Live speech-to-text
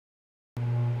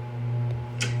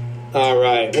All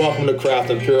right, welcome to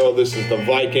Craft Imperial. This is the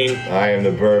Viking. I am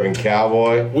the Bourbon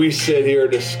Cowboy. We sit here,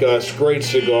 discuss great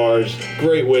cigars,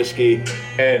 great whiskey,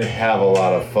 and have a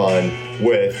lot of fun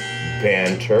with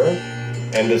banter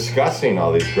and discussing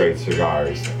all these great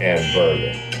cigars and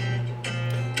bourbon.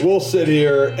 We'll sit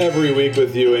here every week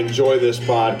with you, enjoy this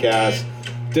podcast,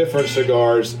 different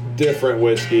cigars, different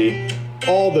whiskey,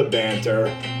 all the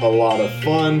banter, a lot of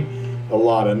fun, a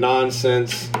lot of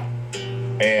nonsense.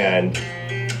 And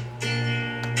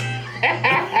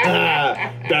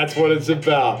that's what it's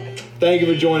about. Thank you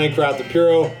for joining Craft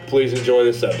Imperial. Please enjoy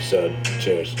this episode.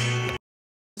 Cheers.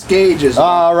 Gauges.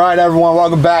 All right, everyone,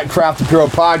 welcome back, Craft Imperial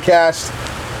Podcast.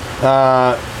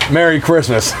 Merry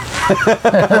Christmas.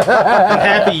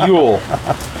 Happy Yule.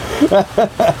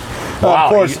 Of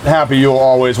course, Happy Yule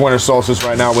always. Winter solstice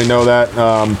right now, we know that.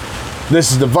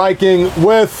 This is the Viking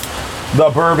with the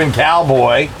Bourbon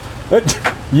Cowboy.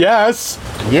 Yes.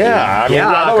 Yeah,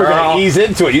 I know we're going to ease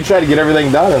into it. You try to get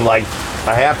everything done in like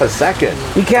a half a second.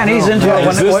 You can't ease into it.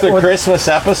 Is this the Christmas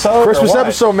episode? Christmas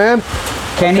episode, man.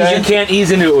 You can't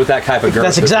ease into it with that type of girl.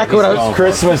 That's exactly what I was.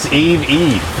 Christmas Eve.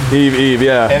 Eve,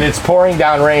 yeah. And it's pouring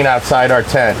down rain outside our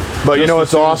tent. But you know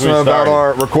what's awesome about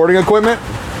our recording equipment?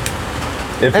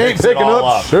 It ain't picks it picking all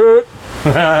up shit.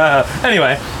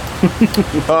 Anyway.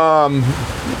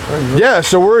 Yeah,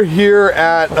 so we're here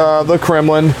at the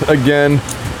Kremlin again.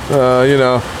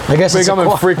 I guess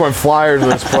becoming frequent flyers of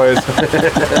this place.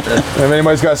 If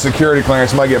anybody's got security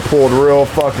clearance, might get pulled real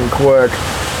fucking quick.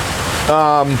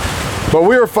 But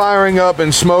we were firing up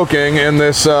and smoking in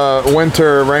this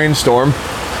winter rainstorm.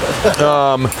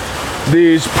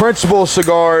 These Principal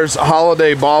Cigars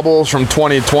Holiday Baubles from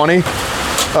 2020.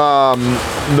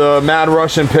 The Mad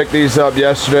Russian picked these up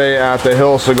yesterday at the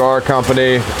Hill Cigar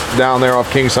Company down there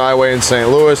off Kings Highway in St.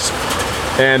 Louis.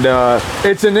 And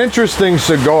it's an interesting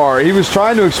cigar. He was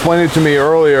trying to explain it to me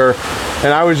earlier,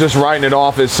 and I was just writing it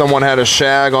off as someone had a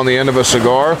shag on the end of a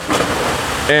cigar.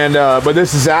 And but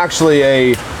this is actually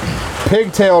a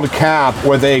pigtailed cap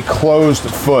with a closed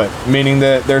foot, meaning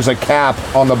that there's a cap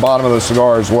on the bottom of the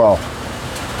cigar as well.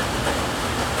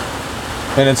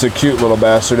 And it's a cute little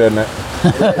bastard, isn't it?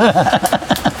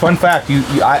 Fun fact,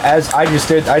 as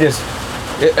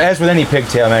with any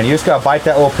pigtail, man, you just gotta bite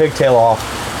that little pigtail off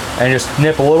and just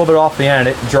nip a little bit off the end.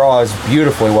 It draws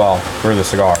beautifully well through the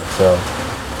cigar. So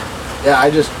yeah,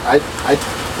 I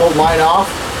pulled mine off.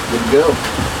 Good to go.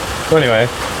 So anyway,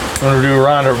 we're gonna do a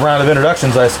round of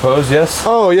introductions, I suppose. Yes.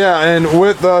 Oh yeah, and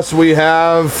with us we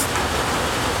have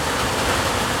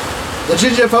the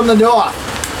ginger from the north.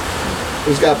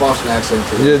 He's got a Boston accent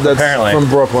too. Yeah, that's apparently from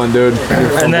Brooklyn, dude.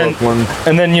 And then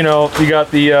you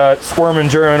got the squirming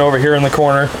German over here in the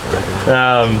corner,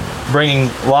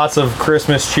 bringing lots of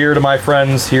Christmas cheer to my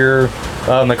friends here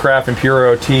on the Craft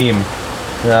Imperial team.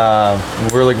 We're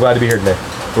really glad to be here today.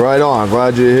 Right on.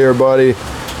 Glad you're here, buddy.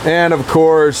 And of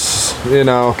course,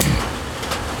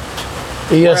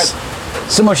 Yes.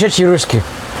 Сумасшедший русский.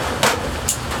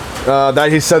 That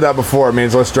he said that before. It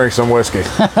means let's drink some whiskey.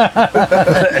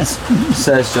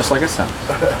 Says just like it sounds.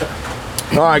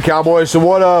 All right, Cowboys. So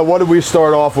what did we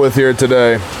start off with here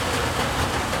today?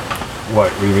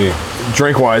 What do you mean?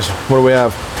 Drink wise, what do we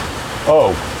have?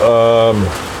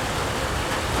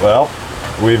 Well,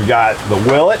 we've got the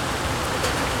Willet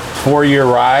 4-year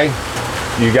rye.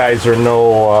 You guys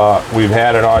we've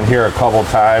had it on here a couple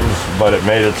times, but it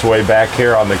made its way back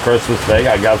here on the Christmas thing.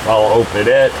 I guess I'll open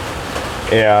it.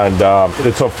 And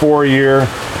it's a 4-year.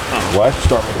 What?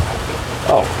 Start with that.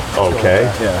 Oh, okay.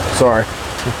 Yeah. Sorry.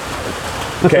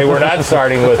 Okay, we're not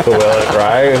starting with the Willet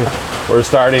rye. We're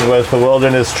starting with the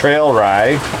Wilderness Trail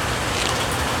rye,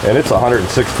 and it's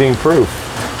 116 proof.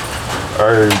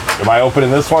 Or am I opening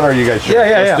this one, or are you guys sure?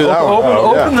 Yeah. Let's do that one.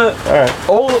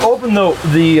 Open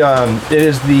it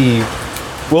is the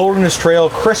Wilderness Trail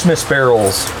Christmas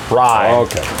Barrels rye.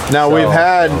 Okay. Now we've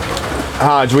had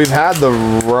Hodge. We've had the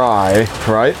rye,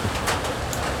 right?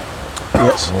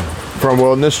 Yes. From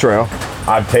Wilderness Trail.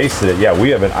 I've tasted it. Yeah,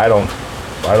 we haven't. I don't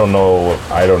know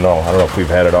if we've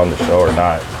had it on the show or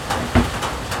not.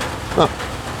 Huh.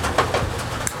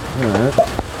 All right.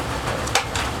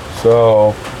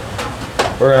 So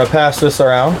we're gonna pass this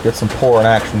around, get some pouring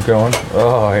action going.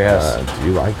 Oh yes. Do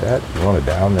you like that? You want to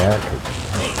down that?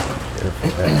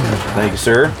 Thank you,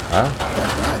 sir. Huh?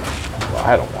 Well,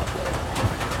 I don't want that.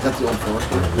 That's the old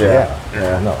Forester.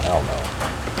 Yeah. No, hell no.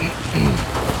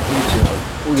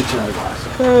 We'll get you another glass.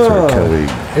 So can we?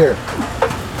 Here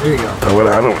you go. Throw it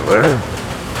out over there.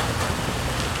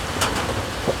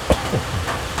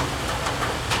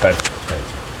 Thanks.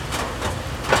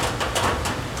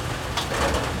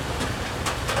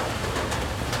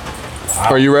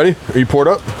 Are you ready? Are you poured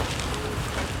up?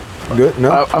 Good.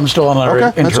 No. I'm still on the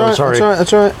Okay, intro. that's right. Sorry.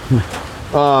 That's right.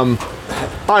 All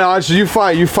right, so you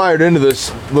fired into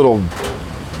this little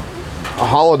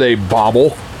holiday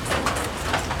bauble.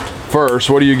 First,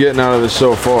 what are you getting out of this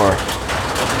so far?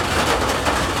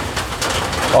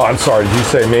 Oh, I'm sorry. Did you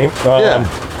say me? Yeah.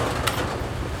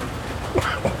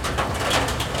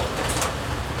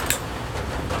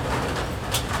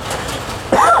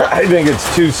 I think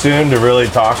it's too soon to really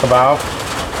talk about.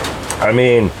 I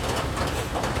mean,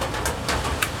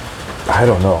 I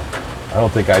don't know. I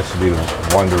don't think I should be the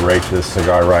one to rate this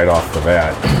cigar right off the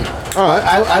bat. All right.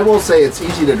 I will say it's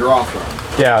easy to draw from.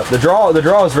 Yeah, the draw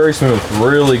is very smooth,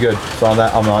 really good. So on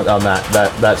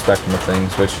that spectrum of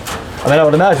things, which I mean, I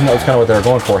would imagine that was kind of what they were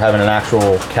going for, having an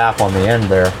actual cap on the end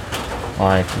there.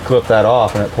 Like, you clip that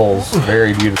off and it pulls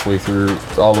very beautifully through,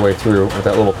 all the way through with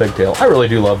that little pigtail. I really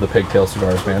do love the pigtail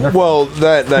cigars, man. They're Well,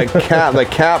 that cap, the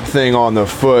cap thing on the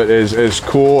foot is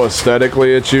cool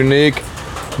aesthetically. It's unique,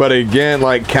 but again,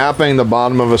 like capping the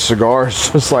bottom of a cigar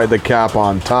is just like the cap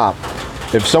on top.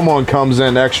 If someone comes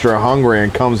in extra hungry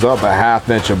and comes up a ½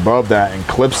 inch above that and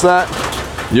clips that,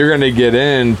 you're going to get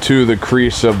into the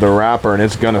crease of the wrapper and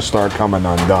it's going to start coming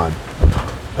undone.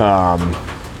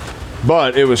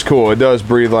 But it was cool. It does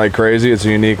breathe like crazy. It's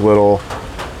a unique little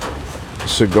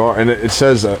cigar, and it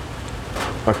says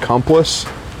accomplice.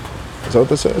 Is that what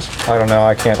this says? I don't know,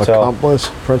 I can't tell.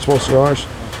 Accomplice Principal Cigars.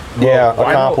 Yeah, Well,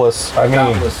 I know- accomplice. I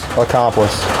mean,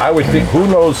 Accomplice. I would think, who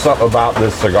knows something about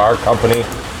this cigar company?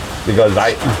 Because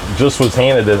I just was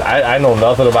handed it. I know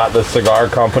nothing about this cigar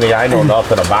company. I know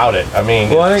nothing about it. I mean,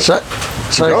 Well, I think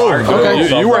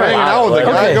You were hanging out with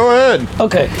the guy. Okay. Go ahead.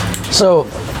 Okay, so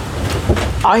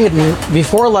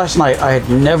before last night, I had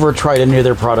never tried any of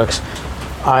their products.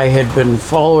 I had been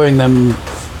following them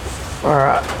for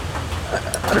I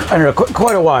don't know,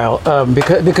 quite a while,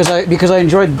 because I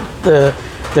enjoyed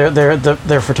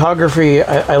their photography.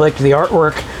 I liked the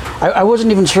artwork. I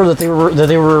wasn't even sure that they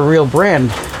were a real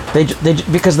brand.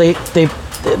 Because they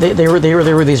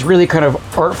were these really kind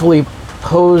of artfully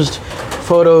posed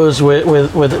photos with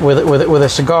a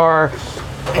cigar,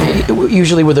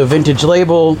 usually with a vintage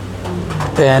label,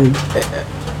 and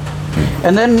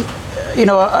then, you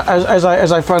know, as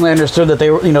I finally understood that they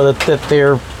were, you know, that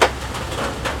they're,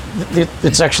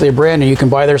 it's actually a brand and you can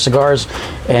buy their cigars,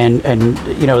 and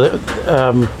you know,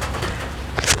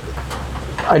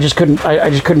 I just couldn't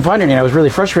find any. I was really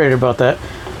frustrated about that.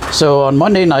 So on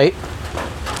Monday night,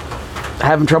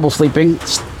 having trouble sleeping,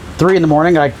 it's 3 in the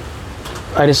morning, I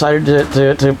decided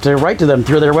to write to them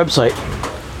through their website.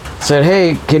 Said,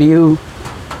 hey,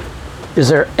 is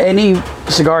there any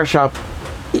cigar shop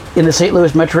in the St.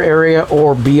 Louis metro area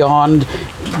or beyond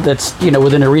that's, you know,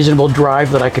 within a reasonable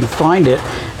drive that I can find it?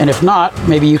 And if not,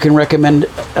 maybe you can recommend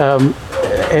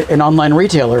an online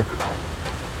retailer.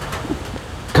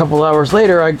 A couple hours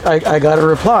later, I got a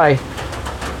reply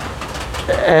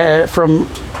from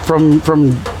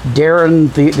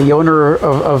Darren, the owner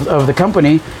of the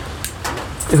company,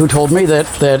 who told me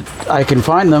that I can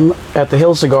find them at the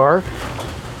Hill Cigar,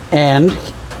 and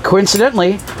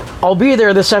coincidentally, I'll be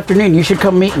there this afternoon. You should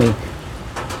come meet me.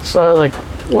 So I was like,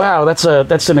 wow, that's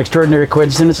an extraordinary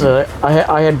coincidence.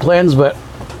 I had plans, but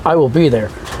I will be there.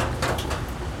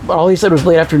 All he said was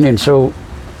late afternoon. So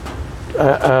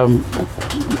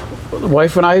the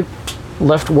wife and I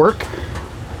left work,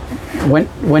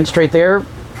 went straight there,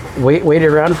 waited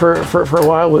around for a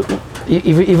while.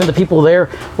 Even the people there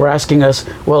were asking us,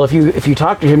 well, if you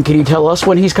talk to him, can you tell us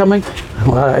when he's coming?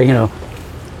 Well, you know.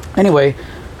 Anyway,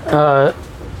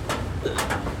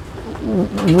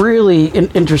 really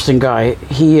interesting guy.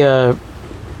 He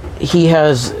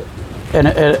has, and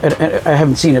I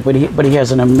haven't seen it, but he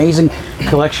has an amazing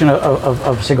collection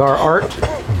of cigar art,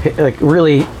 like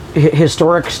really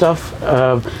historic stuff,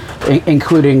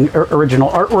 including original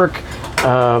artwork.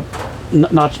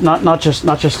 Not just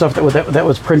stuff that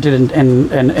was printed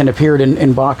and appeared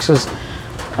in boxes.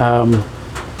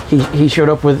 He showed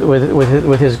up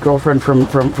with his girlfriend from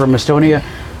Estonia,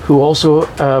 who also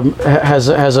has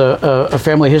a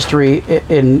family history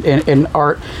in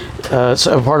art.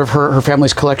 So a part of her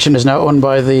family's collection is now owned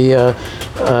by the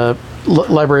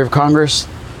Library of Congress.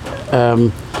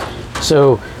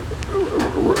 So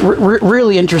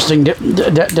really interesting,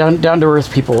 down to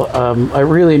earth people. I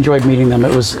really enjoyed meeting them.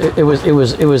 It was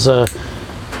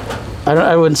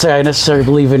I wouldn't say I necessarily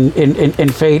believe in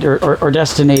fate or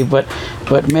destiny, but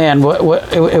man,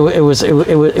 it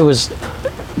was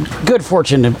good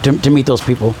fortune to meet those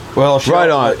people. Well, Right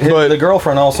on, but- the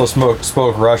girlfriend also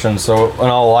spoke Russian, so in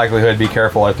all likelihood, be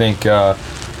careful. I think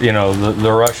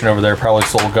the Russian over there probably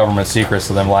sold government secrets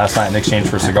to them last night in exchange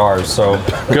for cigars. So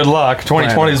good luck.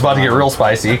 2020 is about to get real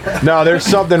spicy. No, there's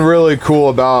something really cool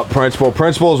about Principal.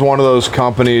 Principal is one of those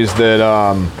companies that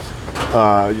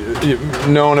you've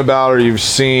known about or you've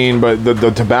seen, but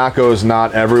the tobacco is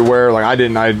not everywhere. Like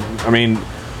I mean,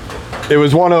 it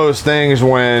was one of those things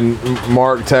when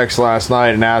Mark texted last night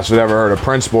and asked if I'd ever heard of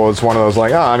Principal. It's one of those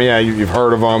like, yeah, you've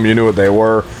heard of them, you knew what they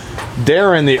were.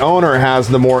 Darren, the owner, has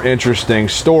the more interesting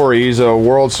story. He's a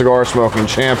world cigar smoking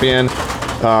champion.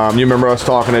 You remember us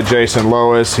talking to Jason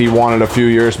Lois. He won it a few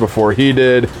years before he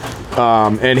did.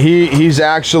 And he's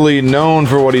actually known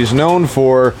for what he's known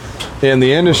for in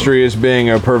the industry as being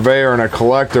a purveyor and a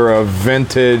collector of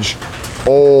vintage,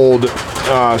 old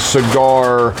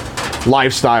cigar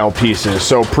lifestyle pieces.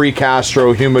 So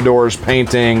pre-Castro humidors,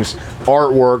 paintings,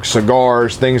 artwork,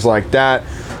 cigars, things like that.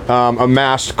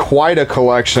 Amassed quite a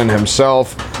collection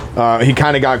himself. He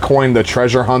kind of got coined the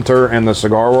treasure hunter in the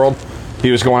cigar world. He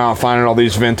was going out finding all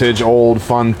these vintage, old,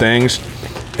 fun things,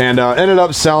 and ended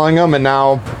up selling them, and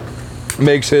now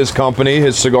makes his company,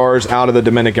 his cigars, out of the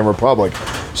Dominican Republic.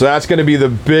 So that's going to be the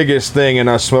biggest thing in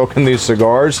us smoking these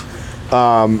cigars.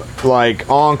 Like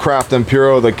on Craft and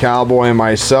Puro, the Cowboy, and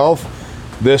myself,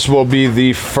 this will be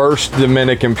the first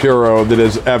Dominican Puro that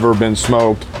has ever been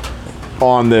smoked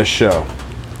on this show.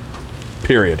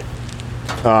 Period.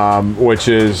 Which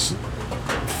is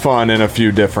fun in a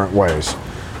few different ways.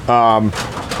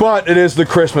 But it is the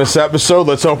Christmas episode.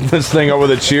 Let's open this thing up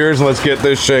with a cheers and let's get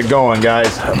this shit going,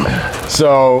 guys.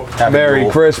 So, Merry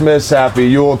Christmas, Happy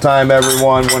Yule time,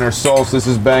 everyone. Winter solstice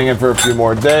is banging for a few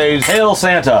more days. Hail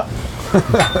Santa!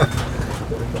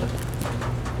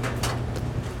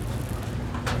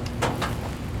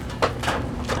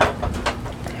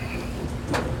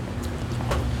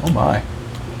 Oh my.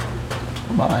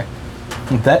 Oh my.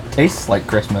 That tastes like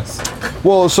Christmas.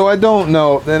 Well, so I don't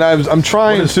know, and I'm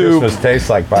trying What does to. Christmas taste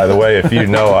like, by the way? If you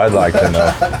know, I'd like to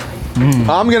know.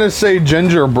 I'm gonna say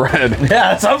gingerbread.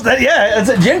 Yeah, something. Yeah, it's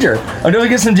a ginger. I'm gonna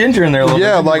get some ginger in there. A little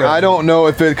Yeah, bit. like I don't know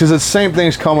if it, because the same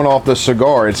thing's coming off the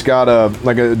cigar. It's got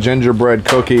a gingerbread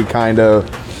cookie kind of.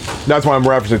 That's what I'm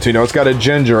referencing to. You know, it's got a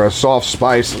ginger, a soft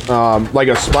spice, like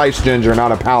a spiced ginger,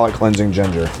 not a palate cleansing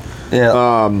ginger.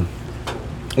 Yeah.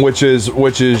 Which is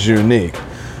unique.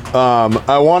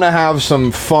 I want to have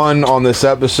some fun on this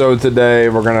episode today.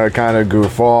 We're gonna kind of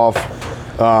goof off.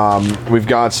 We've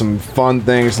got some fun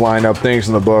things lined up, things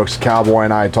in the books. Cowboy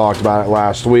and I talked about it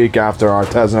last week after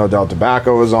Artesano del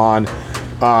Tobacco was on.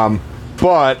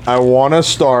 But I want to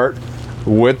start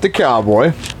with the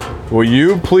Cowboy. Will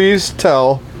you please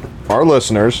tell our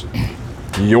listeners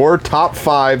your top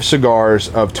 5 cigars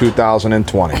of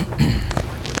 2020?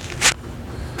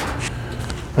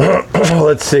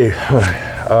 Let's see.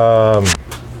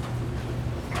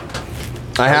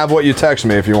 I have what you text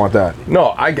me if you want that.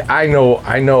 No, I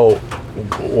know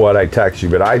what I text you,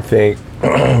 but I think,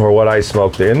 or what I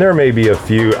smoked there, and there may be a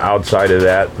few outside of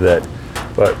that,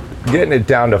 but getting it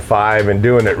down to 5 and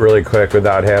doing it really quick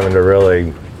without having to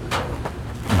really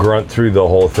grunt through the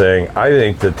whole thing. I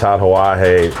think the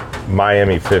Tatuaje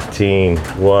Miami 15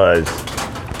 was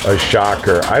a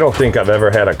shocker. I don't think I've ever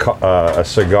had a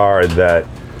cigar that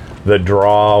the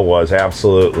draw was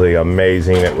absolutely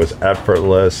amazing. It was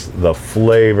effortless. The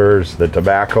flavors, the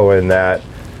tobacco in that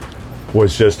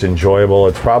was just enjoyable.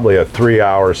 It's probably a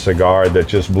 3-hour cigar that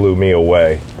just blew me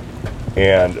away.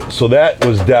 And so that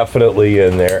was definitely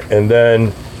in there. And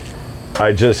then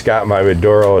I just got my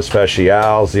Maduro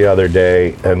Especials the other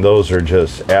day, and those are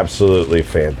just absolutely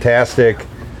fantastic.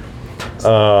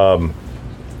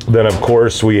 Then, of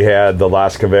course, we had the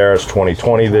Las Caveras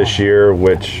 2020 this year,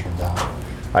 which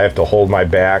I have to hold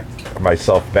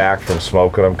myself back from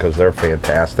smoking them because they're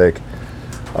fantastic.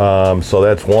 So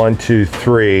that's 1, 2,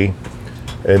 3.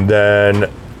 And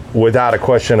then, without a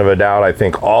question of a doubt, I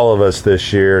think all of us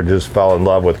this year just fell in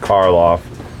love with Karloff,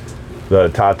 the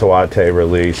Tatuate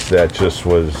release. That just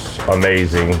was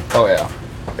amazing. Oh yeah.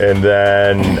 And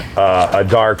then a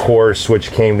dark horse,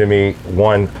 which came to me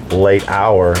one late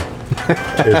hour,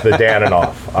 is the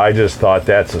Dananoff. I just thought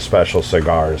that's a special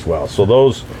cigar as well. So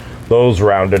those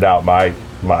rounded out my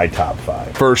top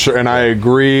 5 for sure, and I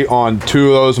agree on 2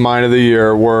 of those. Mine of the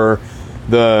year were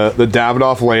the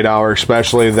Davidoff late hour,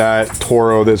 especially that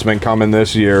Toro that's been coming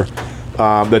this year.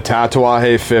 The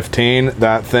Tatuaje 15,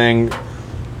 that thing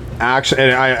actually,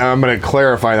 and I'm going to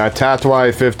clarify that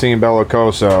Tatuaje 15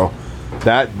 Bellicoso,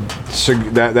 that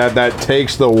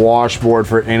takes the washboard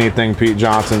for anything Pete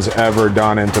Johnson's ever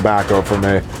done in tobacco for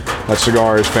me. That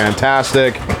cigar is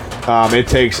fantastic. It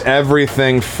takes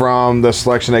everything from the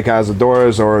Selection de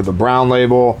Cazadores or the brown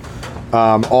label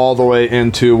all the way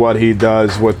into what he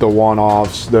does with the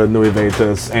one-offs, the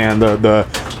Nuevitas, and the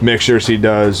mixtures he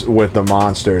does with the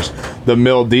monsters. The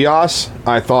Mil Diaz,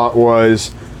 I thought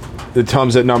it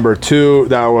comes at number 2.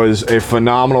 That was a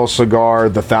phenomenal cigar.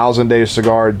 The 1,000-day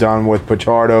cigar done with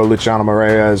Pichardo, Luciano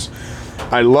Moraes.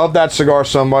 I love that cigar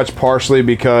so much, partially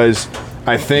because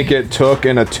I think it took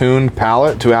an attuned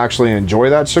palate to actually enjoy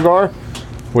that cigar,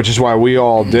 which is why we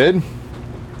all did.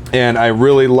 And I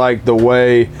really liked the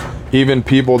way even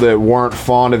people that weren't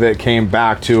fond of it came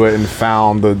back to it and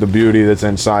found the beauty that's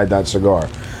inside that cigar.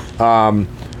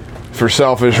 For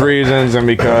selfish reasons and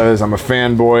because I'm a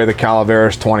fanboy, the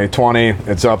Calaveras 2020,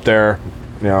 it's up there,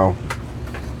 you know,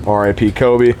 R.I.P.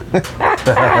 Kobe.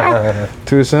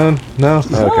 Too soon? No?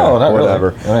 Okay, No, not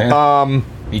whatever.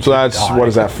 Really. So that's, what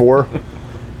is that, 4?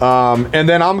 And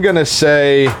then I'm going to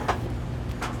say,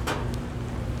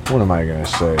 what am I going to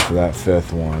say for that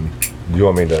 5th one? Do you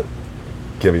want me to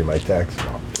give you my text?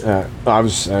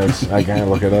 I can't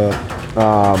look it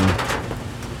up.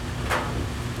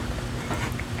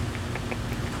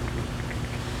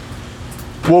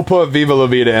 We'll put Viva La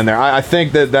Vida in there. I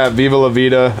think that Viva La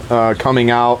Vida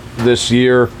coming out this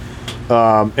year,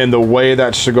 and the way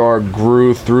that cigar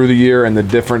grew through the year and the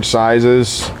different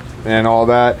sizes and all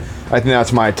that, I think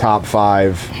that's my top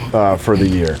 5 for the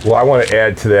year. Well, I want to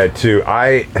add to that too.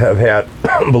 I have had,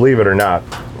 believe it or not,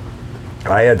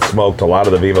 I had smoked a lot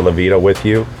of the Viva La Vida with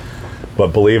you,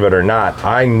 but believe it or not,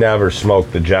 I never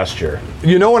smoked the Gesture.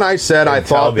 You know, when I said I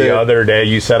thought the other day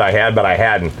you said I had, but I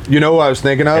hadn't. You know what I was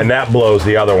thinking of? And that blows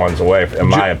the other ones away, in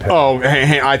my opinion. Oh,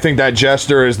 hey, I think that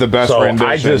Jester is the best So rendition.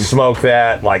 I just smoked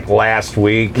that like last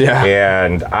week,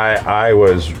 and I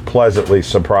was pleasantly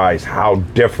surprised how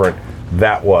different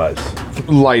that was.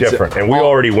 Different. And we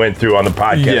already went through on the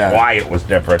podcast why it was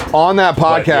different. On that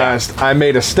podcast, I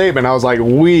made a statement. I was like,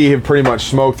 we have pretty much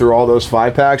smoked through all those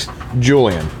 5-packs.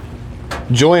 Julian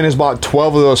has bought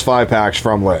 12 of those 5-packs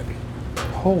from Lit.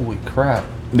 Holy crap.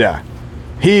 Yeah.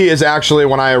 He is actually,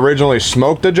 when I originally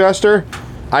smoked the Jester,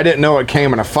 I didn't know it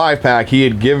came in a 5-pack. He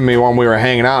had given me one when we were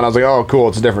hanging out, and I was like, oh, cool,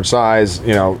 it's a different size.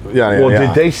 You know,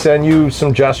 Did they send you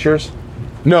some Gestures?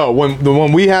 No,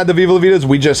 when we had the Viva La Vidas,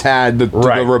 we just had the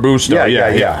Robusto.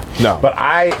 Yeah. No. But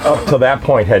I, up to that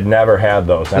point, had never had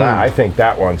those. And I think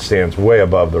that one stands way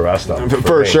above the rest of them.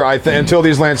 For sure. Until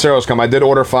these Lanceros come. I did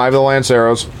order 5 of the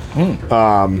Lanceros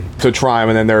to try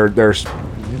them, and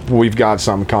then we've got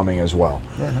some coming as well.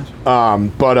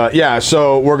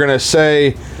 So we're going to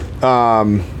say... how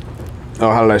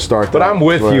did I start that? But I'm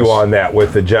with you on that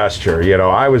with the Gesture. You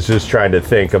know, I was just trying to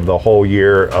think of the whole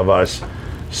year of us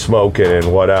smoking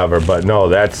and whatever, but no,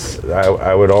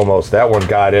 I would almost, that one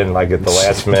got in like at the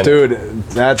last minute. Dude,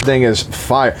 that thing is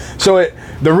fire. So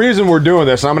the reason we're doing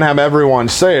this, and I'm gonna have everyone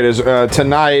say it, is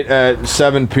tonight at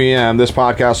 7 p.m. this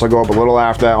podcast will go up a little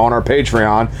after that on our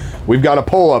Patreon. We've got a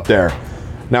poll up there.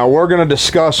 Now we're gonna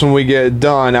discuss when we get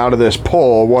done out of this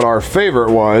poll what our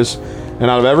favorite was, and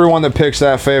out of everyone that picks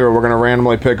that favorite, we're gonna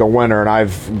randomly pick a winner, and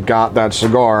I've got that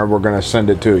cigar and we're gonna send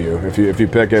it to you if you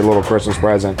pick a little Christmas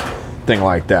present thing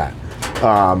like that.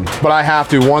 But I have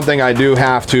to, one thing I do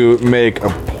have to make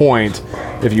a point,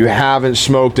 if you haven't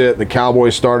smoked it, the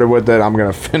Cowboys started with it, I'm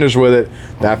going to finish with it,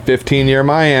 that 15-year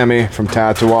Miami from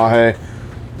Tatuaje.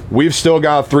 We've still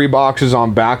got 3 boxes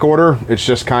on back order. It's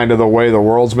just kind of the way the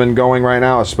world's been going right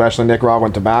now, especially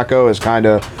Nicaraguan tobacco has kind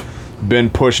of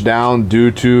been pushed down due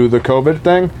to the COVID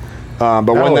thing. But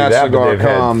when that cigar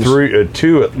comes... Had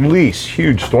 2 at least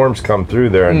huge storms come through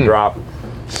there and drop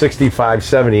 65,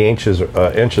 70 inches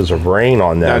of rain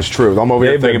on them. That's true. I'm over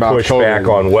here thinking about pushed COVID. Back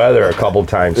on weather a couple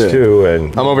times too,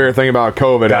 and I'm over here thinking about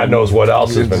COVID. God knows what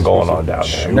else has been going on down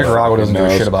there. Nicaragua doesn't do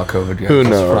shit about COVID yet. Who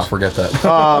knows? Let's not forget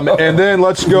that. And then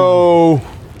let's go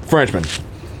Frenchman.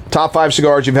 Top 5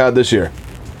 cigars you've had this year.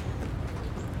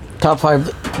 Top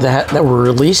 5 that were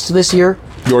released this year.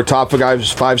 Your top 5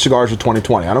 cigars of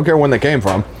 2020. I don't care when they came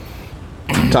from.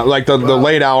 Like the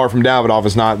late hour from Davidoff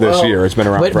is not this year. It's been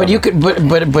around forever. But you could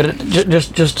but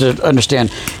just to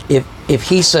understand, if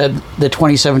he said the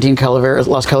 2017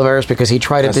 Las Calaveras because he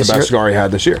tried That's it this the year. best cigar he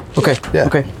had this year. Okay. Yeah.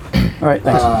 Okay. All right.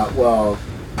 Thanks. Well,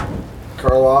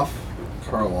 Karloff.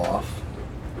 Karloff.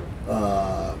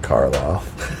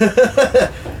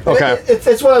 Okay.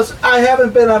 It's one of those, I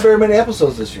haven't been on very many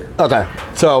episodes this year. Okay.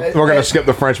 So we're gonna skip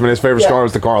the Frenchman. His favorite cigar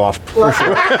was the Karloff.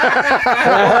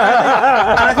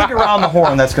 I think around the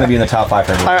horn, that's going to be in the top 5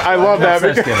 for me. I love that.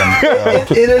 That's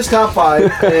given. It is top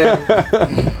 5,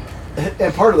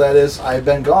 and part of that is I've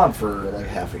been gone for like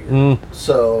half a year.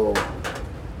 So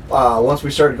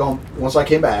once I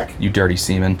came back, You dirty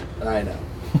seaman. I know.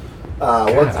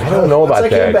 I don't know about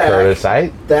that, Curtis.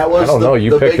 That was I don't know.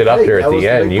 You the picked big it up thing. there That at was the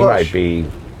end. big You push. might be.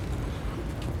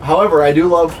 However, I do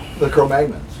love the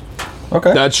Cro-Magnons.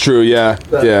 Okay. That's true. Yeah.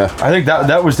 Yeah. I think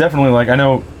that was definitely like, I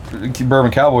know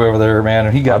Bourbon Cowboy over there, man,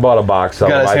 and he I got bought a box of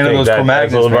got them. his I hand on think those that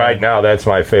Cro-Magnons, man. right now that's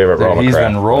my favorite dude, Roma he's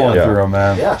craft. been rolling Yeah. through them,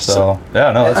 man. Yeah, So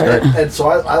yeah, no, that's great. And so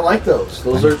I like those.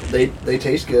 Those are they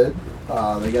taste good.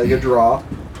 They got a good draw.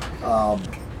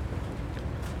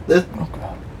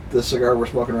 This cigar we're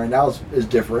smoking right now is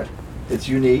different. It's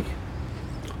unique.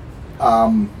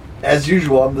 As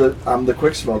usual, I'm the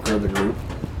quick smoker of the group.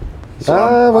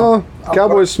 So I'm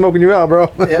Cowboy's smoking you out,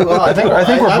 bro. Yeah, well, I think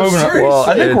we're I'm moving. serious. Well,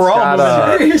 I think it's we're all got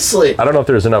moving. Seriously. I don't know if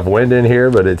there's enough wind in here,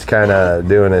 but it's kind of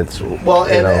doing its. Well,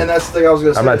 and that's the thing I was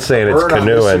going to say. I'm not saying it's burn on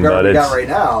this canoeing, cigar but we it's. got right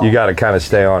now. You got to kind of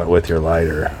stay on it with your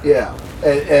lighter. Yeah,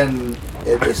 and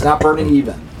it's not burning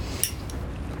even.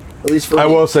 At least for I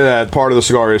me. will say that part of the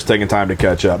cigar is taking time to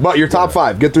catch up. But your top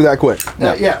 5, get through that quick.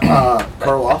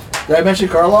 Karloff. Did I mention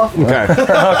Karloff? Okay.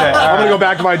 Okay, I'm gonna go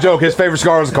back to my joke. His favorite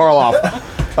cigar was the Karloff.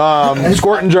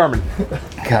 Squirt in German.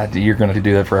 God, you're going to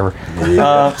do that forever. So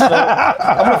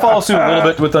I'm going to follow suit a little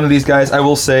bit with one of these guys. I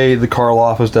will say the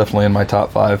Karloff was definitely in my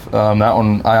top 5. That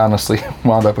one, I honestly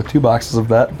wound up with 2 boxes of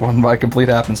that, one by complete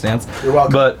happenstance. You're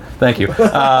welcome. But thank you.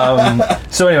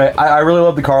 So anyway, I really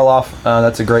love the Karloff.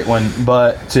 That's a great one.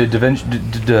 But to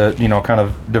kind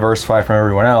of diversify from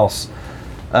everyone else,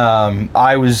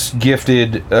 I was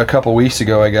gifted a couple weeks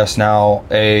ago, I guess now,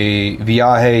 a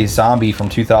Viaje Zombie from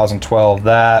 2012.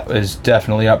 That is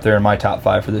definitely up there in my top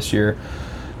 5 for this year.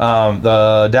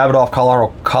 The Davidoff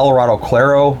Colorado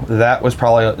Claro, that was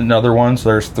probably another one. So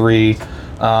there's 3.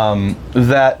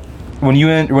 That when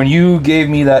you gave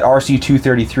me that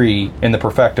RC233 in the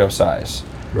Perfecto size.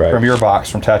 Right. From your box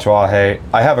from Tatuaje,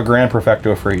 I have a Grand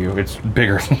Perfecto for you. It's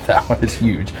bigger than that one. It's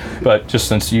huge. But just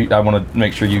since I want to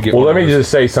make sure you get Well, one let of me those.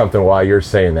 just say something while you're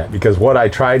saying that, because what I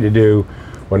tried to do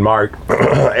when Mark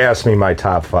asked me my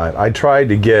top 5, I tried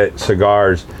to get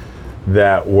cigars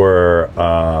that were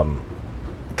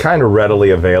kind of readily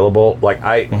available. Like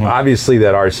obviously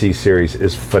that RC series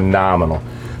is phenomenal,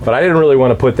 but I didn't really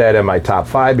want to put that in my top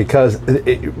 5 because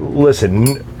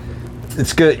listen,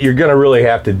 it's good. You're going to really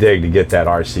have to dig to get that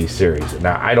RC series.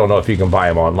 Now, I don't know if you can buy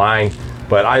them online,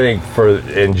 but I think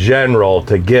in general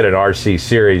to get an RC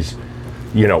series,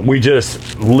 we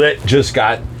just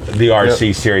got the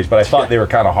RC series, but I thought they were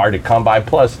kind of hard to come by.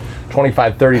 Plus,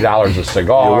 $25, $30 a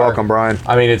cigar. You're welcome, Brian.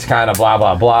 I mean, it's kind of blah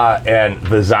blah blah. And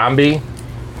the Zombie,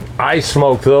 I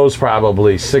smoked those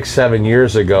probably 6-7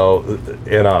 years ago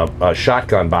in a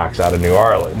shotgun box out of New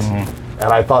Orleans. And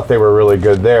I thought they were really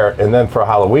good there. And then for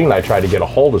Halloween, I tried to get a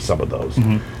hold of some of those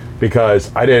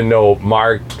because I didn't know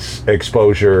Mark's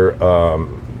exposure,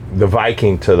 the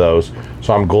Viking, to those.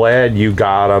 So I'm glad you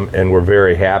got them, and we're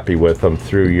very happy with them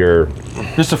through your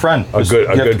Just a friend. a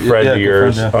good friend of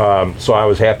yours. So I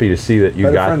was happy to see that you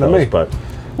Better got friend than those. me. But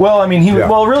Well, I mean, Yeah.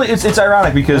 really, it's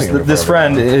ironic because this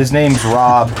friend, his name's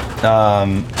Rob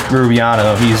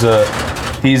Rubiano.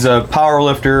 He's a power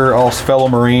lifter, also fellow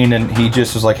Marine, and he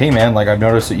just was like, hey man, like I've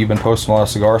noticed that you've been posting a lot of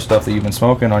cigar stuff that you've been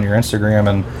smoking on your Instagram,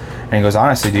 and he goes,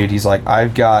 honestly, dude, he's like,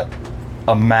 I've got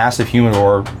a massive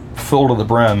humidor filled to the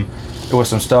brim with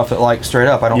some stuff that, like, straight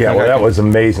up, I don't. yeah, think well, I that can. was an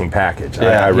amazing package.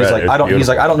 Yeah, I read he's like, it. I don't. He's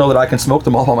like, Beautiful. I don't know that I can smoke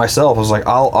them all by myself. I was like,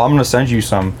 I'm gonna send you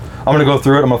some. I'm gonna go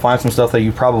through it. I'm gonna find some stuff that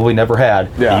you probably never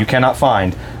had, that you cannot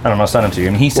find, and I'm gonna send them to you.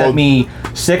 And he sent me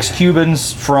 6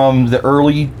 Cubans from the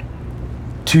early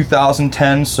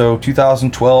 2010, so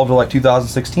 2012 to like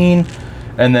 2016,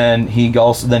 and then he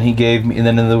gave me, and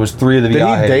then there was 3 of the Did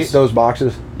Viajes. he date those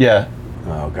boxes? Yeah,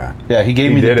 Oh, okay. yeah. He gave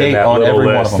He me the did in date that on little every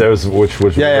one of list, them. which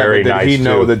was Yeah, very but nice. did he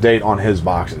know too. the date on his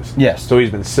boxes? Yes. So he's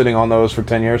been sitting on those for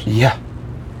 10 years? Yeah.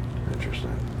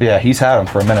 Interesting. Yeah, he's had them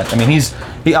for a minute. I mean,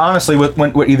 he honestly,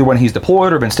 either when he's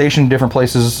deployed or been stationed in different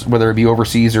places, whether it be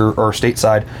overseas or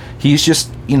stateside, he's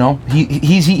just, he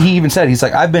even said, he's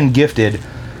like, I've been gifted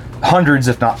hundreds,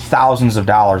 if not thousands of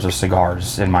dollars of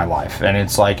cigars in my life, and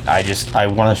it's like I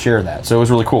want to share that. So it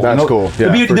was really cool. That's cool. The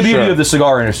Yeah, beauty for sure. of the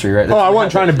cigar industry, right? Oh, I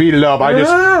wasn't trying to beat it up. I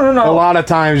just No. a lot of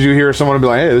times you hear someone be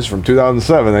like, "Hey, this is from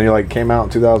 2007," then you're like, "Came out in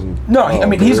 2000." No, I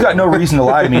mean, he's got no reason to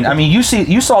lie to me. I mean, you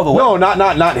saw the No,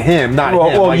 not him. Not Well,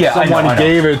 him. well, like yeah, I know, someone I know.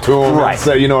 gave it to him. Right. And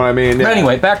said, you know what I mean? Yeah. But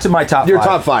anyway, back to my top Your 5.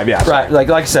 top 5, yeah. Right,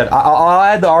 like I said, I'll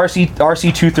add the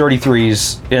RC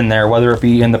 233s in there, whether it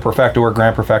be in the Perfecto or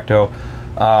Grand Perfecto.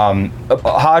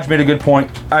 Hodge made a good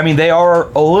point. I mean, they are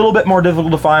a little bit more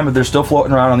difficult to find, but they're still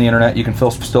floating around on the internet. You can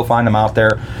still find them out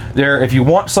there. If you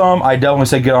want some, I definitely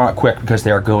say get on it quick because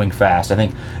they are going fast. I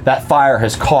think that fire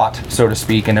has caught, so to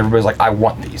speak, and everybody's like, I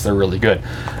want these. They're really good.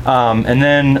 And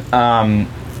then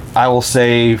I will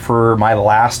say for my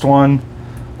last one,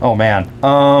 oh man,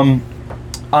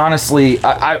 honestly,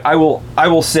 I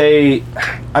will say,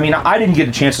 I mean, I didn't get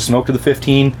a chance to smoke to the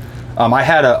 15. I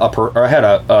had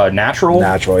a natural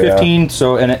 15,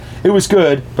 so and it was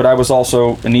good, but I was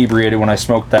also inebriated when I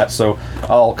smoked that, so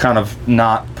I'll kind of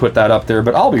not put that up there.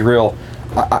 But I'll be real,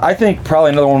 I think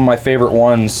probably another one of my favorite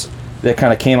ones that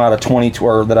kind of came out of 2020,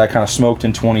 or that I kind of smoked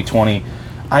in 2020.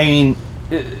 I mean,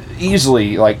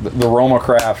 easily, like the Roma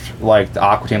Craft, like the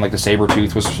Aquitaine, like the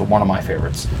Sabertooth was one of my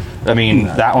favorites. I mean,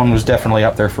 that one was definitely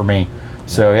up there for me.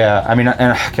 So yeah, I mean,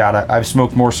 and God, I've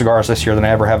smoked more cigars this year than I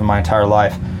ever have in my entire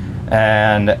life,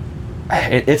 and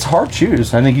it's hard to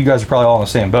choose. I think you guys are probably all in the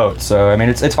same boat. So I mean,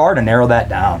 it's hard to narrow that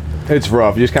down. It's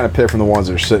rough. You just kind of pick from the ones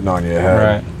that are sitting on your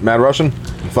head. Right. Mad Russian,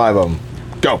 5 of them.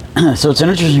 Go. So it's an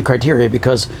interesting criteria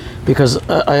because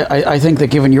I think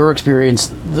that given your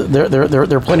experience, there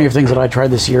are plenty of things that I tried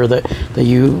this year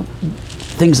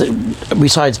things that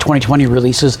besides 2020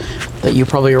 releases that you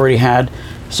probably already had.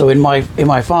 So in my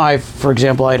 5, for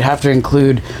example, I'd have to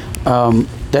include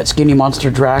that Skinny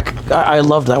Monster Drac. I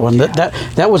loved that one.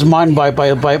 That was mine by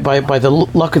the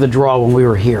luck of the draw when we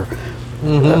were here.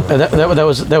 Mm-hmm.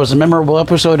 That was a memorable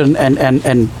episode,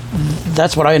 and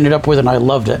that's what I ended up with, and I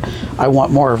loved it. I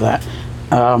want more of that.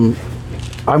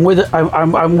 I'm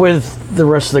with the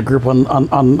rest of the group on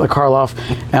the Karloff,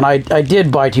 and I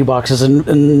did buy 2 boxes,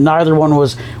 and neither one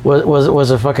was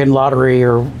a fucking lottery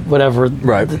or whatever.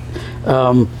 Right.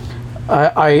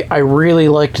 I really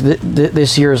liked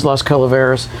this year's Las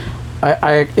Calaveras.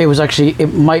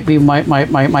 It might be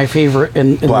my favorite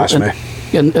in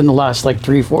the last like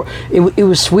 3-4. It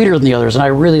was sweeter than the others, and I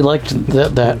really liked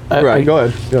that. Right. Go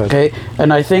ahead. Okay,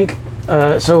 and I think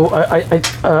so.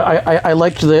 I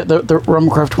liked the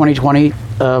Roma Craft 2020.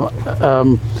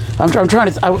 I'm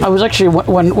trying to. I was actually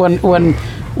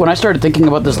when I started thinking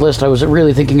about this list, I was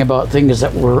really thinking about things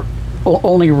that were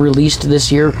only released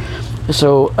this year.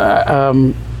 So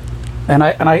and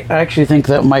I actually think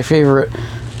that my favorite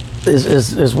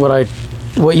is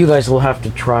what you guys will have to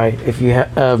try if you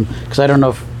because I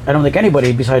don't think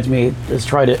anybody besides me has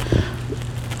tried it.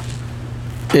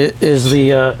 It is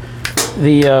the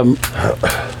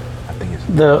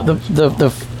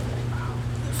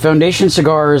Foundation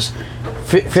Cigars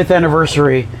 5th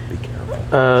anniversary.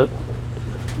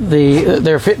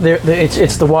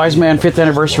 It's the Wise Man 5th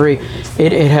anniversary.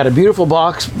 It had a beautiful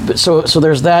box, so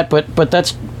there's that. But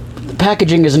that's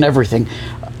packaging isn't everything.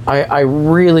 I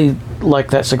really like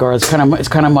that cigar. It's kind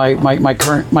of my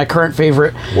current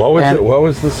favorite. What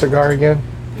was the cigar again?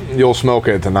 You'll smoke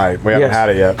it tonight. We haven't had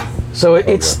it yet. So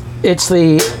it's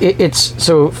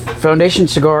Foundation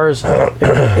Cigars.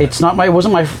 It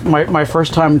wasn't my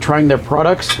first time trying their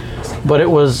products, but it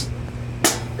was.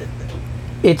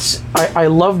 I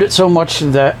loved it so much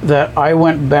that I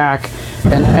went back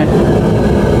and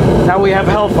now we have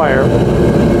Hellfire.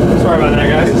 Sorry about that,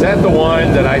 guys. Is that the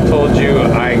one that I told you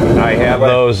I have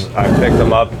those? I picked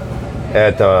them up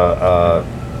at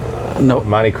No.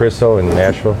 Monte Cristo in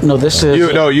Nashville. No, this is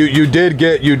you did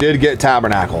get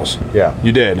Tabernacles. Yeah,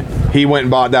 you did. He went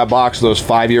and bought that box of those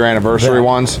 5-year anniversary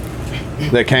ones.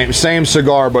 That came the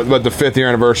cigar, but the 5th year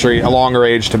anniversary, a longer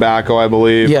age tobacco, I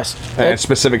believe. Yes, and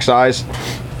specific size.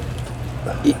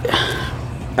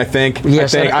 I think.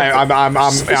 Yes, I'm out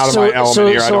of my element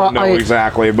here. I don't know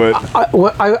exactly, but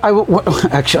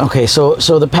actually, okay. So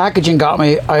the packaging got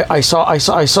me. I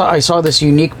saw this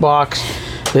unique box,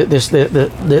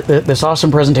 this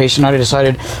awesome presentation. I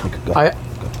decided I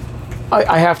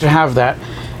have to have that.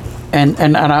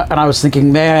 And I was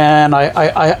thinking, man,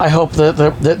 I hope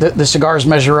the cigars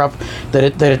measure up.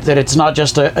 That it's not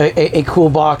just a cool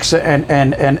box and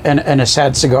a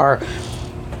sad cigar.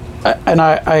 And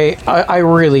I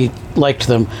really liked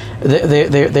them.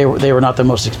 They were not the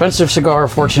most expensive cigar,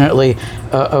 fortunately,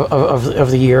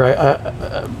 of the year.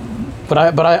 But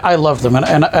I love them,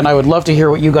 and I would love to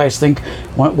hear what you guys think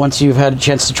once you've had a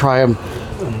chance to try them.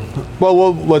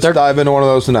 Well, let's dive into one of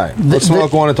those tonight. Let's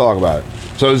smoke one and talk about it.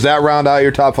 So does that round out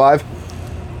your top 5?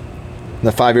 The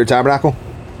 5-year Tabernacle?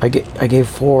 I gave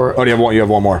 4. Oh, you have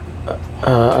one more.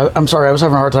 I'm sorry, I was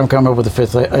having a hard time coming up with the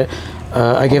 5th.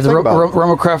 I gave the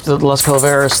Roma Craft, the Las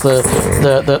Calaveras, the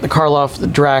Karloff, the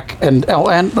Drac, and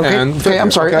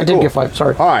I'm sorry, I did give 5.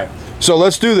 Sorry. All right, so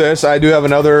let's do this. I do have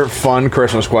another fun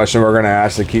Christmas question we're going to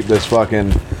ask to keep these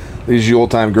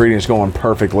Yuletime greetings going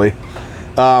perfectly.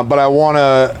 But I want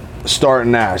to start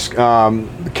and ask.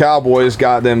 The Cowboys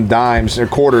got them dimes and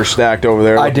quarters stacked over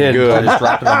there. I did. Good. I just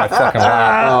dropped it on my fucking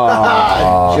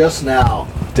lap. Just now.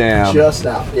 Damn. Just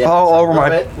now. Yeah. All over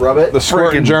rub it. The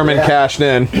squirting German cashed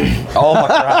in. Oh my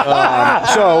god.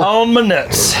 So on my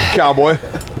nuts. Cowboy,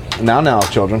 Now,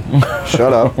 children.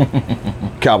 Shut up.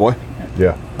 Cowboy.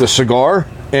 Yeah. The cigar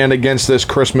and against this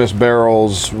Christmas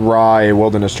Barrels Rye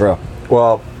Wilderness Trail.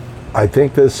 Well, I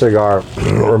think this cigar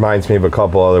reminds me of a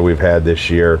couple other we've had this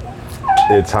year.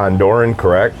 It's Honduran,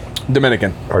 correct?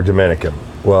 Dominican. Or Dominican.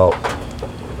 Well,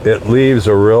 it leaves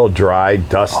a real dry,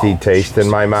 dusty taste in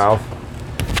my mouth.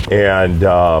 And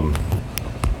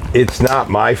it's not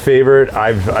my favorite.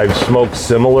 I've smoked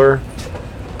similar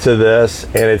to this,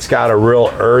 and it's got a real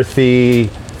earthy,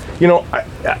 you know,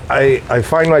 I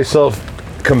find myself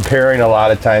comparing a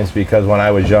lot of times because when I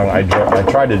was young, I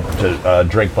tried to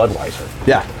drink Budweiser.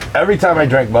 Yeah. Every time I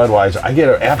drink Budweiser, I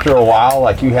get after a while,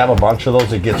 like you have a bunch of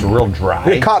those, it gets real dry.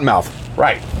 Yeah, cottonmouth.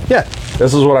 Right. Yeah.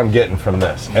 This is what I'm getting from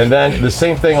this. And then the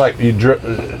same thing, like you drink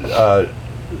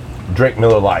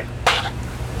Miller Lite.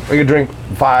 I could drink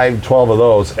 5, 12 of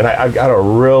those, and I've got a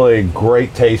really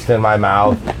great taste in my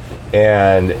mouth,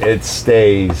 and it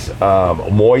stays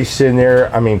moist in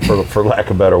there. I mean, for lack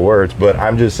of better words, but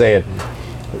I'm just saying,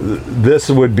 this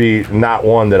would be not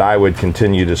one that I would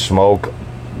continue to smoke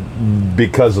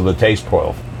because of the taste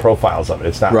profiles of it.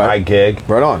 It's not my gig.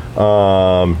 Right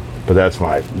on. But that's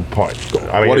my point.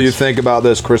 I mean, what do you think about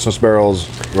this Christmas Barrels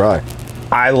Rye?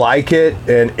 I like it,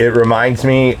 and it reminds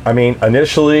me, I mean,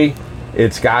 initially,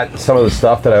 it's got some of the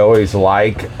stuff that I always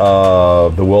like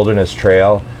of the Wilderness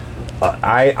Trail.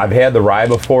 I've had the rye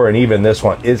before, and even this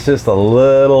one, it's just a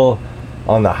little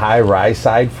on the high rye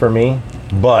side for me,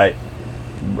 but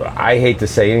I hate to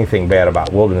say anything bad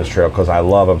about Wilderness Trail because I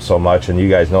love them so much, and you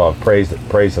guys know I've praised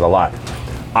it a lot.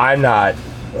 I'm not,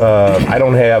 I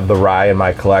don't have the rye in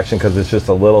my collection because it's just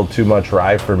a little too much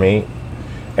rye for me,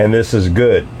 and this is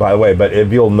good, by the way, but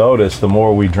if you'll notice, the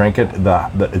more we drink it,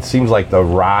 it seems like the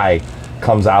rye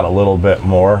comes out a little bit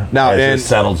more now, as it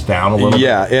settles down a little bit.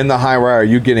 Yeah, in the high rye, are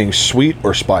you getting sweet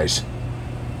or spice?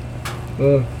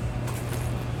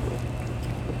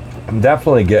 I'm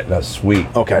definitely getting a sweet.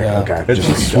 Okay, Yeah. okay. It's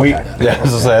a sweet. okay. Yeah, I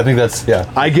was gonna say, I think that's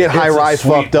I get high It's a rye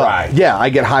sweet fucked up. rye. Yeah, I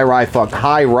get high rye fucked.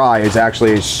 High rye is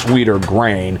actually a sweeter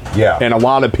grain. Yeah. And a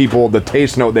lot of people, the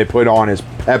taste note they put on is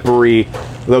peppery.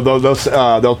 They'll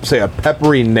say a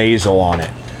peppery nasal on it.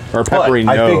 Or peppery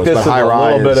But nose. I think this but is high a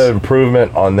rye little bit is- of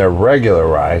improvement on their regular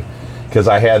rye, because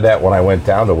I had that when I went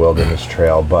down the Wilderness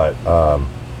Trail. But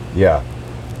yeah,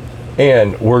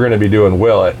 and we're going to be doing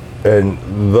Willet, and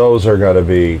those are going to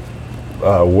be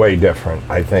way different,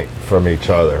 I think, from each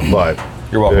other. But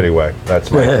You're welcome. anyway,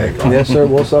 that's my take. Yes, sir.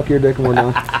 We'll suck your dick and we're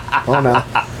done. Oh, no.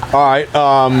 All right.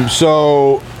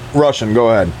 So, Russian, go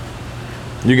ahead.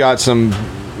 You got some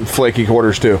flaky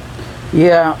quarters, too.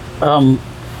 Yeah,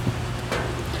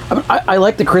 I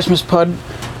like the Christmas Pud,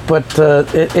 but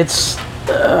it's.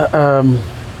 I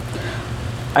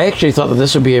actually thought that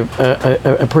this would be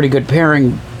a pretty good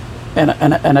pairing, and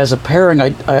as a pairing,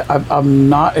 I'm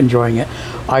not enjoying it.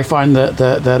 I find that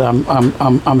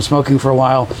I'm smoking for a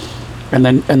while, and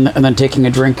then taking a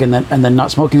drink, and then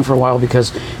not smoking for a while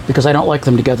because I don't like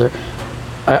them together.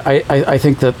 I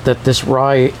think that this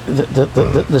rye,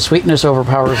 the sweetness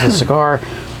overpowers the cigar.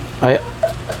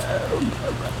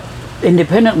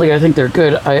 Independently, I think they're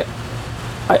good. I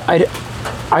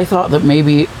thought that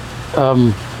maybe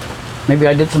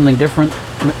I did something different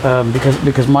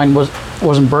because mine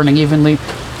wasn't burning evenly,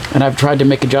 and I've tried to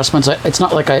make adjustments. It's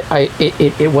not like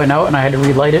it went out and I had to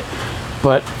relight it,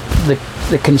 but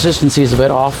the consistency is a bit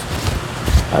off.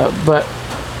 But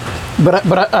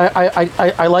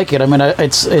I like it. I mean,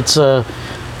 it's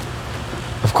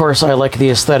of course I like the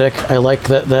aesthetic. I like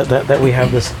that we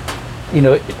have this, you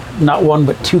know, not one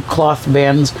but two cloth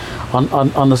bands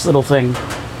on this little thing.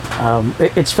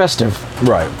 It's festive.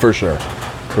 Right, for sure.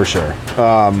 For sure.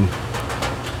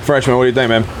 Frenchman, what do you think,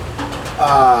 man?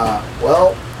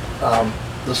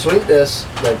 The sweetness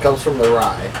that comes from the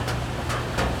rye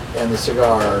and the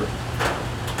cigar,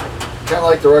 kind of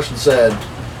like the Russian said,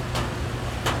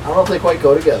 I don't know if they quite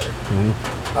go together.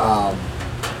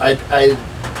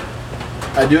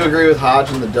 I do agree with Hodge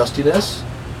in the dustiness,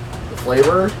 the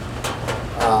flavor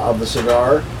of the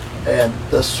cigar, and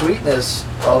the sweetness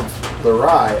of the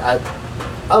rye.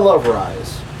 I love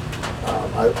ryes.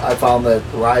 I found that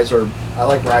I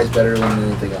like ryes better than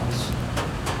anything else.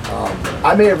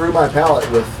 I may have ruined my palate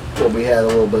with what we had a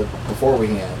little bit before we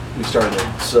started.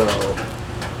 So,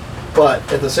 but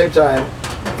at the same time,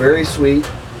 very sweet.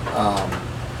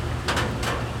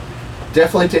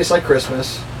 Definitely tastes like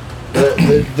Christmas.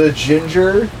 The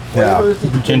ginger flavor.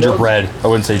 Gingerbread. I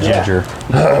wouldn't say ginger.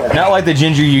 Not like the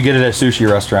ginger you get at a sushi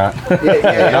restaurant.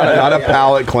 Not a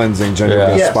palate cleansing ginger, Yeah.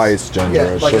 but a Yes. spice ginger.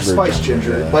 Yeah, like a sugar spice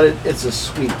ginger, yeah. but it's a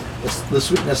sweet. The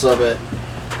sweetness of it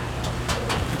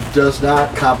does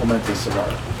not complement the cigar.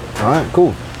 All right,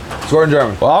 cool. Gordon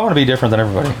German. Well, I want to be different than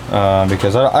everybody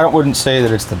because I wouldn't say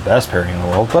that it's the best pairing in the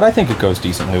world, but I think it goes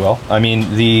decently well. I mean,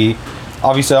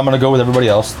 obviously I'm going to go with everybody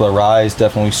else. The rye is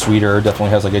definitely sweeter, definitely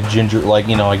has like a ginger, like,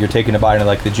 you know, like you're taking a bite of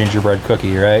like the gingerbread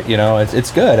cookie, right? You know,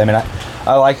 it's good. I mean,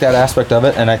 I like that aspect of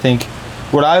it, and I think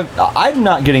what I'm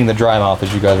not getting the dry mouth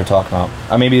as you guys are talking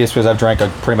about. Maybe it's because I've drank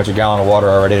pretty much a gallon of water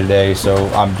already today, so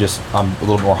I'm a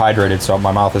little more hydrated, so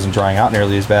my mouth isn't drying out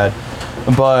nearly as bad.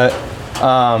 But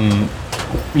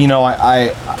you know,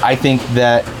 I think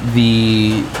that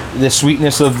the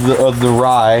sweetness of the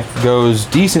rye goes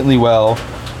decently well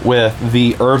with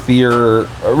the earthier.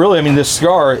 Really, I mean, this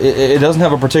cigar it doesn't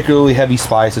have a particularly heavy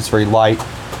spice. It's very light.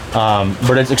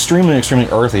 But it's extremely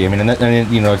earthy. I mean,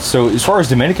 and you know, so as far as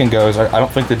Dominican goes, I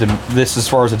don't think that this, as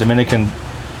far as the Dominican,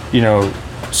 you know,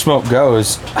 smoke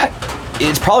goes,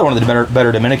 it's probably one of the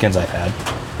better Dominicans I've had.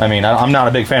 I mean, I'm not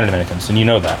a big fan of Dominicans, and you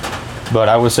know that. But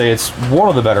I would say it's one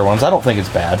of the better ones. I don't think it's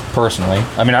bad, personally.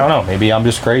 I mean, I don't know. Maybe I'm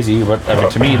just crazy, but I mean,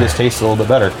 to me, this tastes a little bit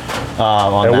better.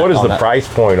 And what is the price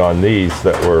point on these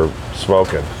that we're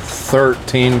smoking?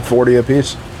 $13.40 a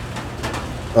piece.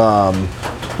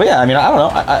 But yeah, I mean, I don't know.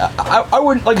 I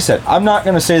wouldn't, like I said, I'm not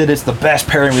going to say that it's the best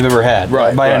pairing we've ever had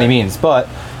by any means, but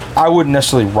I wouldn't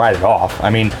necessarily write it off.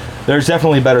 I mean, there's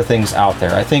definitely better things out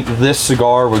there. I think this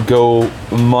cigar would go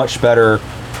much better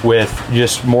with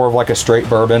just more of like a straight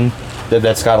bourbon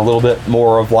that's got a little bit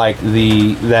more of like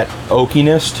that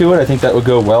oakiness to it. I think that would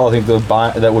go well. I think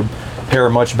that would pair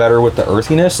much better with the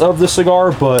earthiness of the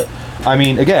cigar. But I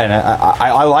mean, again,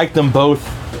 I like them both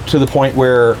to the point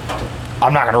where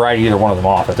I'm not going to write either one of them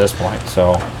off at this point.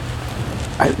 So,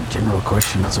 general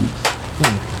question.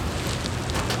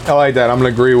 I like that. I'm going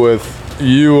to agree with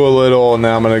you a little, and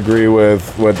then I'm going to agree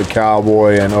with the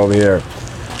cowboy and over here.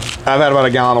 I've had about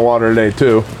a gallon of water today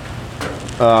too,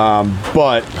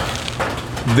 but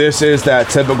this is that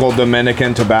typical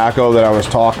Dominican tobacco that I was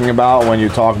talking about when you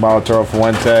talk about Toro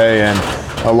Fuente and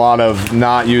a lot of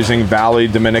not using Valley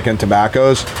Dominican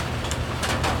tobaccos.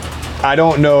 I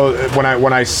don't know,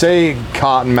 when I say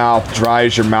cottonmouth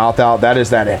dries your mouth out, that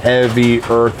is that heavy,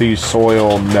 earthy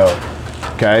soil note,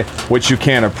 okay, which you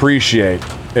can't appreciate.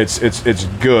 It's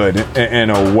good in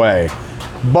a way,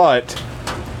 but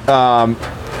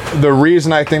the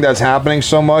reason I think that's happening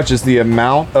so much is the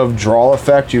amount of draw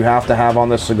effect you have to have on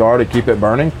this cigar to keep it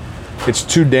burning. It's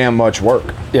too damn much work.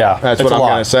 Yeah, that's what I'm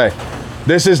gonna say.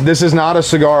 This is not a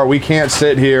cigar. We can't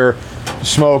sit here,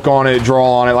 smoke on it,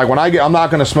 draw on it. Like I'm not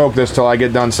gonna smoke this till I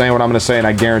get done saying what I'm gonna say, and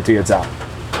I guarantee it's out.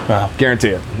 Wow.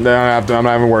 Guarantee it. I'm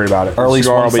not even worried about it. Or at least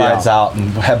one side's out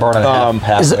and burning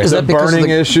half. Is that because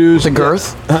burning of issues? The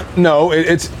girth? No,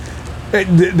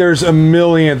 there's a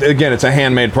million. Again, it's a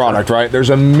handmade product, right? There's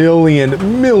a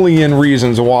million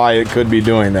reasons why it could be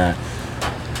doing that.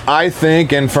 I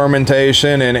think in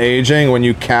fermentation and aging, when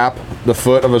you cap the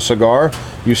foot of a cigar,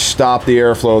 you stop the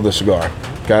airflow of the cigar.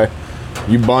 Okay,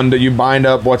 you bind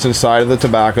up what's inside of the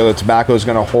tobacco. The tobacco is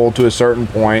going to hold to a certain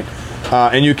point.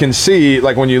 And you can see,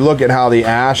 like when you look at how the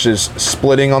ash is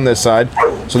splitting on this side,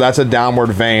 so that's a downward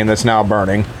vein that's now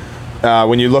burning.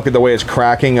 When you look at the way it's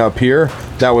cracking up here,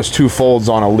 that was 2 folds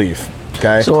on a leaf.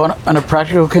 Okay. So on a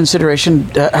practical consideration,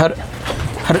 how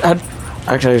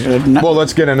actually? Well,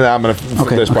 let's get into that. I'm gonna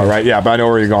this part, right? Yeah, but I know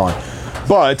where you're going.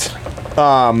 But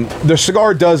the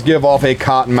cigar does give off a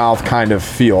cottonmouth kind of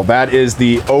feel. That is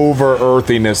the over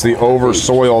earthiness, the over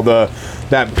soil,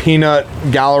 that peanut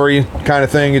gallery kind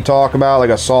of thing you talk about, like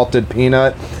a salted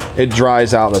peanut. It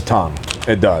dries out the tongue.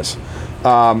 It does.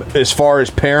 As far as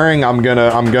pairing, I'm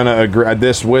gonna agree.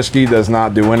 This whiskey does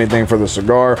not do anything for the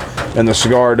cigar, and the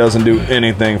cigar doesn't do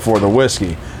anything for the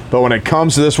whiskey. But when it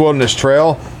comes to this Wilderness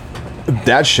Trail,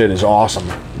 that shit is awesome.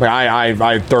 Like,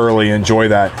 I thoroughly enjoy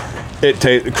that. It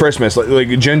tastes Christmas like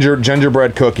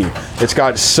gingerbread cookie. It's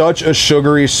got such a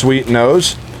sugary sweet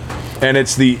nose, and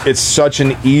it's such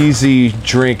an easy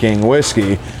drinking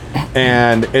whiskey.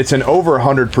 And it's an over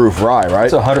 100 proof rye, right?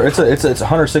 It's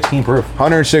 116 proof.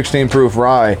 116 proof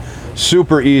rye,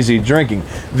 super easy drinking.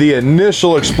 The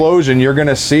initial explosion you're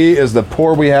gonna see is the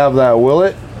pour we have that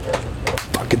Willet,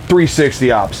 fucking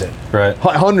 360 opposite. Right.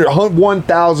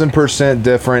 1000%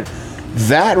 different.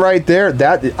 That right there,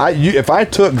 if I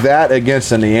took that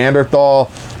against a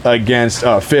Neanderthal, against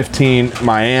 15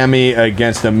 Miami,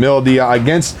 against a Mildia,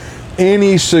 against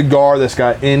any cigar that's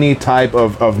got any type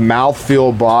of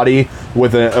mouthfeel body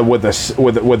with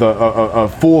a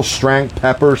full strength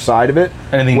pepper side of it,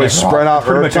 anything with spread out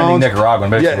pretty much anything Nicaraguan,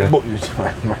 basically. Yeah,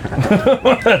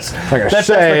 that's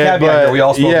the caveat. We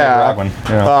all smoke Nicaraguan.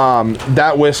 Yeah.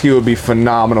 That whiskey would be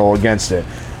phenomenal against it.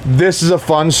 This is a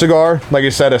fun cigar, like you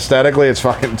said, aesthetically,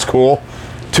 it's cool.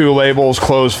 2 labels,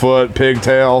 closed foot,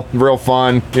 pigtail, real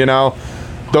fun, you know.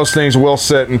 Those things will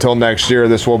sit until next year.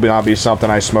 This will not be something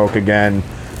I smoke again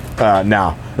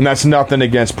now. And that's nothing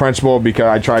against Principal, because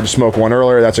I tried to smoke one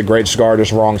earlier. That's a great cigar,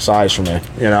 just wrong size for me,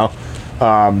 you know.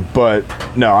 But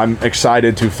no, I'm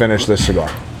excited to finish this cigar.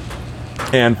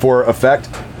 And for effect,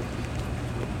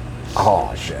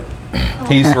 oh shit,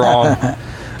 He's wrong.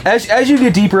 As you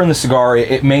get deeper in the cigar,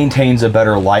 it maintains a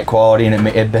better light quality, and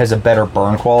it has a better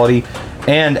burn quality.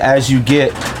 And as you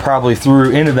get probably through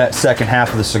into that second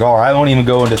half of the cigar, I won't even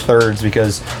go into thirds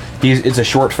because it's a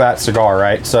short, fat cigar,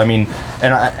 right? So I mean,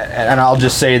 and I'll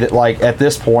just say that, like, at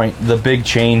this point, the big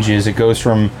change is it goes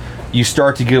from, you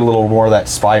start to get a little more of that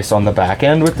spice on the back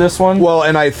end with this one. Well,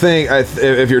 and I think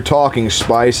if you're talking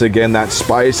spice, again, that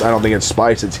spice, I don't think it's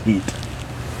spice, it's heat.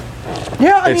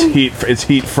 Yeah, It's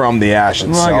heat from the ash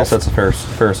itself. Well, I guess that's a fair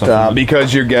assumption.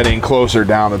 Because you're getting closer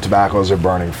down, the tobaccos are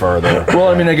burning further. Well,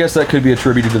 I mean, I guess that could be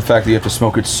attributed to the fact that you have to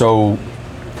smoke it so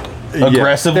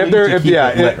aggressively.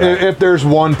 If there's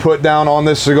one put down on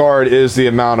this cigar, it is the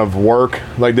amount of work,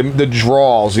 like the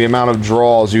draws, the amount of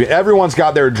draws. Everyone's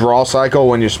got their draw cycle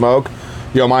when you smoke.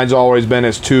 You know, mine's always been,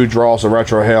 it's 2 draws, a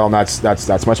retrohale, and that's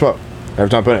my smoke. Every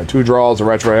time I put in 2 draws, a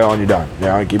retrohale, and you're done. You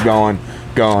know, I keep going.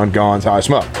 That's how I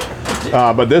smoke.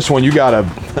 But this one, you gotta.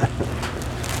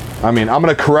 I mean, I'm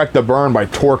gonna correct the burn by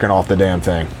torquing off the damn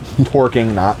thing.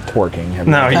 Torquing, not torquing.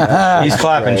 No, he's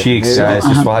clapping cheeks, guys.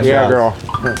 Just watch yeah, out. girl.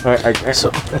 So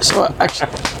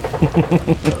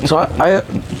I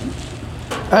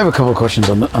have a couple of questions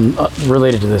on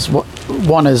related to this.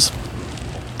 One is,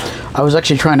 I was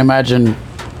actually trying to imagine,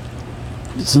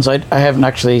 since I haven't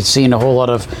actually seen a whole lot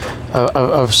of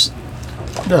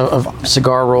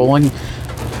cigar rolling,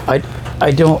 I'd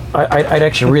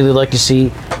actually really like to see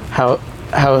how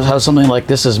something like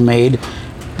this is made,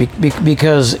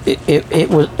 because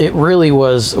it really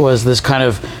was this kind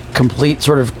of complete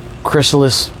sort of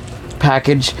chrysalis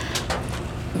package.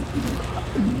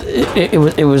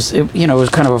 It was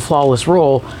kind of a flawless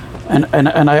roll, and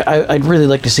I'd really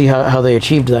like to see how they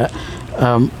achieved that.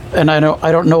 And I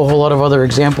don't know a whole lot of other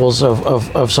examples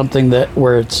of something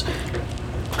where it's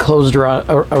closed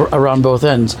around both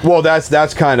ends. Well,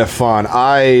 that's kind of fun.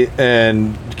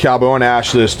 And Cowboy and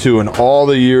asked this too. In all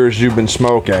the years you've been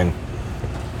smoking,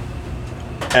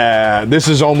 this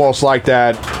is almost like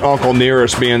that Uncle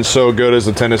Nearest being so good as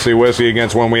a Tennessee whiskey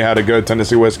against when we had a good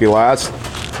Tennessee whiskey last.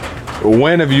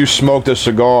 When have you smoked a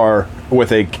cigar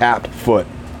with a capped foot?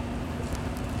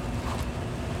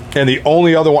 And the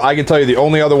only other one, I can tell you, the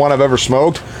only other one I've ever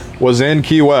smoked was in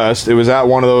Key West. It was at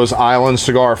one of those island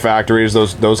cigar factories,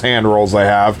 those hand rolls they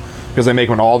have, because they make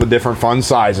them in all the different fun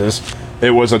sizes.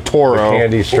 It was a Toro. The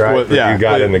candy stripe that you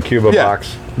got in the Cuba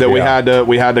box. That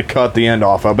we had to cut the end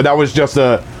off of. But that was just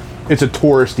it's a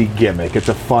touristy gimmick. It's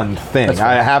a fun thing.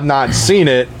 I have not seen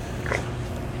it.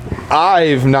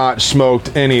 I've not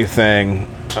smoked anything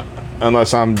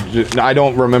unless I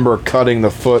don't remember cutting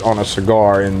the foot on a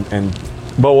cigar in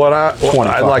But what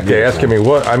I'd like to ask him,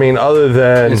 other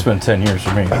than It's been 10 years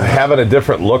for me. having a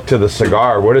different look to the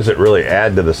cigar, what does it really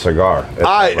add to the cigar?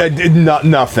 I did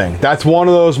nothing. That's one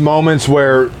of those moments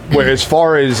where as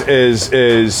far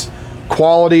as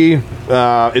quality,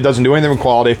 it doesn't do anything with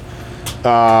quality.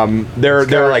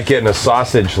 They're like getting a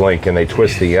sausage link and they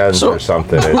twist the ends or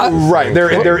something. Right.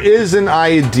 There is an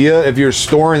idea, if you're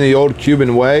storing the old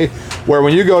Cuban way, where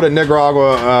when you go to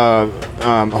Nicaragua,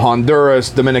 Honduras,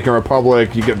 Dominican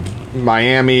Republic, you get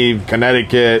Miami,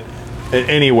 Connecticut,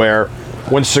 anywhere,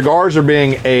 when cigars are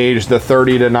being aged, the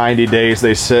 30 to 90 days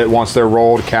they sit, once they're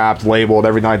rolled, capped, labeled,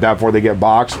 everything like that before they get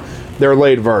boxed, they're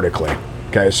laid vertically.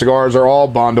 Okay, cigars are all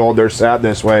bundled, they're sat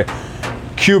this way.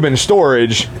 Cuban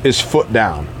storage is foot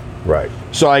down. Right.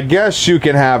 So I guess you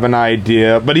can have an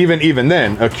idea, but even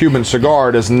then, a Cuban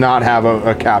cigar does not have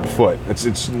a capped foot.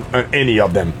 It's any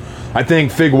of them. I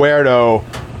think Figueroa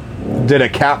did a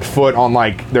capped foot on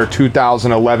like their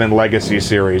 2011 Legacy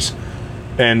series,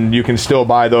 and you can still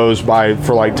buy those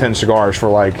for like 10 cigars for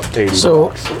like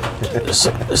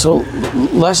 $80. So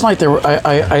last night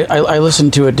I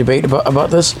listened to a debate about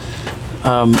this.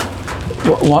 I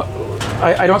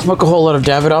don't smoke a whole lot of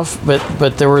Davidoff,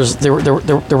 but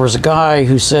there was a guy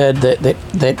who said that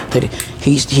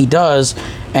he does,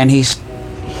 and he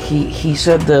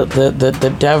said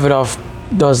that Davidoff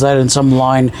does that in some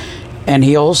line, and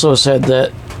he also said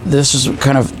that this is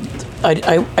kind of,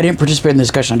 I didn't participate in the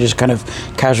discussion, I just kind of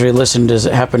casually listened as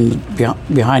it happened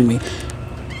behind me.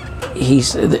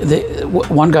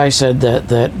 One guy said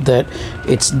that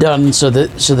it's done so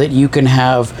that you can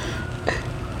have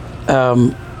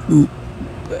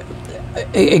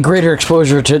a greater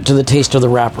exposure to the taste of the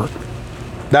wrapper.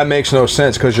 That makes no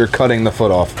sense because you're cutting the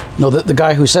foot off. No, the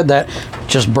guy who said that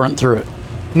just burnt through it.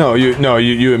 No,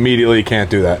 you immediately can't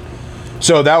do that.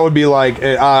 So that would be like,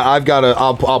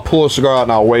 I'll pull a cigar out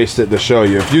and I'll waste it to show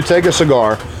you. If you take a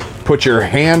cigar, put your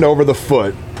hand over the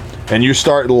foot, and you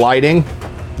start lighting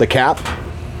the cap,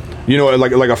 you know,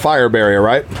 like a fire barrier,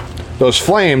 right? Those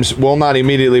flames will not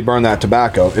immediately burn that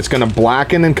tobacco. It's going to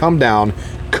blacken and come down,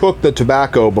 cook the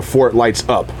tobacco before it lights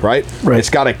up, right? Right. It's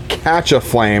got to catch a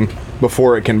flame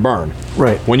before it can burn.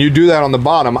 Right. When you do that on the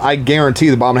bottom, I guarantee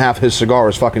the bottom half of his cigar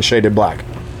is fucking shaded black.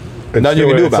 Nothing you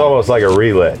can do about it. It's almost like a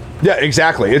relit. Yeah,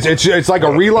 exactly. It's like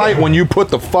a relight when you put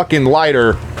the fucking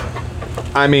lighter,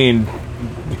 I mean,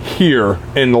 here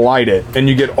and light it, and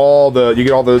you get all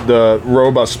the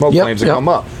robust smoke flames that come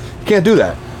up. You can't do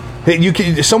that.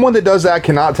 Hey, someone that does that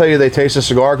cannot tell you they taste a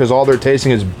cigar because all they're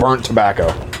tasting is burnt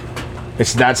tobacco.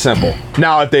 It's that simple.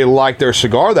 Now, if they like their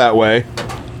cigar that way,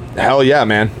 hell yeah,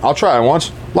 man. I'll try it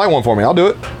once. Light one for me. I'll do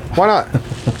it. Why not?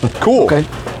 Cool. Okay.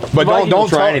 But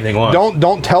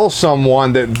don't tell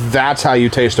someone that that's how you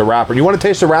taste a wrapper. You want to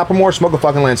taste a wrapper more? Smoke a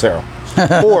fucking Lancero,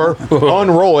 or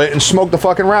unroll it and smoke the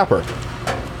fucking wrapper.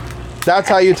 That's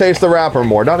how you taste the wrapper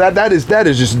more. No, that is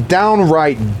just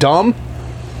downright dumb.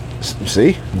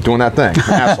 See, I'm doing that thing,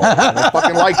 asshole. I don't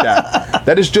fucking like that.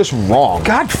 That is just wrong.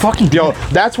 God fucking. Yo,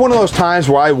 that's one of those times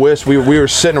where I wish we were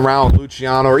sitting around with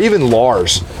Luciano or even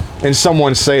Lars, and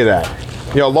someone say that.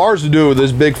 You know, Lars would do it with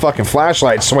this big fucking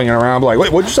flashlight swinging around, like,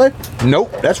 wait, what'd you say?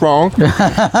 Nope, that's wrong.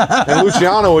 And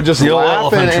Luciano would just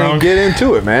laugh and get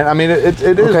into it, man. I mean, it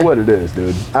is what it is,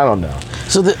 dude. I don't know.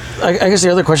 So I guess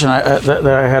the other question that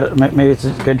I had, maybe it's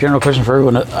a general question for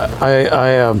everyone.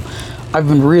 I've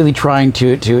been really trying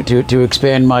to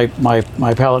expand my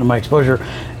palate and my exposure,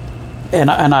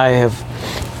 and I have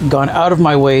gone out of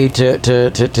my way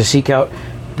to seek out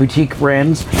boutique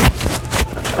brands.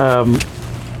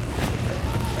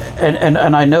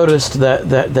 And I noticed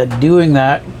that doing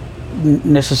that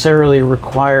necessarily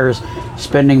requires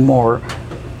spending more,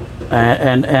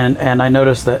 and I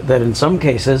noticed that in some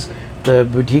cases the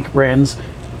boutique brands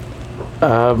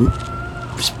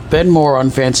spend more on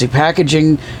fancy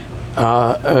packaging.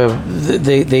 They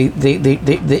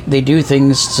do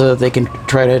things so they can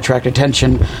try to attract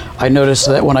attention. I noticed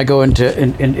that when I go into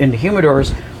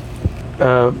humidors.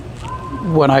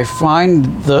 When I find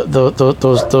those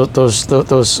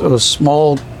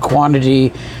small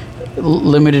quantity,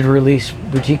 limited release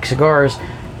boutique cigars,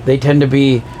 they tend to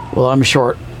be, well, I'm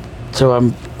short, so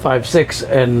I'm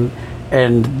 5'6",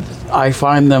 and I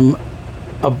find them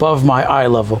above my eye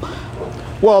level.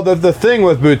 Well, the thing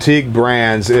with boutique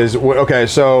brands is, okay,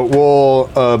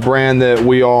 so a brand that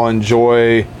we all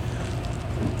enjoy,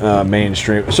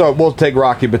 mainstream. So we'll take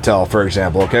Rocky Patel, for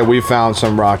example, okay? We found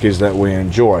some Rockies that we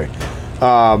enjoy.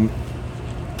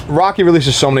 Rocky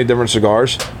releases so many different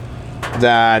cigars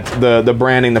that the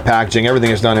branding, the packaging, everything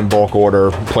is done in bulk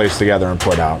order, placed together and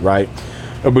put out, right?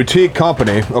 A boutique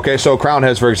company, okay, so Crown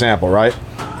Heads, for example, right?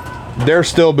 They're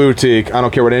still boutique. I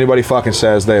don't care what anybody fucking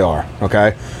says, they are,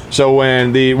 okay? So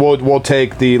when we'll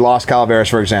take the Los Calaveras,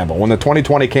 for example. When the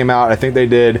 2020 came out, I think they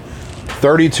did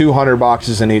 3,200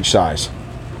 boxes in each size,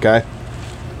 okay?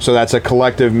 So that's a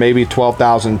collective maybe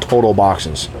 12,000 total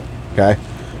boxes, okay?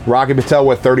 Rocky Patel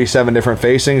with 37 different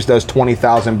facings does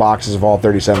 20,000 boxes of all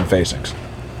 37 facings,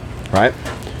 right?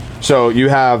 So you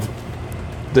have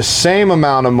the same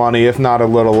amount of money, if not a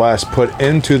little less, put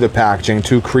into the packaging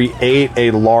to create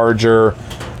a larger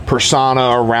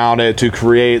persona around it, to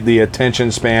create the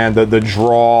attention span, the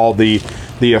draw, the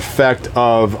effect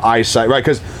of eyesight, right?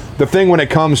 Because the thing when it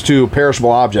comes to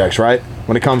perishable objects, right?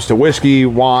 When it comes to whiskey,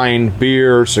 wine,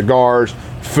 beer, cigars,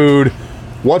 food,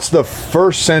 what's the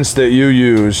first sense that you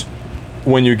use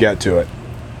when you get to it?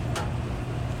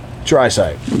 It's your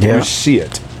eyesight. Yeah. You see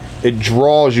it. It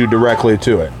draws you directly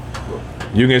to it.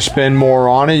 You can spend more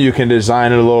on it. You can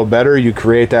design it a little better. You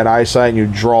create that eyesight and you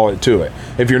draw it to it.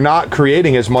 If you're not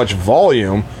creating as much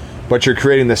volume, but you're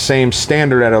creating the same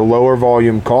standard at a lower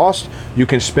volume cost, you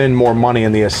can spend more money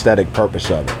in the aesthetic purpose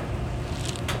of it.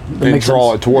 And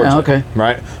draw it towards it,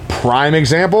 right? Prime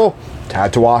example,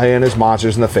 Tatuaje and his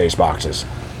monsters in the face boxes,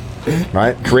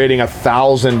 right? Creating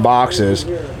 1,000 boxes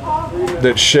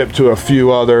that ship to a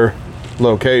few other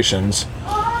locations.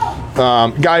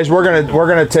 Guys, we're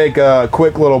gonna take a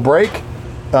quick little break.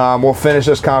 We'll finish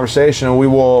this conversation and we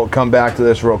will come back to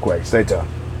this real quick. Stay tuned.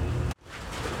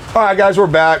 All right, guys, we're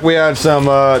back. We had some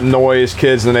noise,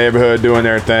 kids in the neighborhood doing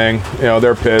their thing. You know,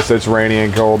 they're pissed. It's rainy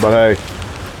and cold, but hey.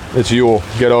 It's Yule.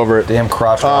 Get over it. Damn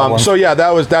crotch. So yeah,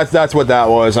 that's what that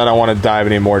was. I don't want to dive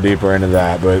any more deeper into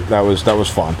that, but that was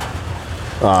fun.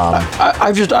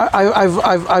 I've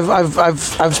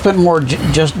spent more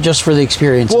just for the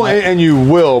experience. Well, and you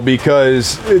will,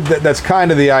 because that's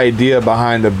kind of the idea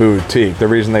behind the boutique. The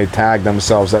reason they tag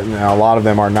themselves that, a lot of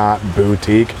them are not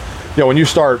boutique. When you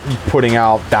start putting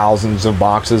out thousands of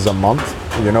boxes a month,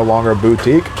 you're no longer a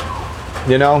boutique.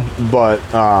 But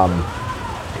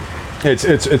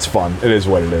it's fun. It is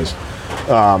what it is.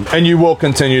 And you will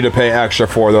continue to pay extra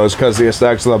for those because the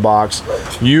aesthetics of the box.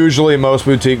 Usually most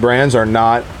boutique brands are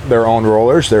not their own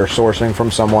rollers. They're sourcing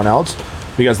from someone else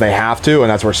because they have to, and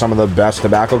that's where some of the best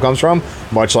tobacco comes from,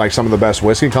 much like some of the best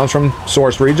whiskey comes from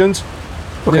sourced regions.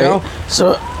 Okay,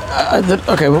 so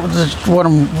well, just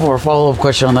one more follow-up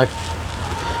question on that.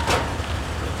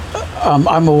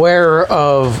 I'm aware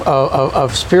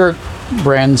of spirit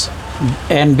brands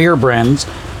and beer brands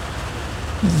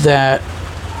that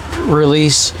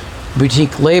release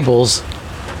boutique labels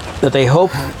that they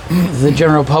hope the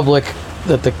general public,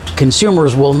 that the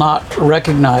consumers will not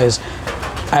recognize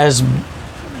as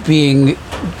being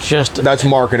just... That's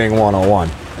marketing 101.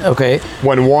 Okay.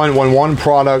 When one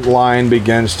product line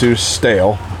begins to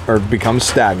stale or become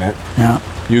stagnant,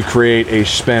 you create a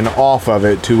spin off of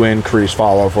it to increase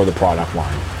follow for the product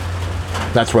line.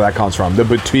 That's where that comes from. The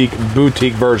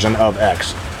boutique version of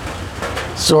X.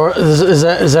 So is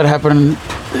that happening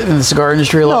in the cigar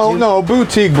industry a lot? No,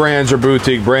 boutique brands are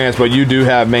boutique brands, but you do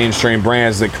have mainstream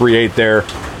brands that create their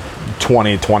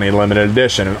 2020 limited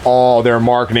edition, and all their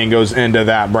marketing goes into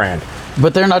that brand.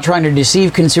 But they're not trying to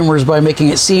deceive consumers by making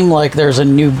it seem like there's a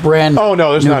new brand. Oh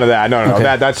no, there's none of that. No.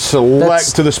 Okay. That's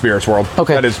select to the spirits world.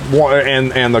 Okay. That is one,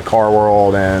 and the car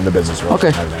world and the business world.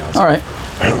 Okay. All right.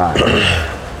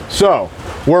 So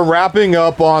we're wrapping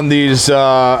up on these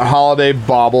holiday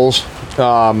baubles.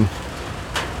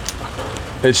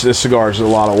 This cigar is a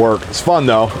lot of work. It's fun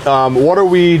though. What are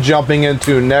we jumping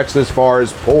into next as far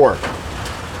as pour?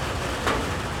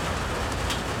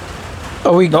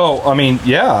 Sorry,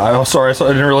 I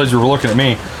didn't realize you were looking at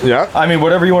me. Yeah. I mean,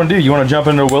 whatever you want to do. You want to jump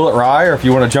into Willet Rye, or if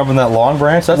you want to jump in that Long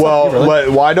Branch, that's up to you, really.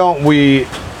 Why don't we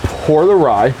pour the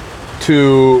rye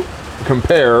to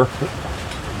compare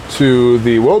to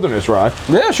the Wilderness Rye?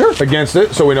 Yeah, sure. Against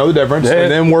it, so we know the difference. Yeah.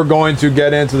 And then we're going to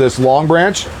get into this Long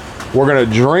Branch. We're going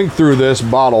to drink through this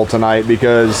bottle tonight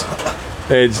because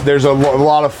there's a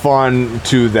lot of fun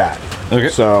to that. Okay.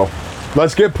 So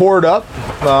let's get poured up.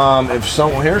 If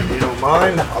someone here, if you don't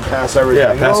mind, I'll pass everything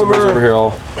over. Yeah, pass it over here.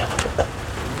 I'll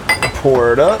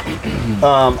pour it up.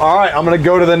 All right, I'm going to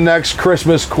go to the next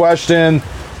Christmas question.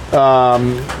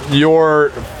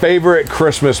 Your favorite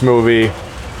Christmas movie,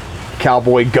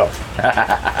 Cowboy, go.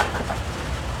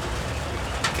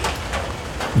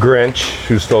 Grinch,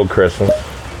 Who Stole Christmas.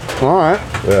 All right.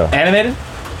 Yeah. Animated?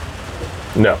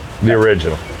 No, the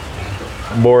original.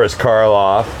 Boris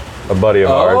Karloff, a buddy of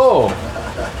ours,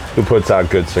 who puts out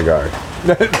good cigars.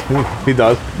 He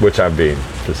does. Which I'm being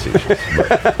facetious.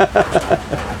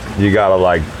 But you gotta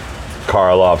like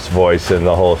Karloff's voice in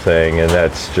the whole thing, and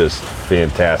that's just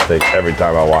fantastic. Every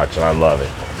time I watch it, I love it.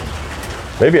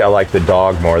 Maybe I like the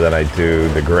dog more than I do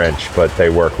the Grinch, but they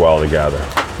work well together.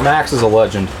 Max is a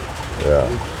legend. Yeah.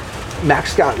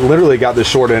 Max literally got the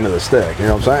short end of the stick. You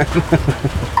know what I'm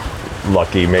saying?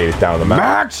 Lucky made it down the mountain.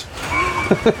 Max.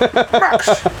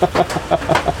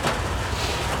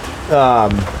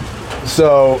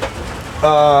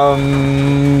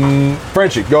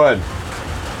 Frenchie, go ahead.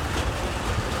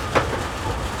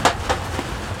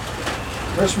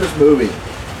 Christmas movie.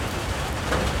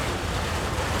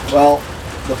 Well,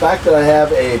 the fact that I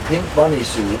have a pink bunny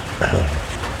suit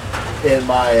in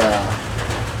my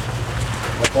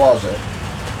closet.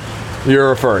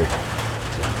 You're a furry.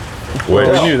 Wait,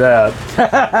 We knew that.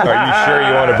 are you sure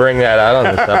you want to bring that out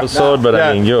on this episode? But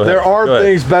I mean, there are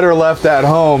things better left at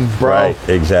home, bro. Right,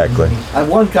 exactly. I've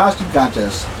won costume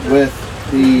contests with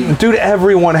the... Dude,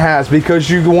 everyone has, because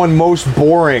you won most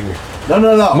boring,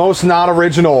 No. most not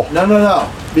original. No.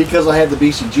 Because I had the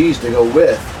BCGs to go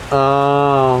with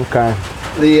Oh, okay.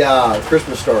 the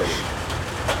Christmas Story.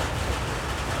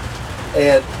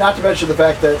 And not to mention the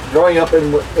fact that growing up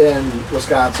in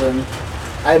Wisconsin,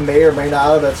 I may or may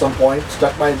not have at some point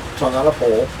stuck my tongue on a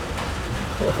pole.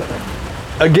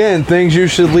 Again, things you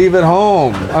should leave at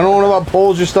home. I don't know about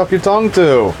poles you stuck your tongue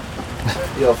to.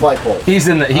 Flagpole. He's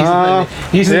in the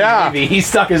Navy. He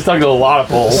stuck his tongue to a lot of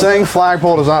poles. Saying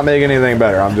flagpole does not make anything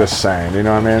better. I'm just saying. You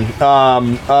know what I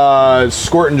mean?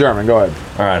 Squirt in German. Go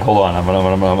ahead. All right, hold on. I'm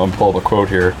gonna pull up a quote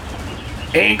here.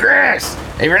 Hey, Chris,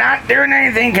 if you're not doing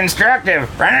anything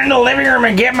constructive, run into the living room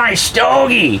and get my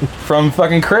stogie. From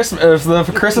fucking Christmas, the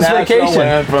Christmas National Vacation.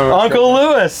 Anthem. Uncle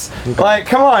Lewis. Like,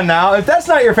 come on now. If that's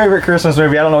not your favorite Christmas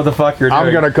movie, I don't know what the fuck you're doing. I'm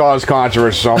going to cause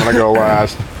controversy, so I'm going to go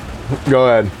last. Go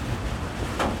ahead.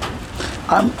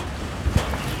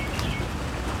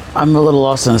 I'm a little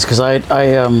lost in this because I've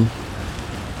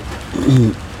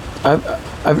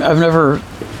never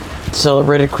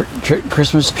celebrated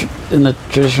Christmas in the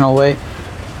traditional way,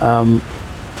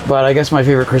 but I guess my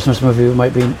favorite Christmas movie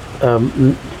might be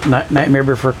Nightmare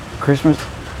Before Christmas.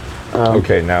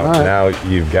 Okay, now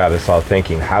you've got us all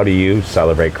thinking. How do you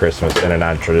celebrate Christmas in a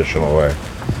non-traditional way?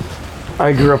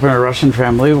 I grew up in a Russian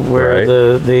family where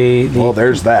Right. the Well,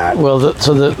 there's that. well, the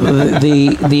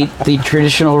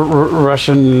traditional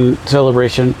Russian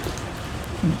celebration,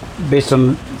 based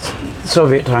on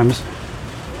Soviet times,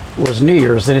 was New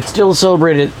Year's, and it's still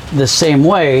celebrated the same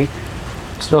way.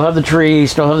 Still have the tree,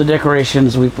 still have the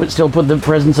decorations. We still put the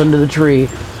presents under the tree,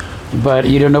 but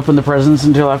you don't open the presents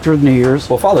until after New Year's.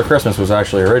 Well, Father Christmas was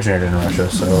actually originated in Russia,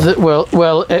 so It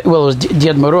was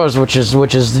Ded Moroz, which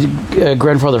is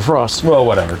Grandfather Frost. well,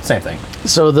 whatever, same thing.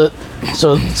 So there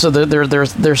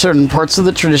are certain parts of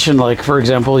the tradition, like for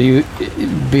example,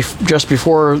 just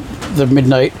before the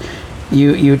midnight,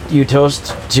 you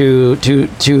toast to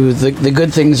the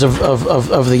good things of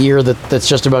the year that's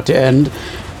just about to end,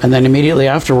 and then immediately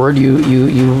afterward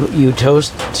you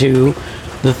toast to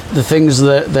the things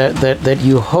that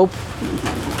you hope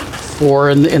for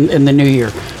in the new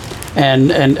year,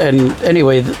 and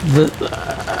anyway,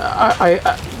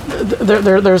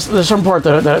 there's some part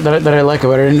that I like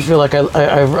about it. I didn't feel like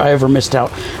I ever missed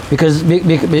out because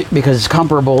it's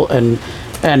comparable and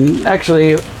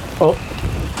actually, well,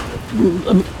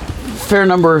 a fair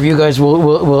number of you guys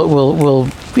will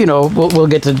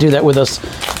get to do that with us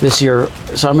this year.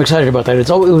 So I'm excited about that. It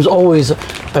was always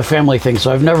a family thing.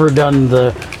 So I've never done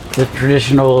the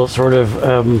traditional sort of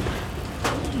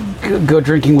go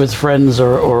drinking with friends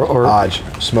or Hodge,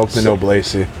 smoke the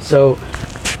Noblesse. so,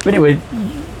 anyway,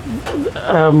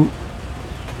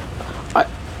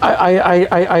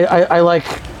 I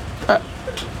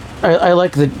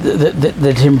like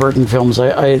the Tim Burton films.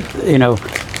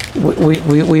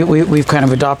 We've kind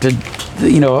of adopted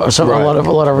a lot of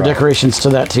our decorations to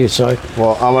that too. So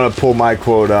Well, I'm gonna pull my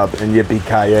quote up and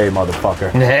yippee-ki-yay,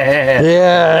 motherfucker. yeah,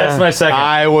 That's my second.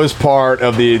 I was part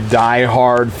of the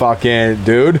die-hard fucking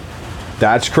dude.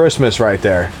 That's Christmas right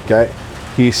there. Okay,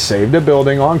 he saved a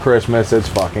building on Christmas. It's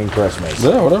fucking Christmas.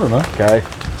 Yeah, whatever, man. Okay,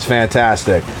 it's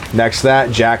fantastic. Next to that,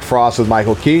 Jack Frost with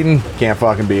Michael Keaton. Can't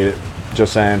fucking beat it.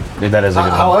 Just saying, Dude, that is a good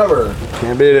one. However,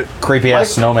 can't beat it. Creepy ass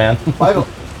snowman. Michael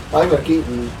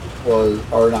Keaton was,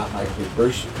 or not Michael Keaton,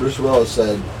 Bruce Willis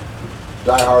said,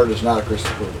 Die Hard is not a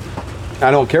Christmas movie. I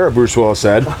don't care what Bruce Willis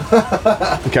said.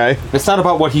 Okay, It's not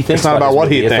about what he thinks. it's not about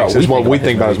what he thinks. It's what we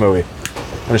think about his movie.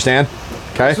 movie. Understand?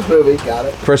 Okay, Christmas movie, got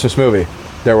it. Christmas movie.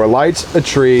 There were lights, a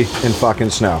tree, and fucking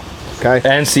snow. Okay,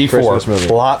 And C4. Christmas movie.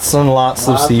 Lots and lots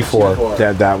of Lots of C4.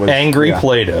 C4. That was Angry yeah.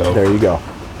 Play-Doh. There you go.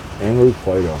 Angry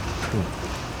Play-Doh.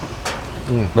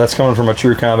 That's coming from a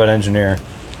true combat engineer.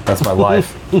 That's my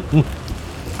life.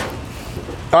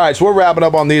 All right, so we're wrapping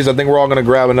up on these. I think we're all going to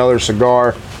grab another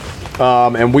cigar.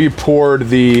 And we poured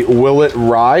the Willet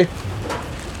Rye.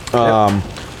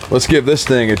 Let's give this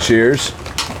thing a cheers.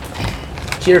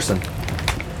 Cheerson.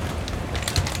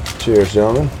 Cheers,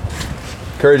 gentlemen.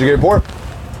 Courage, you get a pour?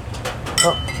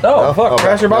 Oh, fuck. Okay.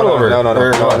 Crash your bottle over. No.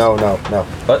 Or what? No.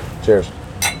 What? Cheers.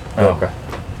 Oh, okay.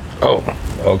 Oh,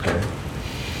 okay.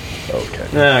 Okay.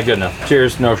 Nah, good enough.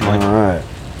 Cheers, notionally. All right.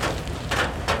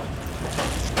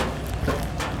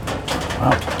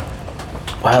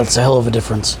 wow, it's a hell of a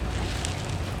difference.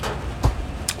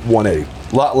 180.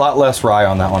 Lot less rye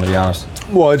on that one, to be honest.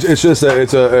 Well, it's just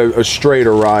it's a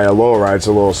straighter rye, a lower rye. It's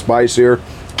a little spicier.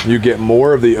 You get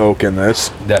more of the oak in this,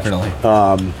 Definitely.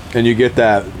 and you get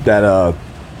that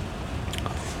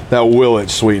Willet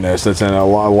sweetness that's in a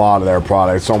lot of their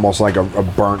products. It's almost like a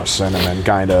burnt cinnamon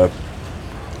kind of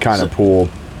pool.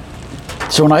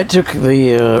 So when I took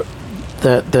the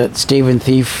that Stave and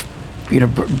Thief,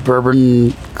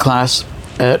 bourbon class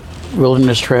at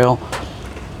Wilderness Trail,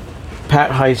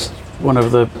 Pat Heist, one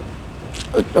of the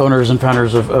owners and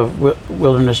founders of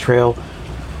Wilderness Trail,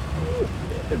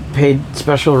 paid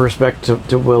special respect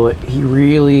to Willet. He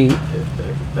really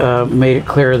made it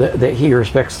clear that he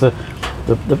respects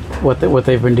what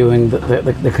they've been doing,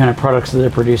 the kind of products that they're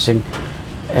producing,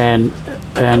 and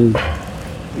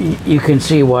you can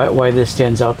see why this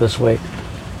stands out this way.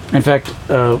 In fact,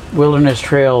 Wilderness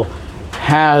Trail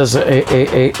has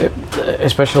a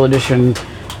special edition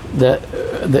that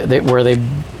where they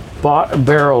bought a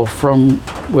barrel from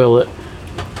Willet.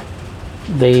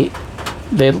 They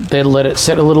let it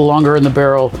sit a little longer in the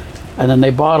barrel, and then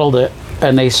they bottled it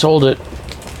and they sold it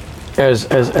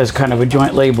as kind of a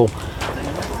joint label.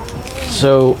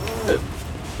 So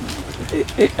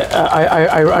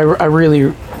I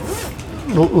really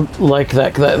like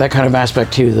that kind of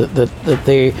aspect too.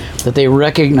 That they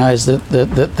recognize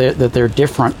that they're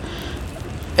different,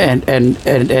 and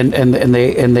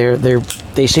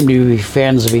they seem to be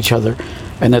fans of each other,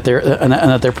 and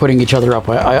that they're putting each other up.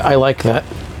 I like that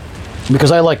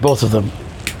because I like both of them.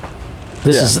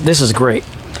 This is great.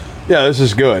 Yeah, this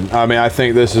is good. I mean, I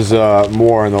think this is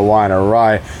more in the line of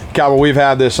rye. Calvin, we've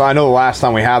had this. I know the last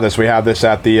time we had this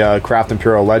at the Craft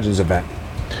Imperial Legends event.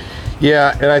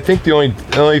 Yeah, and I think the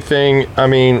only thing, I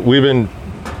mean, we've been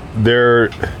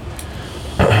there.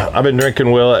 I've been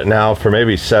drinking Willet now for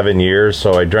maybe 7 years.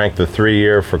 So I drank the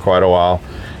 3-year for quite a while,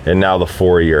 and now the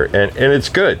 4-year, and it's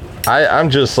good. I'm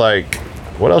just like,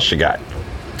 what else you got?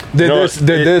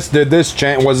 Did this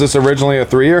change? Was this originally a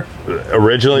 3-year?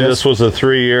 Originally, this was a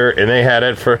 3-year, and they had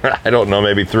it for, I don't know,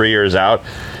 maybe 3 years out,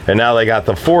 and now they got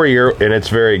the 4-year, and it's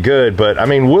very good. But I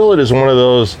mean, Willet is one of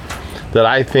those that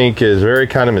I think is very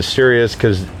kind of mysterious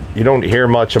because you don't hear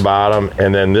much about them,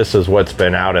 and then this is what's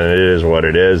been out, and it is what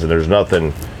it is, and there's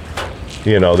nothing,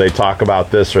 they talk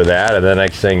about this or that, and the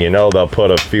next thing you know, they'll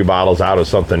put a few bottles out of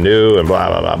something new and blah,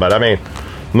 blah, blah. But I mean,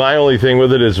 my only thing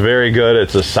with it is very good.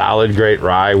 It's a solid, great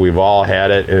rye. We've all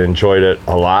had it and enjoyed it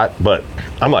a lot, but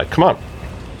I'm like, come on,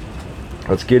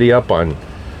 let's giddy up on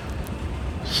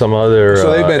some other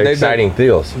exciting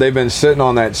deals. They've been sitting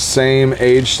on that same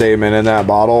age statement in that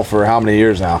bottle for how many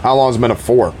years now? How long has it been a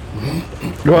 4?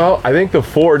 Well, I think the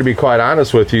 4, to be quite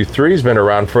honest with you, 3's been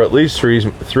around for at least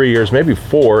 3 years, maybe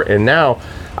 4, and now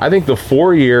I think the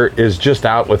 4-year is just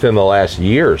out within the last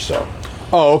year or so.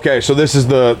 Oh, okay. So this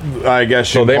is I guess.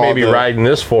 So they may be riding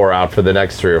this 4 out for the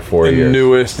next 3 or 4 years. The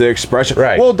newest expression,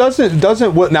 right? Well,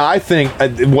 doesn't what? Now I think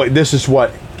this is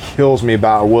what kills me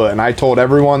about Willet, and I told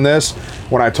everyone this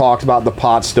when I talked about the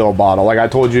pot still bottle. Like I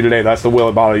told you today, that's the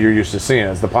Willet bottle you're used to seeing.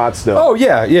 It's the pot still. Oh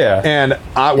yeah, yeah. And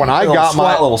when I got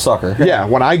my little sucker,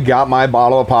 when I got my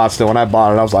bottle of pot still, when I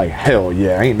bought it, I was like, hell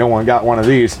yeah, ain't no one got one of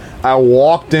these. I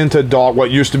walked into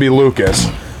what used to be Lucas.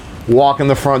 Walk in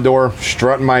the front door,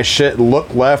 strutting my shit,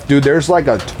 look left, dude, there's like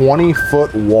a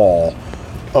 20-foot wall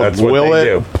of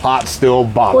Willet pot still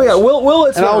bottles. Oh yeah,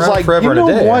 Willet's and I was like, you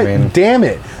know what? Damn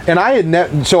it! And I had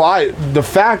the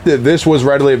fact that this was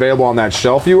readily available on that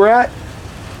shelf you were at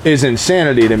is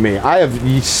insanity to me. I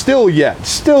have still yet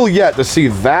to see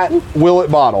that Willet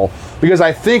bottle because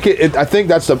I think I think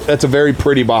that's a very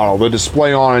pretty bottle. The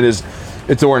display on it is.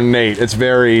 It's ornate. It's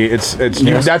very. It's.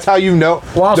 Yes. That's how you know.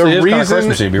 Well, the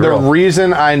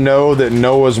reason I know that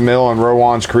Noah's Mill and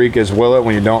Rowan's Creek is Willet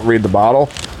when you don't read the bottle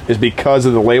is because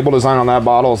of the label design on that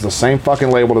bottle is the same fucking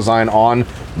label design on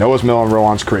Noah's Mill and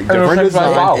Rowan's Creek. Different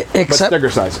design, but sticker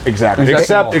size. Exactly.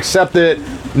 Except that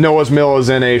Noah's Mill is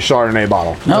in a Chardonnay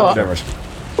bottle. No difference.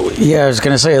 Yeah, I was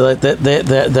gonna say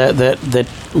that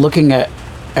looking at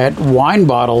wine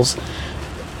bottles.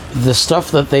 The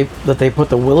stuff that they put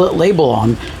the Willet label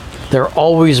on, they're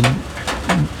always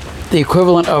the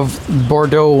equivalent of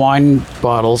Bordeaux wine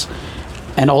bottles,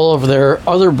 and all of their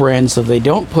other brands that they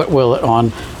don't put Willet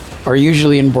on are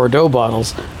usually in Bordeaux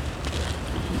bottles.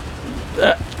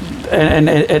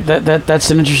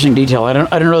 That's an interesting detail. I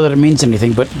don't know that it means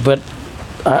anything, but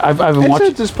I've been watching.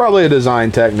 It's probably a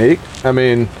design technique. I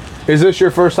mean, is this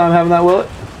your first time having that Willet?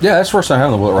 Yeah, that's the first time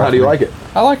having the Willet. How do you like it?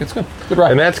 I like it. It's good. Good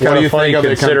ride. And that's kind of funny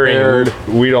considering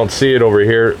we don't see it over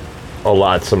here a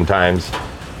lot sometimes.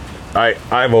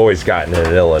 I've always gotten it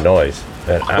in Illinois.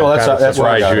 And that's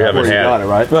why you haven't had it,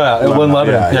 right? Well, in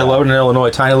Lebanon, Lebanon,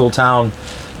 Illinois, tiny little town.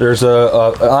 There's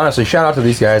honestly, shout out to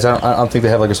these guys. I don't think they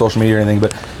have like a social media or anything,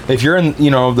 but if you're in,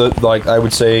 I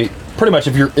would say pretty much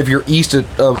if you're east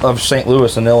of St.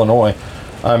 Louis in Illinois,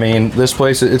 I mean, this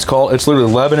place it's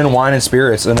literally Lebanon Wine and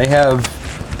Spirits, and they have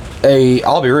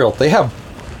I'll be real, they have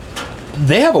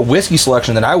a whiskey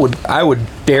selection that I would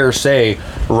dare say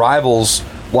rivals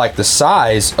like the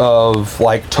size of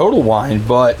like Total Wine,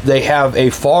 but they have a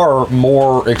far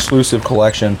more exclusive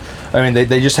collection. I mean,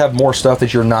 they just have more stuff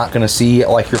that you're not going to see at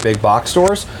like your big box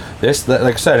stores. Like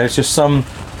I said, it's just some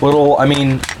little,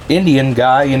 Indian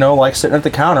guy, like sitting at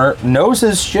the counter, knows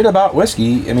his shit about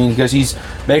whiskey. I mean, because he's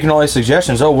making all these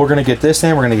suggestions. Oh, we're going to get this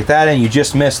in, we're going to get that in. You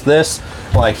just missed this.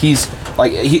 Like he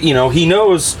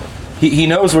knows. He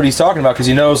knows what he's talking about because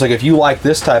he knows, like, if you like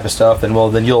this type of stuff,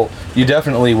 then you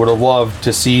definitely would have loved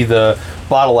to see the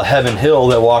bottle of Heaven Hill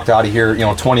that walked out of here,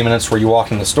 20 minutes before you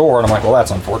walk in the store. And I'm like, well,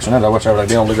 that's unfortunate. I wish I would have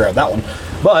been able to grab that one.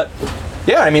 But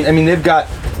yeah, they've got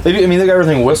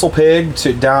everything Whistle Pig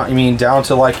down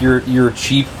to like your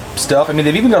cheap stuff.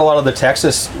 They've even got a lot of the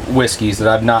Texas whiskeys that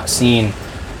I've not seen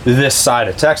this side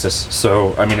of Texas.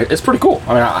 So it's pretty cool.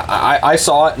 I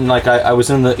saw it and like I was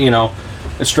in the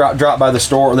It's dropped by the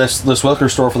store, this liquor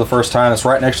store for the first time. It's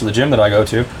right next to the gym that I go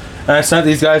to. And I sent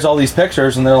these guys all these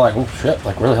pictures, and they're like, "Oh shit!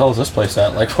 Like, where the hell is this place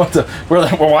at? Like, what the?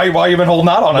 Why you been holding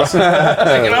out on us? You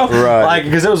know, Right. Like,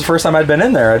 because it was the first time I'd been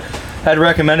in there. I'd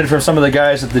recommended from some of the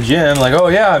guys at the gym, like, oh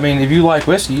yeah, I mean, if you like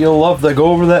whiskey, you'll love to go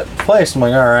over to that place. I'm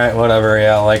like, all right, whatever,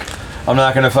 yeah, like, I'm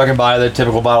not gonna fucking buy the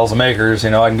typical bottles of Makers, you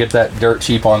know, I can get that dirt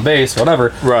cheap on base,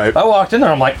 whatever. Right. I walked in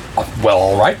there, I'm like, oh, well,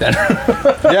 all right then.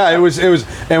 Yeah, it was,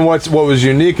 and what was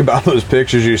unique about those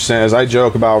pictures you sent is I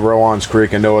joke about Rowan's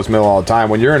Creek and Noah's Mill all the time.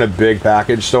 When you're in a big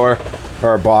package store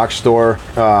or a box store,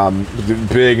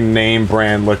 big name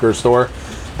brand liquor store,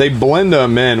 they blend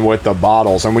them in with the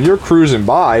bottles, and when you're cruising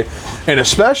by, and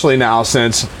especially now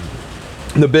since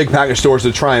the big package stores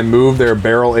that try and move their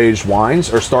barrel-aged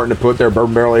wines are starting to put their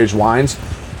bourbon barrel-aged wines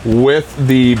with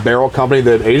the barrel company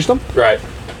that aged them. Right.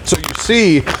 So you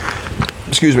see,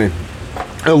 excuse me,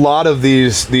 a lot of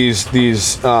these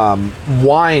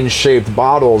wine-shaped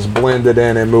bottles blended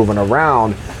in and moving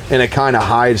around, and it kind of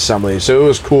hides some of these. So it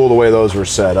was cool the way those were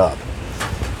set up.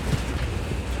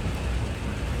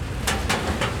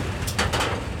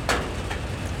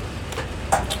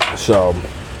 So,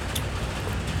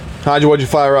 what'd you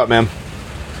fire up, man?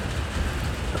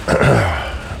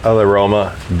 El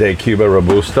Aroma de Cuba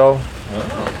Robusto.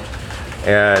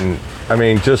 And I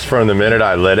mean, just from the minute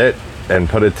I lit it and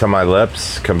put it to my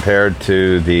lips compared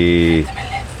to the,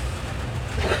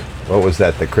 what was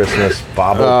that, the Christmas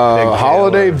bobble?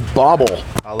 Holiday Bobble.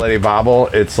 Holiday Bobble,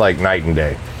 it's like night and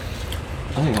day.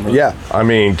 Yeah. I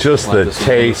mean, just Like the this is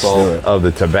taste solid. of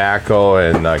the tobacco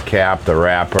and the cap, the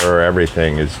wrapper,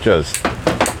 everything is just.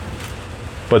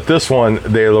 But this one,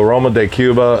 the El Aroma de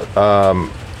Cuba,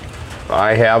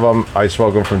 I have them. I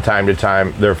smoke them from time to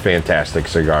time. They're a fantastic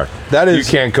cigar. That is- you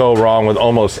can't go wrong with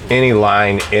almost any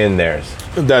line in theirs.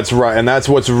 That's right, and that's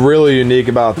what's really unique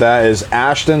about that is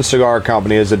Ashton Cigar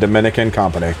Company is a Dominican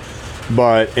company,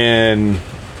 but in,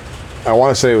 I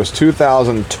want to say it was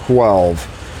 2012,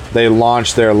 they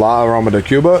launched their La Aroma de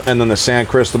Cuba, and then the San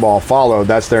Cristobal followed.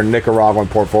 That's their Nicaraguan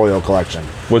portfolio collection.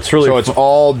 What's really So it's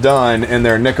all done in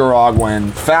their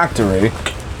Nicaraguan factory,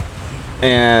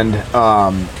 and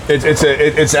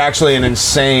it's actually an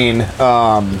insane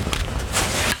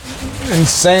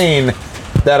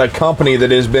that a company that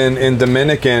has been in the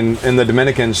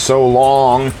Dominican so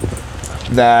long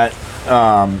that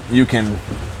you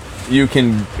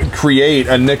can create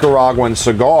a Nicaraguan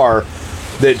cigar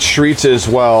that treats as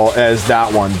well as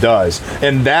that one does,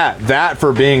 and that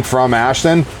for being from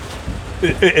Ashton,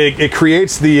 it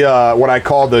creates the what I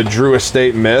call the Drew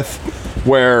Estate myth,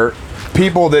 where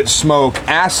people that smoke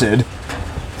acid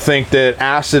think that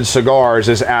acid cigars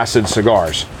is acid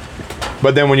cigars.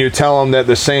 But then when you tell them that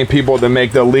the same people that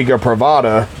make the Liga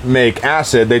Privada make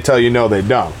acid, they tell you no, they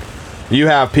don't. You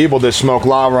have people that smoke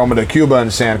La Aroma de Cuba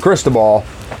and San Cristobal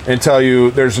and tell you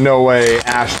there's no way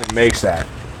Ashton makes that.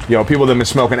 You know, people that have been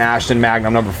smoking Ashton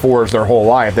Magnum No. 4s their whole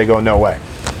life, they go, no way.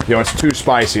 You know, it's too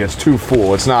spicy, it's too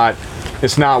full, it's not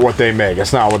what they make,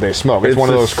 it's not what they smoke. It's one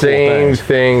of those cool same things.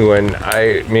 thing when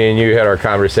me and you had our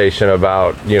conversation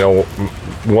about, you know,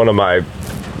 one of my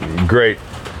great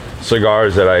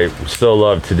cigars that I still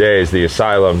love today is the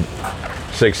Asylum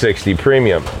 660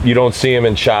 Premium. You don't see them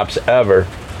in shops ever,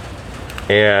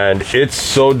 and it's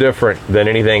so different than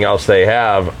anything else they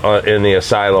have in the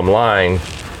Asylum line,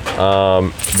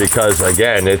 because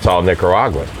again, it's all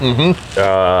Nicaraguan.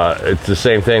 It's the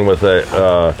same thing with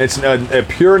It's a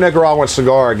pure Nicaraguan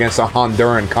cigar against a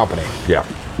Honduran company. yeah.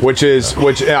 Which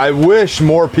I wish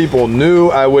more people knew.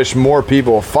 I wish more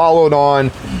people followed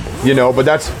on, you know. But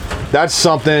that's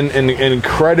something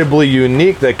incredibly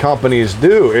unique that companies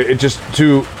do. It just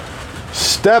to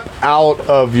step out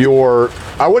of your,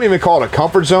 I wouldn't even call it a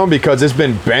comfort zone, because it's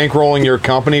been bankrolling your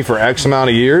company for X amount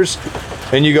of years,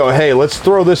 and you go, hey, let's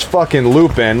throw this fucking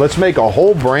loop in. Let's make a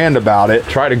whole brand about it.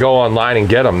 Try to go online and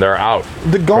get them. They're out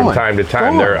They're gone. from time to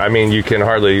time. Gone. I mean, you can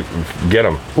hardly get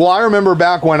them. Well, I remember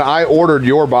back when I ordered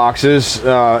your boxes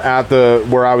at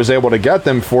where I was able to get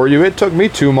them for you. It took me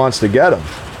 2 months to get them,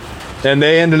 and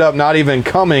they ended up not even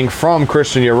coming from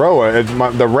Christian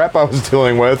Eiroa. The rep I was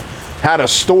dealing with had a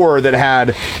store that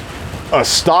had a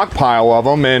stockpile of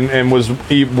them, and was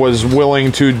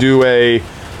willing to do a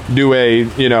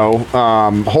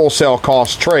wholesale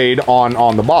cost trade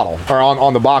on the bottle, or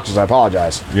on the boxes. I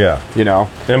apologize. Yeah. You know.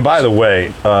 And by the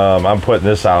way, I'm putting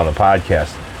this out on the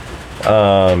podcast.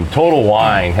 Total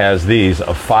Wine has these, a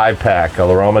 5-pack,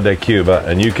 El Aroma de Cuba,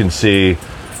 and you can see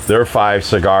there are 5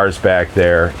 cigars back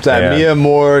there. Is that and- Mi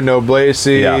Amor Noblesse?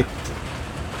 Yeah.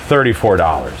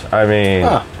 $34. I mean,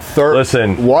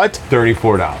 listen. What?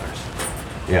 $34.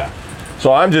 Yeah.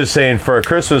 So I'm just saying, for a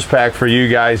Christmas pack for you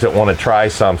guys that want to try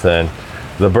something,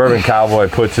 the Bourbon Cowboy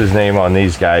puts his name on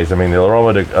these guys. I mean, the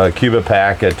Aroma de Cuba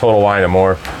pack at Total Wine &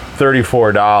 More,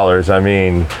 $34. I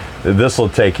mean, this will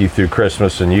take you through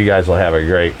Christmas, and you guys will have a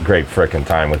great frickin'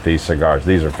 time with these cigars.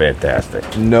 These are fantastic.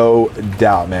 No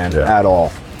doubt, man, at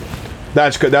all.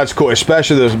 That's good. That's cool,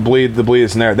 especially the bleed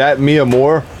that's in there. That Mi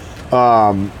Amor,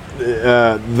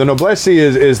 the Noblesse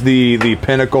is the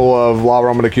pinnacle of La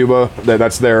Aroma de Cuba.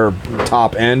 That's their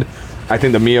top end. I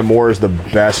think the Mi Amor is the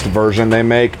best version they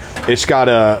make. It's got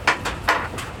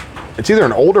it's either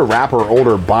an older wrapper or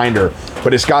older binder,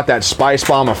 but it's got that spice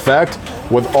bomb effect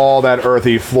with all that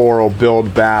earthy floral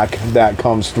build back that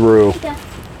comes through. The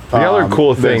other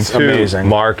cool thing too, amazing.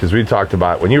 Mark, is we talked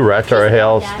about when you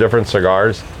retrohale different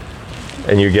cigars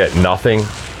and you get nothing.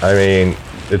 I mean,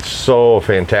 it's so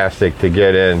fantastic to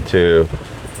get into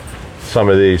some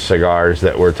of these cigars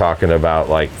that we're talking about,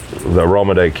 like the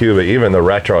Aroma de Cuba. Even the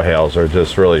retrohales are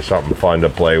just really something fun to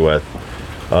play with.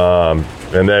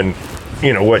 And then,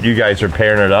 you know, what you guys are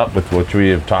pairing it up with, which we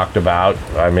have talked about.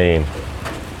 I mean,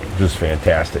 just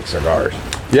fantastic cigars.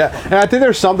 Yeah, and I think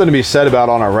there's something to be said about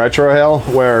on a retrohale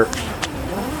where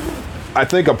I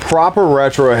think a proper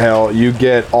retrohale, you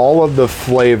get all of the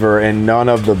flavor and none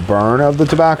of the burn of the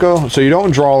tobacco. So you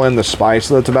don't draw in the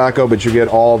spice of the tobacco, but you get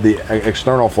all the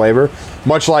external flavor.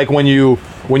 Much like when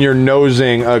you're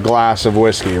nosing a glass of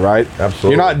whiskey, right?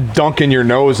 Absolutely. You're not dunking your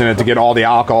nose in it to get all the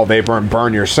alcohol vapor and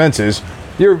burn your senses.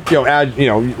 You're,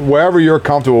 wherever you're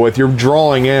comfortable with, you're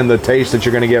drawing in the taste that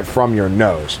you're going to get from your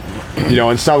nose.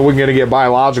 And stuff we're going to get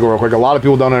biological real quick. A lot of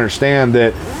people don't understand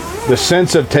that the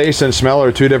sense of taste and smell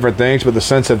are two different things, but the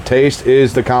sense of taste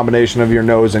is the combination of your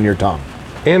nose and your tongue.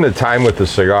 And the time with the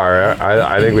cigar,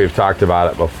 I think we've talked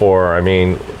about it before. I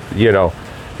mean, you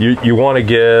want to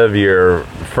give your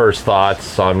first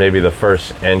thoughts on maybe the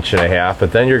first inch and a half,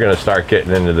 but then you're going to start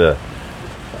getting into the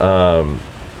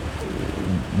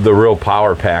real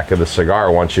power pack of the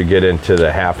cigar once you get into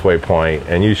the halfway point,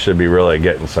 and you should be really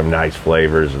getting some nice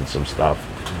flavors and some stuff.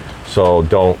 So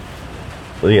don't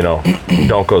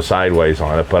go sideways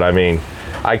on it. But I mean,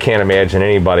 I can't imagine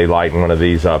anybody lighting one of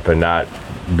these up and not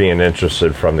being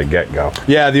interested from the get-go.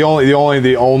 Yeah, the only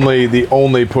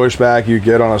pushback you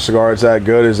get on a cigar that's that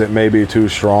good is it may be too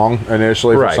strong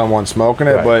initially for someone smoking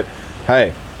it. Right. But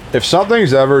hey, if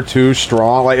something's ever too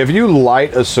strong, like if you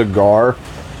light a cigar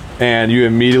and you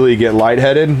immediately get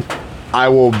lightheaded, I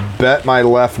will bet my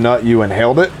left nut you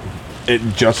inhaled it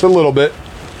just a little bit.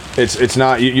 It's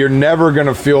not, you're never going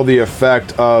to feel the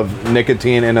effect of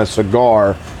nicotine in a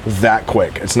cigar that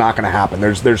quick. It's not going to happen.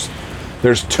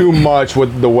 There's too much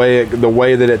with the way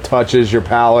that it touches your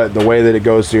palate, the way that it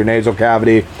goes to your nasal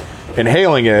cavity.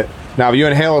 Inhaling it, now if you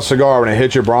inhale a cigar when it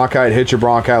hits your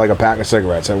bronchi like a pack of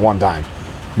cigarettes at one time,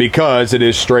 because it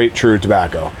is straight true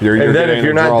tobacco. And then if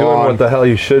you're not doing what the hell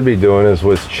you should be doing is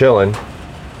with chilling,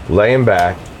 laying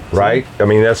back, right? I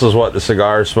mean, this is what the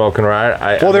cigar is smoking,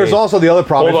 right? There's also the other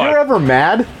problem. If you're ever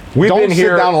mad, don't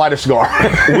sit down and light a cigar.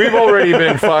 We've already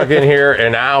been fucking here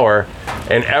an hour,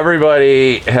 and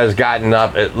everybody has gotten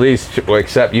up at least,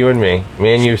 except you and me.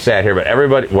 Me and you sat here, but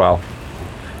everybody,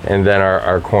 and then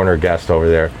our corner guest over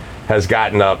there has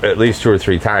gotten up at least 2 or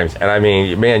 3 times. And I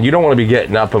mean, man, you don't want to be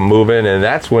getting up and moving, and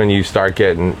that's when you start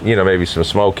getting, maybe some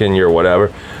smoke in you or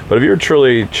whatever. But if you're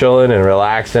truly chilling and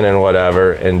relaxing and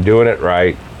whatever and doing it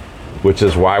right, which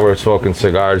is why we're smoking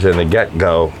cigars in the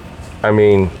get-go, I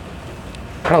mean,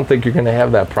 I don't think you're going to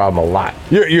have that problem a lot.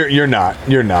 You're not.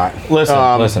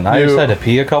 Listen. I just had to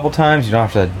pee a couple times. You don't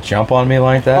have to jump on me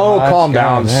like that. Oh, calm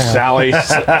down, Sally.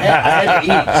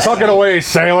 Tuck it away,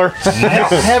 sailor. I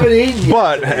haven't eaten yet.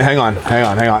 But hang on.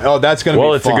 Oh, that's going to be fun.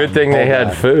 Well, it's a good thing they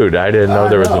had food. I didn't know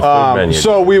there was a food menu.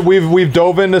 So we've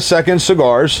dove into second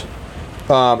cigars.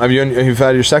 Have you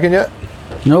had your second yet?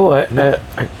 No,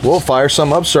 We'll fire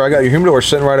some up, sir. I got your humidor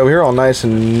sitting right over here, all nice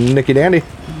and nicky dandy.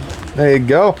 There you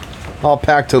go. All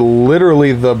packed to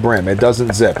literally the brim. It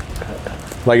doesn't zip.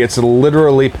 Like, it's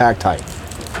literally packed tight.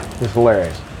 It's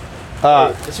hilarious.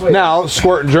 Now,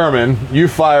 Squirt German, you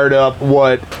fired up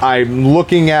what I'm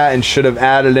looking at and should have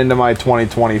added into my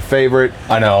 2020 favorite.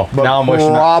 I know. But now I'm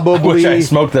probably, I wish I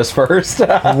smoked this first.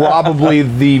 Probably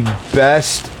the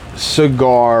best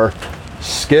cigar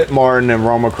Skip Martin and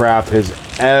Roma Craft has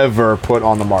ever put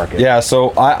on the market. Yeah, so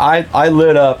I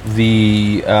lit up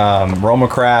the Roma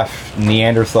Craft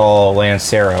Neanderthal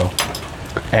Lancero,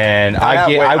 and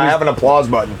I have an applause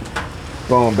button.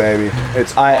 Boom, baby!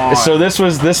 So this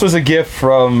was a gift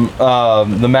from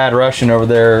the Mad Russian over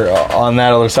there on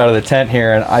that other side of the tent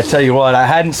here, and I tell you what, I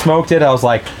hadn't smoked it. I was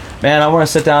like, man, I want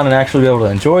to sit down and actually be able to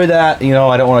enjoy that.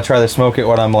 I don't want to try to smoke it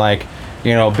when I'm like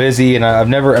busy, and I've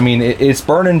never. I mean, it's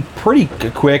burning pretty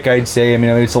quick, I'd say. I mean,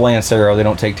 it's a Lancero; they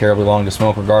don't take terribly long to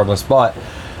smoke, regardless. But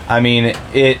I mean,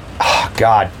 oh,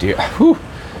 God, dude. Whew.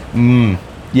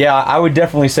 Yeah, I would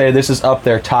definitely say this is up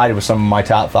there, tied with some of my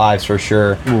top 5s for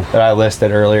sure that I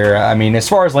listed earlier. I mean, as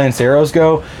far as Lanceros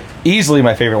go, easily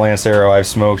my favorite Lancero I've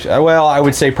smoked. Well, I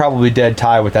would say probably dead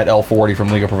tie with that L40 from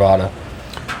Liga Privada.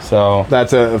 So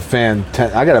that's a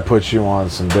fantastic. I gotta put you on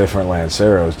some different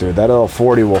Lanceros, dude. That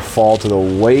L40 will fall to the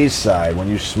wayside when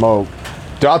you smoke.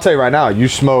 Dude, I'll tell you right now, you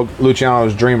smoke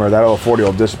Luciano's Dreamer, that L40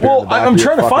 will disappear. Well, I'm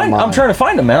trying to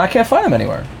find them, man. I can't find them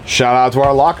anywhere. Shout out to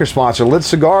our locker sponsor, Lit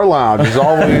Cigar Lounge. Is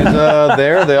always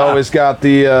there. They always got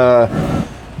the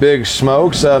big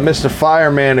smokes. Mr.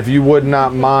 Fireman, if you would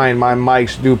not mind, my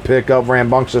mics do pick up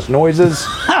rambunctious noises.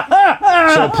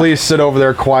 So please sit over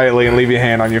there quietly and leave your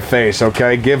hand on your face,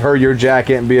 okay? Give her your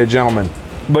jacket and be a gentleman.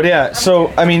 But yeah, so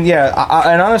I mean, yeah,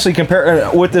 and honestly, compare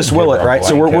with this Willet, right?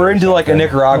 So we're into like a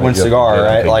Nicaraguan cigar,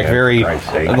 right? Like very,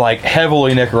 like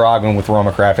heavily Nicaraguan with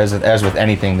Roma Craft, as with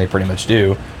anything they pretty much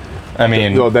do. I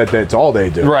mean, well, that's all they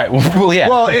do, right? Well, yeah.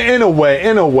 Well, in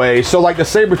a way. So like the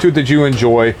Sabertooth that you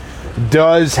enjoy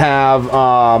does have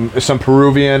some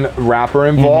Peruvian wrapper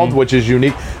involved, which is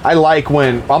unique. I like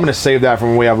when I'm going to save that for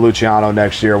when we have Luciano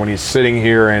next year, when he's sitting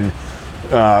here and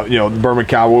the Bourbon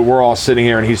Cow, we're all sitting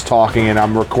here and he's talking and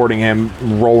I'm recording him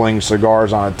rolling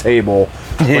cigars on a table.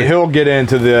 But he'll get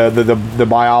into the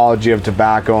biology of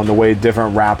tobacco and the way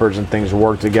different wrappers and things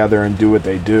work together and do what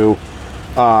they do.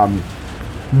 So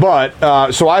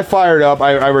I fired up.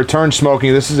 I returned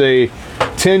smoking. This is a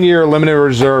 10-year limited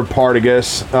reserve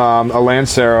Partagas, a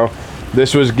Lancero.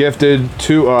 This was gifted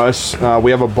to us.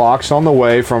 We have a box on the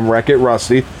way from Wreck-It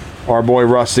Rusty, our boy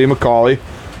Rusty McCauley.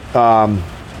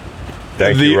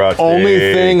 Thank you, Rusty. The only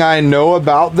thing I know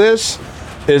about this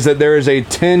is that there is a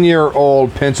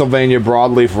 10-year-old Pennsylvania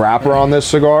broadleaf wrapper on this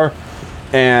cigar.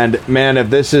 And, man, if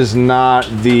this is not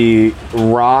the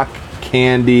rock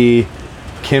candy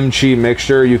kimchi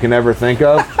mixture you can ever think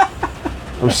of,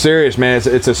 I'm serious, man.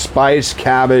 It's a spiced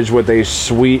cabbage with a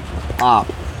sweet pop.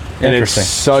 And it's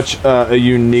such a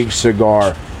unique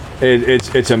cigar.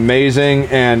 It's amazing.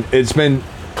 And it's been...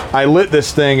 I lit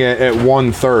this thing at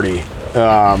 1:30.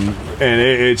 And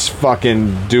it's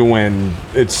fucking doing...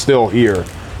 It's still here.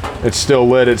 It's still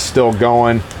lit. It's still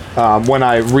going. When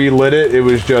I relit it, it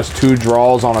was just 2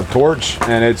 draws on a torch,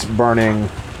 and it's burning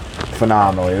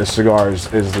phenomenally. This cigar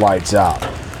is lights out.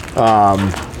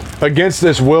 Against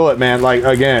this Willet, man, like,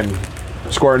 again,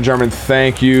 Squirt German,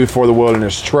 thank you for the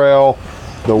Wilderness Trail,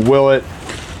 the Willet.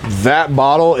 That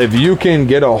bottle, if you can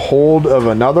get a hold of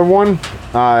another one,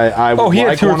 I would he had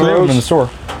like 2 or one 3 of of them those. in the store.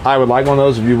 I would like one of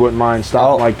those if you wouldn't mind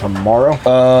stopping like tomorrow.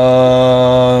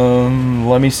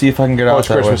 Let me see if I can get out. Oh, it's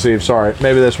Christmas Eve. Sorry,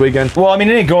 maybe this weekend. Well, I mean,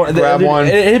 it ain't going. Grab one.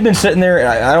 It had been sitting there.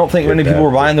 I don't think many people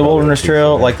were buying the Wilderness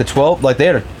Trail, like the 12. Like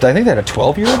I think they had a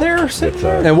 12-year there sitting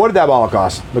there. And what did that bottle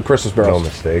cost? The Christmas barrels. No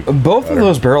mistake. Both of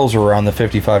those barrels were around the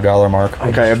 $55 mark.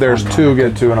 Okay, if there's 2,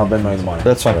 get 2, and I'll bend my money.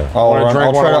 That's fine. I'll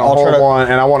try to hold one,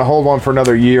 and I want to hold one for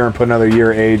another year and put another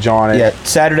year age on it. Yeah,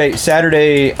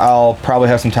 Saturday, I'll probably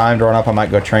have some time to run up. I might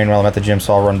go train while I'm at the gym,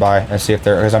 so I'll run by and see if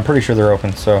they're, because I'm pretty sure they're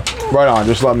open. So right on,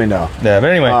 just let me know. Yeah,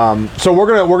 but anyway, so we're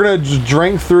gonna just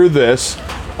drink through this.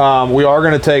 We are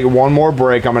gonna take one more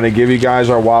break. I'm gonna give you guys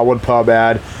our Wildwood Pub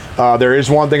ad. There is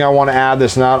one thing I want to add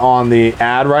that's not on the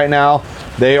ad right now.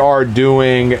 They are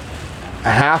doing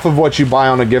half of what you buy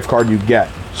on a gift card you get.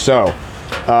 So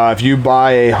if you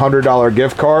buy a $100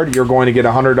 gift card, you're going to get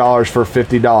 $100 for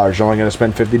 $50. You're only going to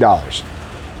spend $50.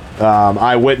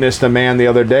 I witnessed a man the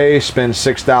other day spend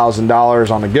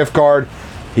 $6,000 on a gift card.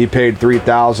 He paid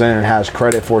 $3,000 and has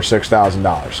credit for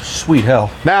 $6,000. Sweet hell.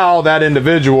 Now that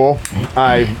individual,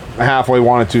 I halfway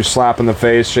wanted to slap in the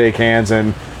face, shake hands,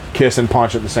 and kiss and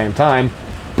punch at the same time.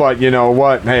 But you know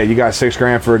what? Hey, you got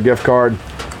 $6,000 for a gift card.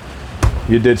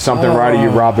 You did something right, or you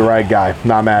robbed the right guy.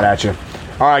 Not mad at you.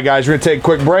 All right, guys, we're gonna take a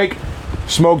quick break.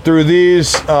 Smoke through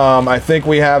these. I think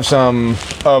we have some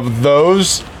of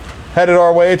those headed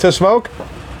our way to smoke.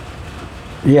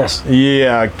 Yes.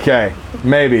 Yeah, okay.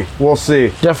 Maybe. We'll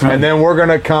see. Definitely. And then we're going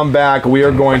to come back. We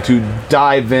are going to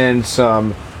dive in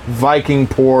some Viking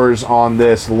pours on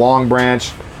this Long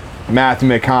Branch Matthew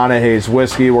McConaughey's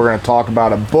whiskey. We're going to talk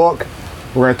about a book.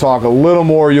 We're going to talk a little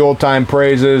more Yuletime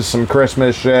praises, some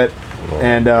Christmas shit.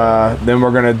 And then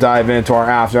we're going to dive into our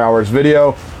After Hours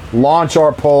video, launch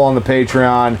our poll on the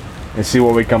Patreon, and see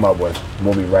what we come up with.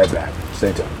 We'll be right back.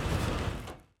 Stay tuned.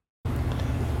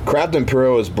 Craft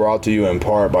Imperial is brought to you in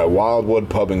part by Wildwood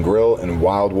Pub and Grill in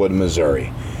Wildwood,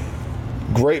 Missouri.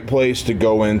 Great place to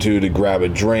go into to grab a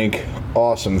drink,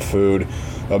 awesome food,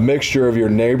 a mixture of your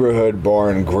neighborhood bar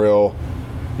and grill,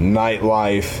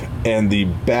 nightlife, and the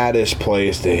baddest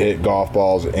place to hit golf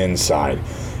balls inside.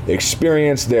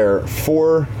 Experience their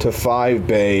 4 to 5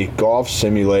 bay golf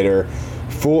simulator,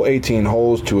 full 18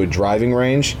 holes to a driving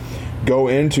range. Go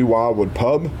into Wildwood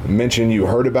Pub, mention you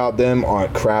heard about them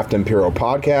on Craft Imperial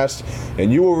Podcast,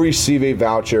 and you will receive a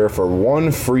voucher for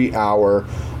 1 free hour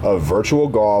of virtual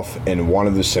golf in one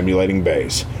of the simulating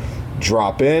bays.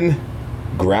 Drop in,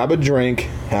 grab a drink,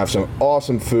 have some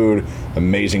awesome food,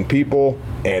 amazing people,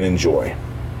 and enjoy.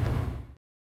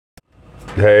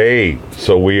 Hey,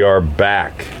 so we are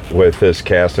back with this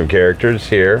cast of characters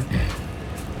here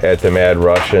at the Mad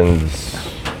Russians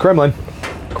Kremlin.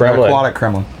 Aquatic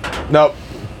Kremlin. Nope.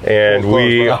 And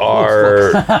we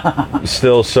are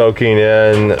still soaking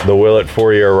in the Willet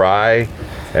 4-year rye,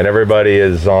 and everybody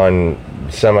is on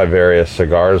semi-various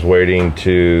cigars waiting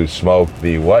to smoke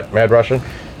the what, Mad Russian?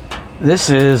 This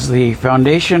is the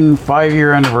Foundation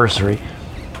 5-year anniversary.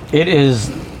 It is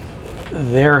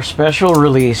their special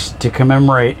release to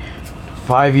commemorate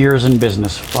 5 years in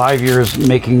business, 5 years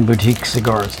making boutique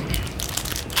cigars.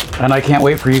 And I can't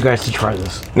wait for you guys to try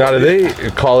this. Now, do they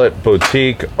call it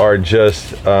boutique or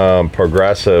just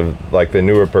progressive, like the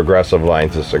newer progressive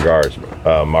lines of cigars,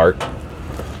 Mark?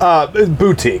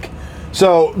 Boutique.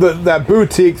 So that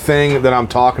boutique thing that I'm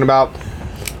talking about,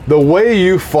 the way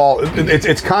you fall,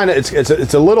 it's kind of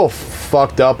it's a little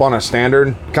fucked up on a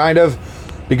standard, kind of,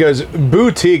 because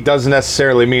boutique doesn't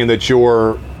necessarily mean that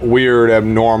you're weird,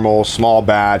 abnormal, small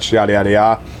batch, yada yada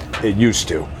yada. It used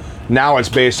to. Now it's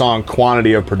based on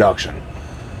quantity of production.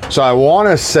 So I want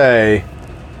to say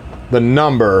the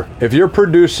number, if you're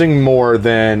producing more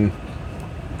than,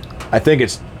 I think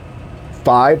it's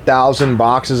 5,000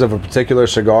 boxes of a particular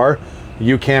cigar,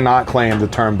 you cannot claim the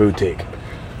term boutique.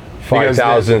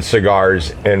 5,000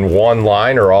 cigars in one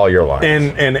line or all your lines?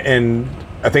 And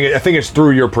I think it's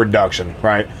through your production,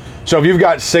 right? So if you've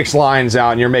got 6 lines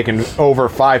out and you're making over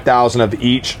 5,000 of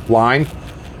each line,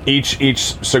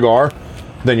 each cigar,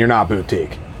 then you're not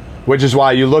boutique. Which is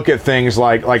why you look at things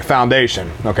like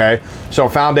Foundation, okay? So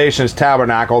Foundation's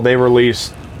Tabernacle, they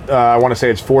release, I want to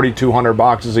say it's 4,200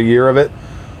 boxes a year of it.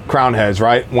 Crown heads,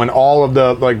 right? When all of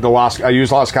I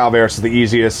use Las Calaveras as the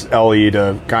easiest LE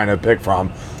to kind of pick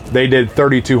from. They did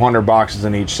 3,200 boxes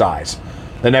in each size.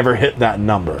 They never hit that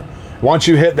number. Once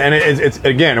you hit, and it's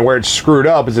again, where it's screwed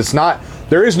up is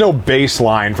there is no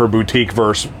baseline for boutique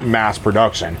versus mass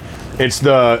production. It's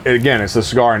the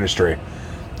cigar industry.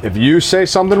 If you say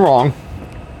something wrong,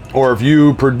 or if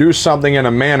you produce something in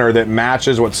a manner that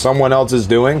matches what someone else is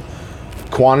doing,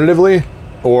 quantitatively,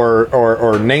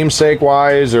 or namesake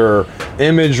wise, or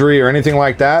imagery, or anything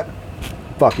like that,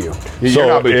 fuck you. You're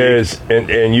not boutique.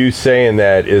 And you saying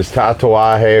that is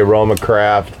Tatuaje, Roma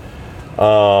Craft,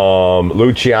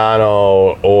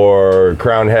 Luciano, or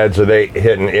Crown Heads, are they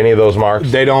hitting any of those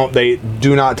marks? They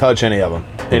do not touch any of them.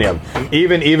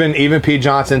 Even Pete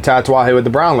Johnson Tatuaje with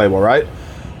the brown label, right?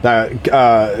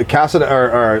 Casa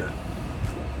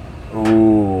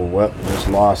just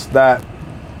lost that.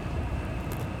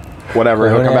 Whatever,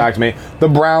 he'll come back to me. The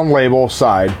brown label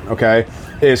side, okay,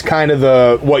 is kind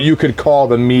of what you could call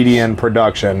the median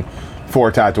production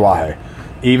for Tatuaje.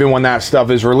 Even when that stuff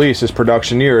is released, his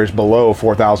production year is below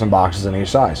 4,000 boxes in each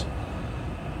size.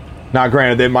 Now,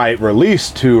 granted, they might release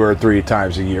 2 or 3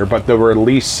 times a year, but the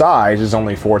release size is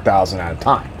only 4,000 at a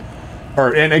time.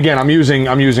 And again, I'm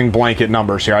using blanket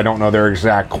numbers here. I don't know their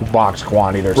exact box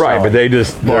quantity they're selling. Right,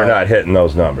 but they're not hitting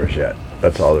those numbers yet.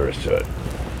 That's all there is to it.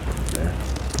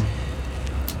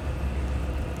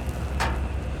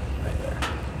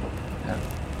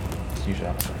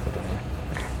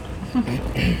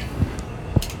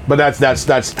 But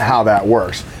that's how that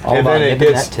works. And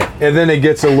then it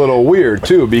gets a little weird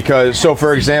too, because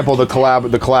for example, the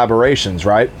collaborations,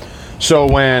 right? So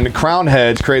when Crown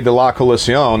Heads created the La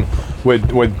Coalición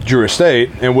with Drew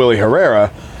Estate and Willie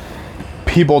Herrera,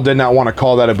 people did not want to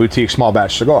call that a boutique small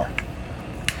batch cigar.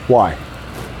 Why?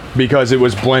 Because it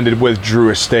was blended with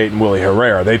Drew Estate and Willie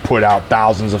Herrera. They put out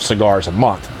thousands of cigars a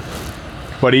month.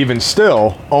 But even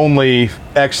still, only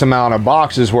X amount of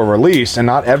boxes were released, and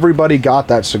not everybody got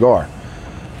that cigar.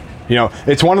 You know,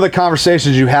 it's one of the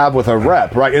conversations you have with a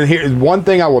rep, right? And here, one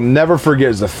thing I will never forget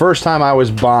is the first time I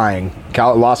was buying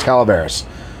Las Calaveras.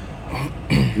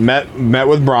 Met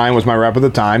with Brian, was my rep at the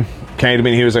time. Came to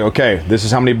me and he was like, okay, this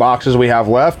is how many boxes we have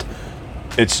left.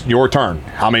 It's your turn.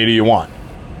 How many do you want?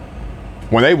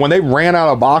 When they ran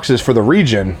out of boxes for the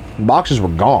region, boxes were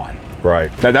gone.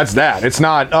 Right. That's that. It's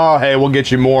not, oh, hey, we'll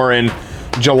get you more in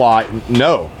July.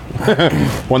 No.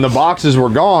 When the boxes were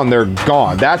gone, they're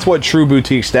gone. That's what true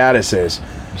boutique status is.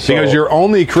 Because you're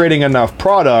only creating enough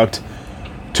product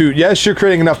yes, you're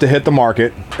creating enough to hit the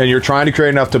market, and you're trying to create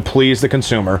enough to please the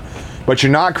consumer, but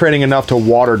you're not creating enough to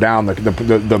water down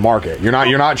the market. You're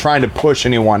not trying to push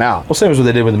anyone out. Well, same as what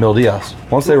they did with the Mil Diaz.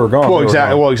 Once they were gone. Well, they were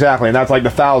exactly. gone. Well, exactly, and that's like the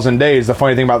 1,000 days. The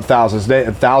funny thing about the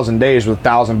 1,000 days was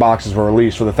 1,000 boxes were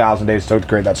released for the 1,000 days it took to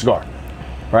create that cigar.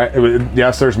 Right?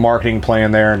 Yes, there's marketing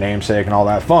playing there, namesake, and all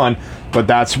that fun, but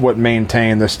that's what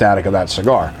maintained the static of that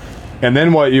cigar. And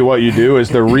then what you do is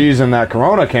the reason that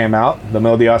Corona came out, the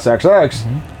Mil Diaz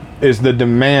XX, is the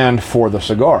demand for the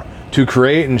cigar. To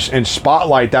create and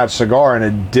spotlight that cigar in a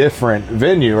different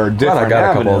venue or different I got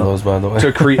avenue. a couple of those, by the way.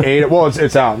 To create it. Well,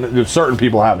 it's out. Certain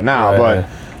people have it now, Right,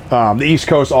 but the East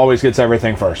Coast always gets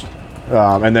everything first.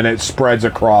 And then it spreads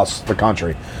across the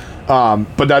country.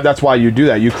 But that's why you do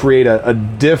that. You create a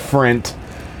different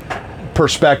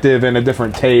perspective and a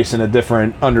different taste and a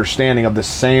different understanding of the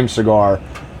same cigar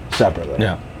separately.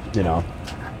 Yeah. You know?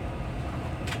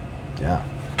 Yeah.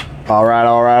 All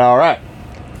right.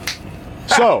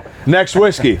 So, next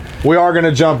whiskey. We are going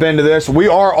to jump into this. We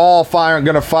are all going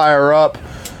to fire up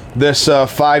this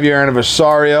 5-year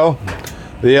anniversario.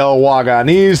 The El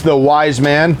Waganiz, the Wise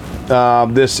Man.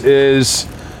 This is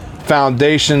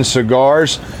Foundation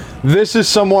Cigars. This is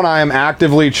someone I am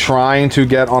actively trying to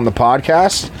get on the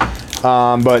podcast.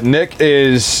 But Nick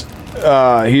is...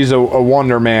 he's a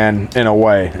wonder man in a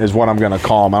way, is what I'm going to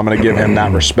call him. I'm going to give him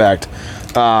that respect.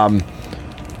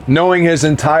 Knowing his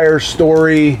entire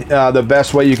story, the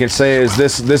best way you can say is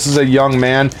this is a young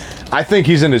man. I think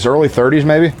he's in his early 30s,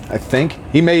 maybe. I think.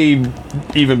 He may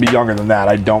even be younger than that.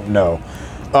 I don't know.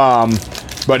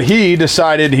 But he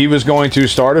decided he was going to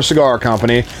start a cigar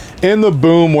company in the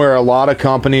boom where a lot of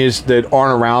companies that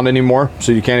aren't around anymore,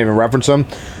 so you can't even reference them.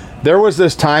 There was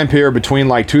this time period between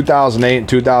like 2008 and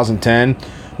 2010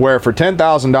 where for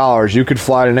 $10,000 you could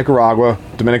fly to Nicaragua,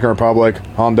 Dominican Republic,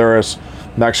 Honduras,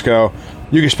 Mexico.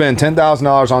 You could spend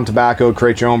 $10,000 on tobacco,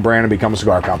 create your own brand, and become a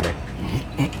cigar company.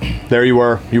 There you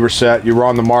were. You were set. You were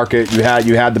on the market. You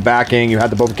had the backing. You had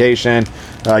the publication.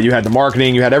 You had the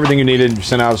marketing. You had everything you needed. You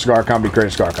sent out a cigar company, create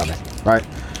a cigar company. Right?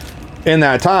 In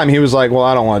that time, he was like, well,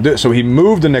 I don't want to do it. So he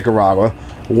moved to Nicaragua,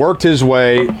 worked his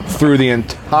way through the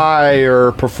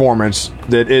entire performance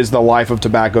that is the life of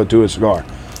tobacco to a cigar.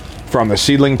 From the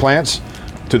seedling plants,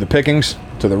 to the pickings,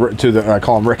 to the I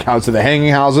call them rick houses, to the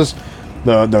hanging houses,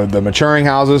 the maturing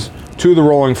houses, to the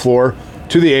rolling floor,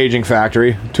 to the aging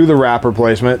factory, to the wrapper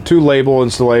placement, to label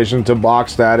installation, to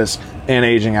box status, and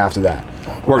aging after that.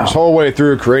 Worked his whole way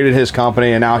through, created his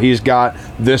company, and now he's got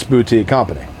this boutique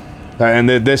company. And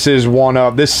this is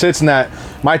this sits in that,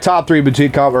 my top 4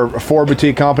 boutique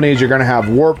companies. You're going to have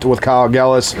Warped with Kyle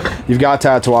Gellis, you've got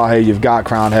Tatuaje, you've got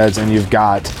Crown Heads, and you've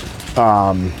got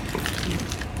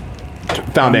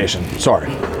Foundation.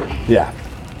 Sorry. Yeah.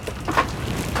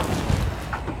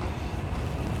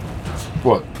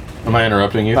 What? Am I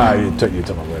interrupting you? You took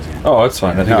my whiskey. Oh, that's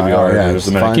fine. I think it'll be all right. yeah, in just a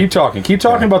it's minute. fine. Keep talking. Keep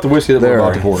talking about the whiskey that we're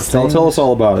about to pour. Tell us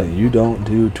all about it. You don't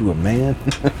do to a man.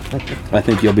 I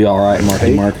think you'll be all right,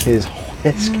 Marky Mark. His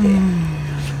whiskey.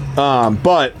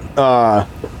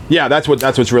 Yeah, that's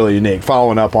what's really unique.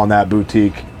 Following up on that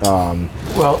boutique.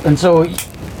 Well, and so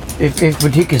if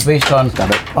boutique is based on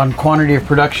quantity of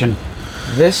production,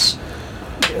 this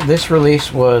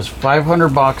release was 500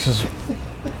 boxes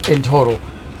in total.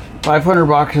 500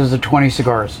 boxes of 20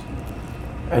 cigars,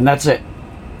 and that's it.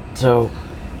 So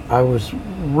I was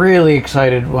really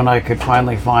excited when I could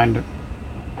finally find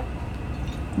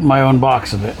my own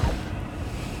box of it.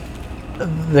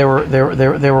 There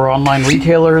were online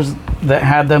retailers that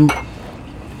had them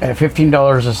at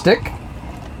 $15 a stick,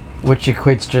 which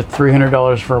equates to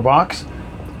 $300 for a box,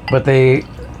 but they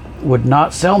would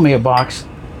not sell me a box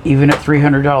even at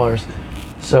 $300.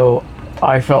 So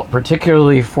I felt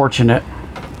particularly fortunate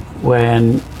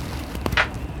when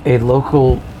a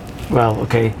local,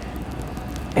 a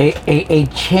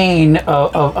chain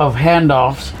of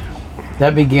handoffs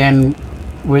that began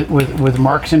with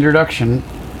Mark's introduction,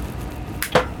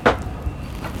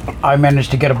 I managed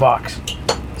to get a box.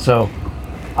 So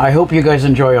I hope you guys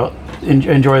enjoy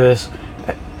this.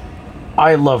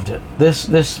 I loved it.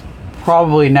 This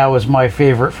probably now is my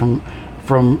favorite from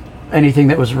anything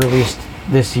that was released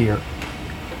this year.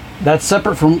 That's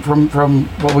separate from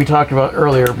what we talked about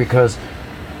earlier, because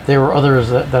there were others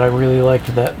that I really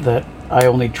liked that I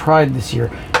only tried this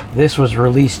year. This was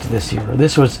released this year.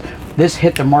 This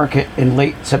hit the market in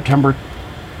late September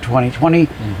 2020,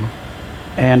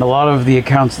 and a lot of the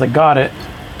accounts that got it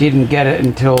didn't get it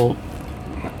until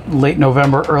late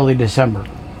November, early December.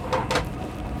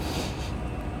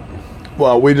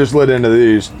 Well, we just lit into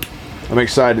these. I'm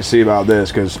excited to see about this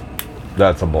because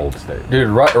That's a bold statement. Dude,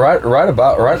 right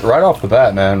off the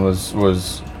bat, man, was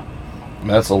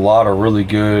That's a lot of really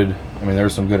good. I mean,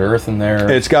 there's some good earth in there.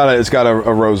 It's got a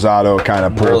rosado kind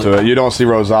of pull to it. You don't see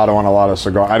rosado on a lot of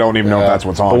cigar. I don't even know if that's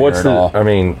what's on here at all. I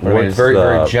mean, what's very,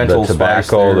 very gentle the spice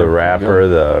tobacco, there. the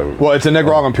wrapper, Well, it's a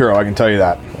Nicaraguan Puro, I can tell you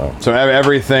that. So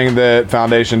everything that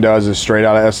Foundation does is straight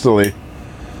out of Esteli.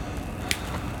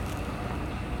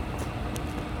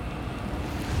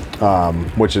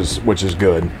 Which is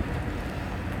good.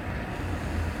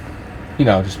 You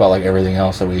know, just about like everything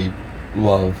else that we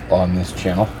love on this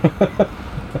channel.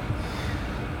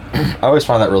 I always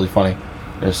find that really funny.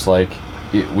 It's like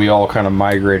we all kind of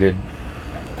migrated,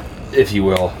 if you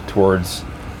will, towards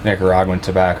Nicaraguan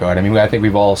tobacco. And I mean, I think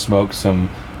we've all smoked some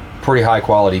pretty high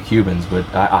quality Cubans, but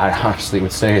I honestly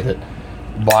would say that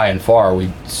by and far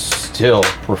we still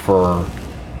prefer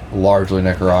largely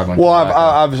Nicaraguan. Well,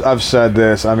 I've said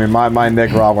this. I mean, my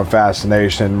Nicaraguan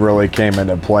fascination really came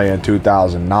into play in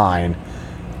 2009.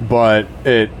 But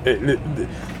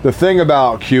the thing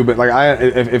about Cuban, like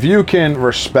if you can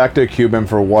respect a Cuban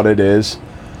for what it is,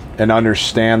 and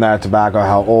understand that tobacco,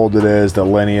 how old it is, the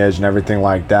lineage, and everything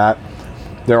like that,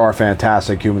 there are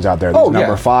fantastic Cubans out there. These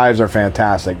number 5s are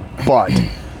fantastic, but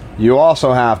you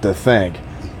also have to think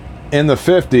in the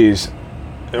 50s,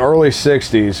 early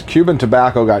 60s, Cuban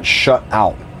tobacco got shut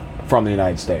out from the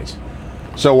United States.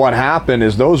 So what happened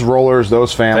is those rollers,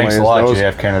 those families, thanks a lot,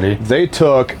 JF Kennedy. They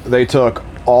took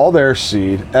all their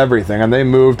seed, everything, and they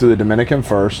moved to the Dominican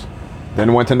first,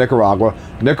 then went to Nicaragua.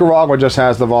 Nicaragua just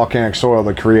has the volcanic soil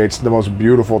that creates the most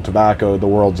beautiful tobacco the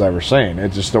world's ever seen.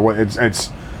 It's just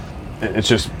it's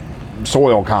just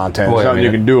soil content. There's nothing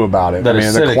you can do about it. I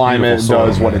mean, the climate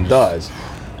does what it does.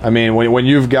 I mean, when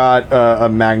you've got a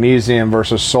magnesium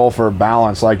versus sulfur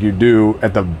balance like you do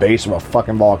at the base of a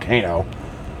fucking volcano,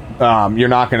 you're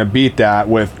not going to beat that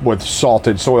with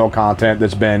salted soil content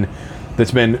that's been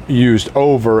used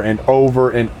over and over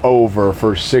and over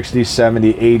for 60,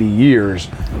 70, 80 years,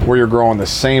 where you're growing the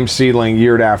same seedling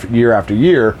year after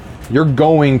year. You're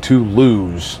going to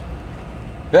lose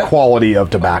quality of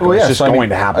tobacco. Well, it's just going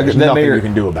to happen. There's nothing you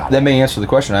can do about it. That may answer the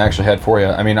question I actually had for you.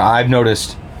 I mean, I've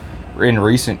noticed in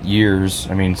recent years,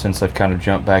 I mean, since I've kind of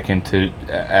jumped back into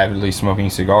avidly smoking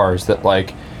cigars, that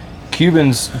like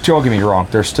Cubans, don't get me wrong,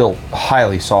 they're still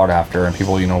highly sought after, and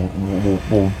people,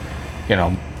 will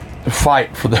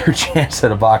fight for their chance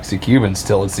at a box of Cubans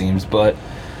still, it seems. But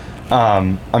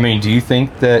I mean, do you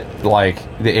think that like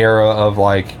the era of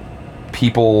like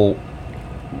people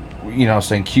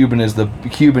saying Cuban is the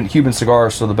Cuban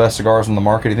cigars are the best cigars on the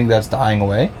market, do you think that's dying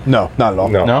away? No, not at all.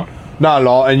 No, not at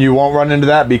all. And you won't run into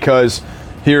that, because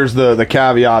here's the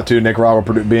caveat to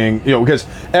Nicaragua being, because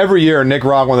every year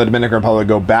Nicaragua and the Dominican Republic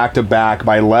go back to back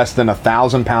by less than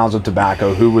 1,000 pounds of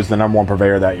tobacco. Who was the number one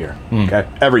purveyor that year? Okay,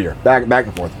 every year, back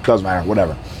and forth, doesn't matter,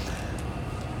 whatever.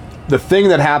 The thing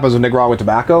that happens with Nicaraguan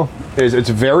tobacco is it's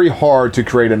very hard to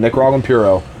create a Nicaraguan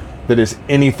Puro that is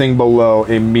anything below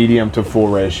a medium to full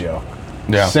ratio.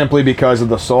 Yeah. Simply because of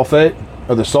the sulfate,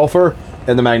 or the sulfur,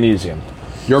 and the magnesium.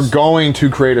 You're going to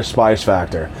create a spice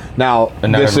factor. Now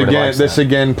this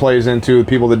again plays into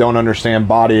people that don't understand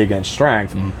body against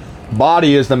strength.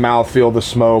 Body is the mouthfeel, the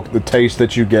smoke, the taste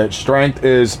that you get. Strength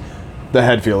is the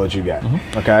head feel that you get.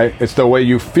 Okay? It's the way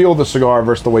you feel the cigar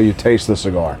versus the way you taste the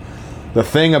cigar. The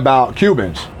thing about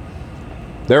Cubans,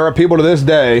 there are people to this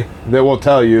day that will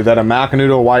tell you that a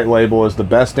Macanudo White Label is the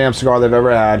best damn cigar they've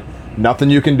ever had. Nothing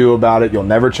you can do about it. You'll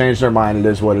never change their mind. It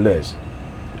is what it is.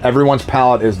 Everyone's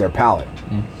palate is their palate.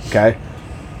 Okay?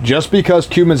 Just because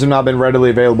Cubans have not been readily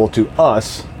available to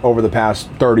us over the past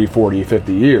 30, 40,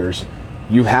 50 years,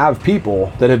 you have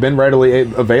people that have been readily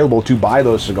available to buy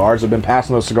those cigars, have been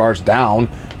passing those cigars down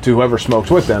to whoever smokes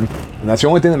with them, and that's the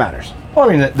only thing that matters. Well,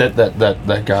 I mean,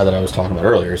 that guy that I was talking about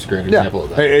earlier is a great example of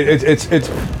that. It's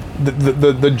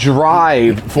the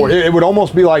drive for it. It would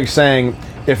almost be like saying,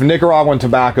 if Nicaraguan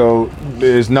tobacco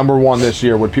is number one this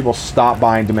year, would people stop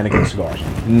buying Dominican cigars?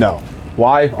 No.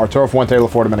 Why? Arturo Fuente, La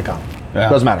Flor Dominicana. Yeah.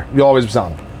 Doesn't matter. You'll always be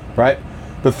selling them, right?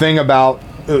 The thing about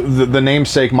the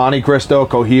namesake Monte Cristo,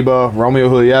 Cohiba, Romeo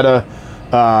Julieta,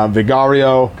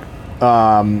 Vigario,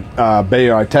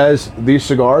 Bello Artes, these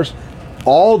cigars,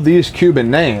 all these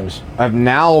Cuban names have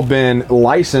now been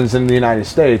licensed in the United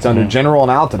States under General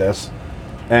Altadis.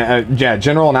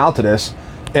 General Altadis,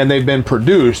 and they've been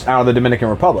produced out of the Dominican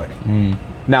Republic.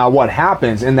 Now, what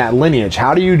happens in that lineage?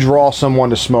 How do you draw someone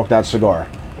to smoke that cigar?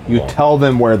 You tell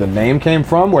them where the name came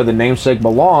from, where the namesake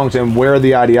belongs, and where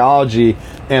the ideology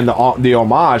and the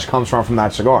homage comes from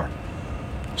that cigar.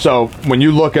 So when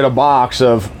you look at a box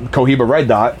of Cohiba Red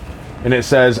Dot, and it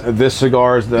says this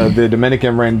cigar is the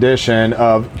Dominican rendition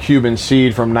of Cuban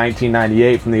Seed from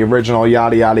 1998 from the original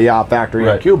yada yada yada factory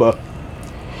in Cuba,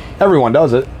 Everyone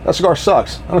does it. That cigar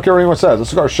sucks. I don't care what anyone says. That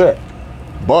cigar's shit.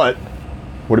 But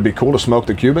would it be cool to smoke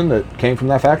the Cuban that came from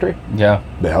that factory? Yeah.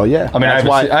 The hell yeah. I mean,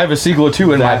 I have a Siglo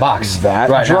 2 in my box. That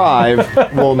right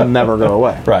drive will never go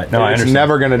away. Right. No, I It's understand.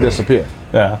 never going to disappear.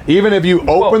 Yeah. Even if you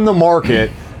open the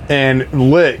market and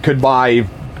Lit could buy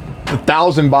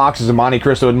 1,000 boxes of Monte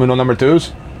Cristo and Mundo number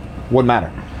 2s, wouldn't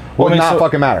matter. Would not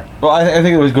fucking matter. Well, I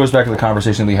think it goes back to the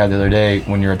conversation we had the other day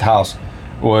when you're at the house.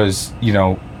 Was, you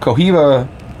know, Cohiba.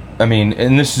 I mean,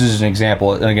 and this is an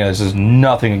example. And again, this is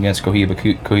nothing against Cohiba.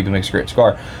 Cohiba makes a great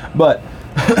cigar, but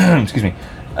excuse me.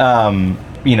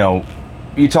 You know,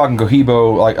 you're talking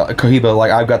Cohiba.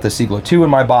 Like I've got the Siglo 2 in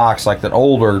my box, like that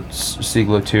older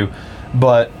Siglo 2.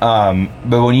 But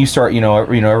when you start, you know,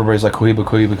 everybody's like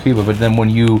Cohiba. But then when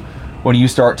you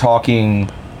start talking,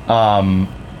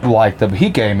 like the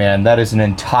Behike, man, that is an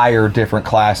entire different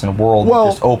class and world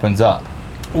that just opens up.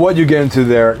 What you get into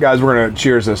there, guys? We're gonna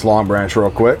cheers this Long Branch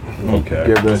real quick. Okay.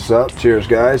 Give this up. Cheers,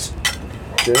 guys.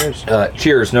 Cheers.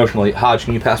 Cheers, notionally. Hodge,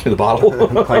 can you pass me the bottle?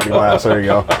 Clanky glass. There you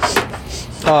go.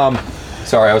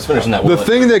 Sorry, I was finishing that. The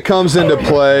thing that comes into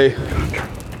play,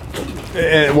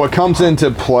 and what comes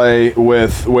into play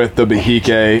with the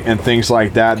Behike and things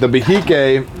like that, the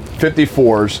Behike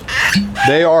 54s,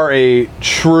 they are a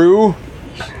true,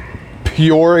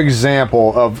 pure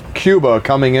example of Cuba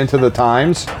coming into the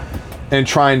times and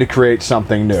trying to create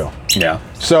something new. Yeah.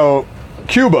 So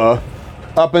Cuba,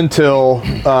 up until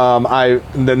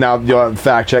now you'll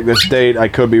fact check this date, I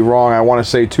could be wrong, I want to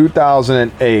say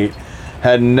 2008,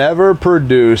 had never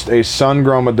produced a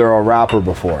sun-grown Maduro wrapper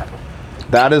before.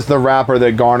 That is the wrapper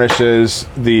that garnishes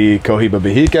the Cohiba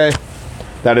Behike.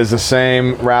 That is the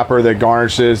same wrapper that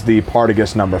garnishes the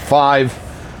Partagas number 5.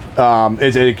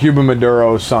 It's a Cuban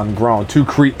Maduro sun-grown to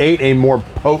create a more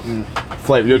potent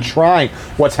flavor. You're trying.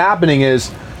 What's happening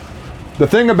is, the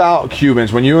thing about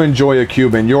Cubans, when you enjoy a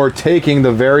Cuban, you're taking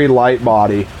the very light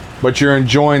body, but you're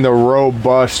enjoying the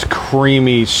robust,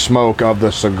 creamy smoke of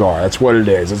the cigar. That's what it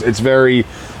is. It's very,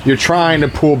 you're trying to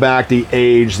pull back the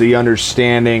age, the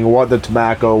understanding, what the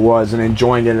tobacco was, and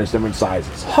enjoying it in its different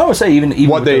sizes. I would say even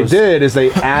what they did is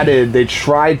they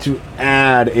tried to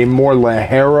add a more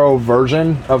Ligero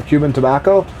version of Cuban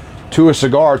tobacco to a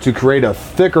cigar to create a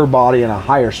thicker body and a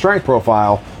higher strength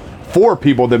profile for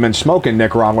people that have been smoking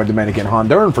Nicaraguan, Dominican,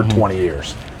 Honduran for 20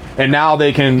 years. And now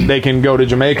they can go to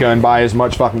Jamaica and buy as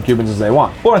much fucking Cubans as they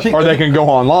want. Well, I think or they can go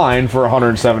online for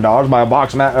 $107, buy a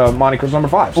box of Monte Cristo number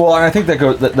 5. Well, and I think that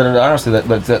honestly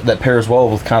that pairs well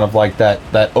with kind of like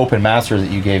that open master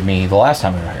that you gave me the last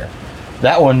time we were here.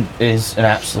 That one is an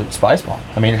absolute spice bomb.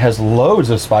 I mean, it has loads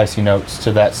of spicy notes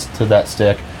to that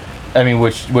stick. I mean,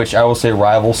 which I will say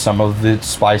rivals some of the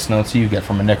spice notes you get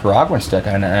from a Nicaraguan stick,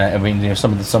 and I mean, you know,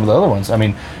 some of the other ones. I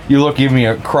mean, give me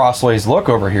a crossways look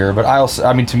over here, but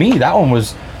I mean, to me, that one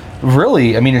was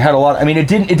really. I mean, it had a lot. I mean, it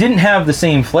didn't have the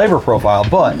same flavor profile,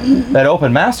 but that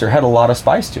Open Master had a lot of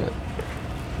spice to it.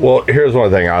 Well, here's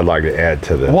one thing I'd like to add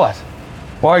to this. What?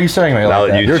 Why are you saying me now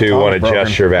like that? Now that you two want to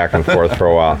gesture back and forth for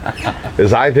a while,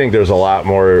 is I think there's a lot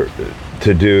more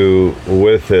to do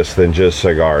with this than just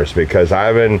cigars, because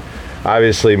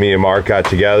obviously me and Mark got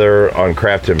together on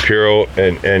Craft Imperial,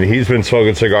 and he's been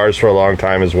smoking cigars for a long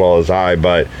time as well as I,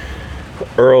 but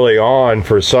early on,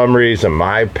 for some reason,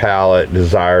 my palate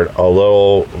desired a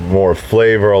little more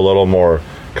flavor, a little more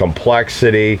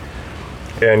complexity,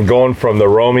 and going from the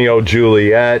Romeo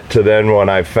Juliet to then when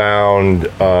I found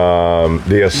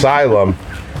the Asylum,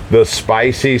 the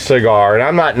spicy cigar, and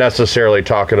I'm not necessarily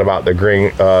talking about the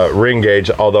ring gauge,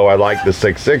 although I like the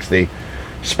 660,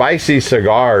 spicy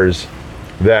cigars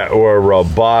that were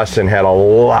robust and had a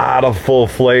lot of full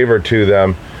flavor to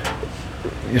them.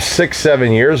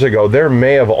 6-7 years ago, there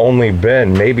may have only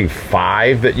been maybe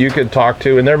 5 that you could talk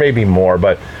to, and there may be more,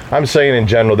 but I'm saying in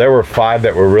general, there were 5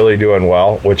 that were really doing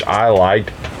well, which I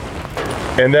liked.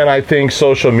 And then I think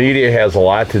social media has a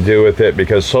lot to do with it,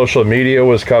 because social media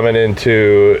was coming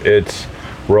into its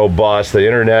robust, the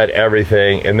internet,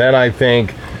 everything. And then I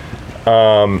think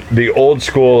the old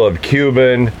school of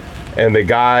Cuban and the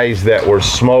guys that were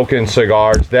smoking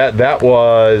cigars, that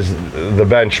was the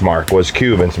benchmark, was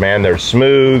Cubans, man. They're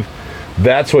smooth.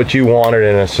 That's what you wanted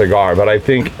in a cigar. But I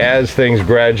think as things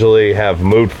gradually have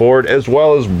moved forward, as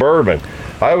well as bourbon,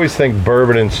 I always think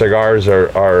bourbon and cigars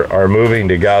are moving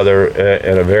together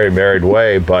in a very married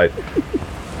way, but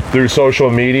through social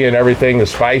media and everything, the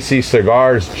spicy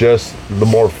cigars, just the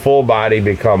more full body,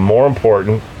 become more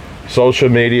important. Social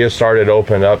media started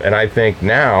opening up, and I think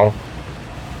now,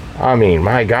 I mean,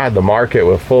 my God, the market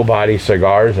with full body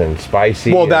cigars and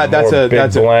spicy, big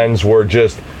blends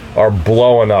are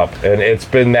blowing up, and it's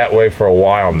been that way for a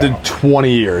while now.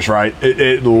 20 years, right?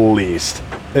 At least.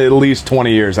 at least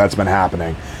 20 years that's been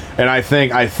happening. And I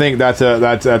think that's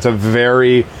a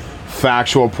very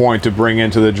factual point to bring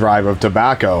into the drive of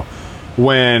tobacco.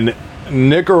 When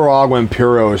Nicaraguan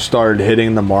Puros started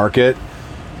hitting the market,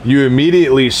 you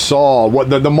immediately saw what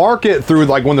the market through,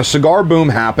 like when the cigar boom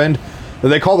happened.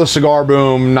 They call the cigar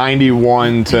boom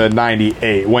 91 to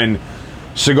 98, when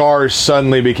cigars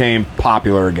suddenly became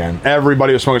popular again.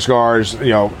 Everybody was smoking cigars,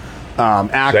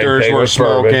 actors were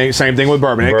smoking. Bourbon. Same thing with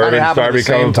bourbon. It kind Bourbon of happened started at the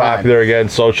becoming same time. popular again.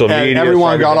 Social media.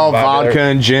 Everyone started got all becoming popular. vodka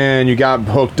and gin. You got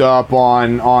hooked up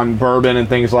on bourbon and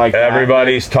things like that.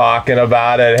 Everybody's talking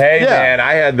about it. Hey, Yeah. man,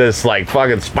 I had this like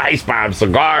fucking Spice Bomb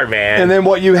cigar, man. And then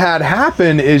what you had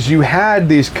happen is you had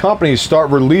these companies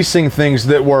start releasing things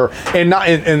that were,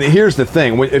 and here's the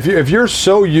thing: if you're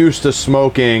so used to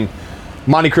smoking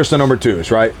Monte Cristo number 2s,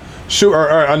 right?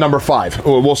 Or number 5.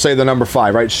 We'll say the number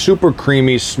 5, right? Super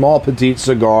creamy, small, petite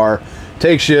cigar.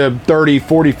 Takes you 30,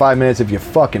 45 minutes if you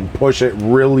fucking push it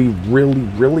really, really,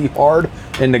 really hard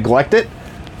and neglect it.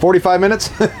 45 minutes.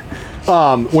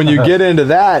 When you get into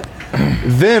that,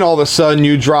 then all of a sudden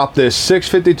you drop this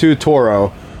 652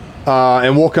 Toro,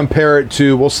 and we'll compare it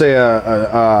to, we'll say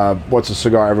what's a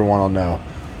cigar everyone will know.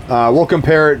 We'll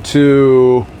compare it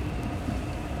to...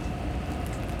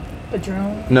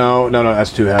 Padron? No,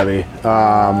 that's too heavy.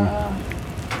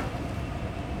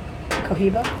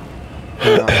 Cohiba?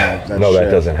 No, that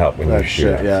doesn't help when you That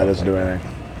shoot. shit, yeah, it doesn't do anything.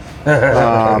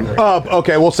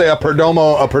 Okay, we'll say a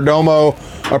Perdomo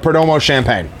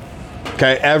Champagne.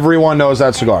 Okay, everyone knows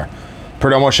that cigar.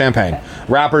 Perdomo Champagne.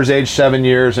 Wrappers aged 7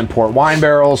 years in port wine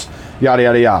barrels, yada,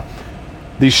 yada, yada.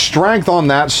 The strength on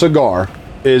that cigar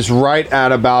is right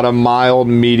at about a mild,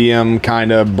 medium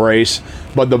kind of brace,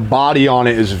 but the body on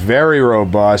it is very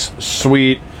robust,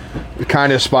 sweet,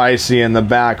 kind of spicy in the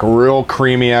back, real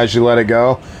creamy as you let it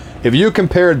go. If you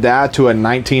compared that to a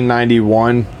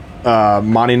 1991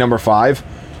 Monte number 5,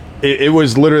 it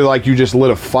was literally like you just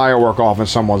lit a firework off in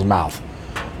someone's mouth.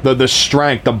 The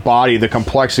strength, the body, the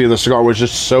complexity of the cigar was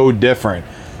just so different.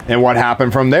 And what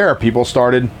happened from there, people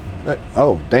started,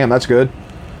 oh, damn, that's good.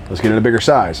 Let's get it a bigger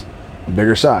size.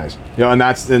 Bigger size, and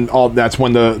that's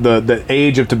when the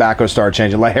age of tobacco started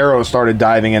changing. Lajero started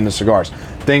diving into cigars.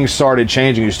 Things started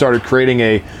changing. You started creating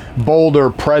a bolder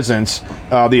presence.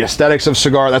 The aesthetics of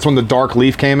cigar. That's when the dark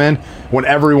leaf came in. When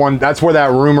everyone, that's where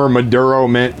that rumor Maduro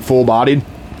meant full-bodied.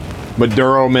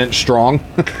 Maduro meant strong.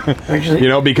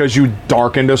 Actually, because you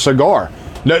darkened a cigar.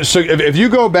 No, so if you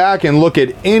go back and look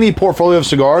at any portfolio of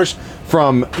cigars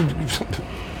from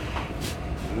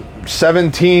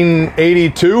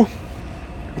 1782.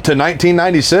 to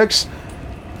 1996,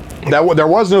 there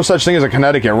was no such thing as a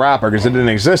Connecticut wrapper because it didn't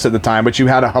exist at the time, but you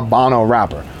had a Habano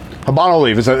wrapper. Habano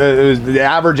leaf. The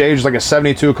average age is like a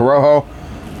 72 Corojo,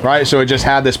 right? So it just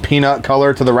had this peanut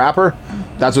color to the wrapper.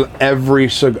 That's what every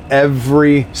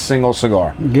single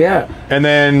cigar. yeah. And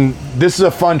then this is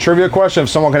a fun trivia question if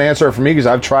someone can answer it for me, because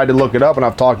I've tried to look it up and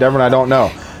I've talked to everyone I don't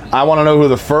know. I want to know who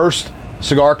the first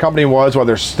cigar company was, whether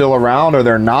they're still around or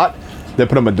they're not, that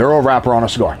put a Maduro wrapper on a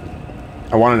cigar.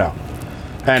 I want to know.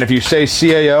 And if you say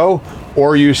CAO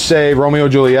or you say Romeo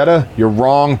Julieta, you're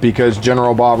wrong, because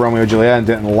General Bob Romeo Julieta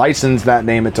didn't license that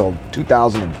name until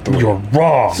 2003. You're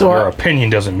wrong. So, Your opinion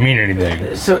doesn't mean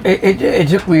anything. So it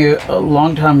took me a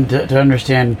long time to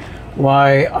understand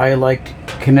why I liked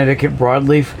Connecticut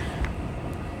broadleaf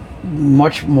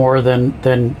much more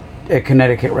than a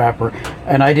Connecticut wrapper,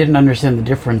 and I didn't understand the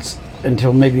difference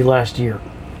until maybe last year.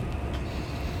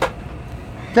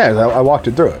 Yeah, I walked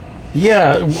it through it.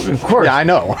 Yeah, of course. Yeah, I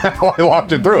know. I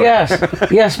walked it through it.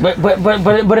 Yes,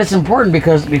 but it's important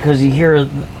because you hear,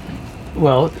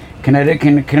 well, Connecticut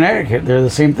and Connecticut, they're the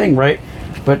same thing, right?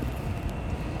 But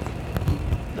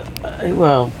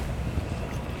well,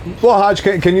 Hodge,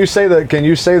 can you say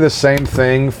the same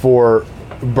thing for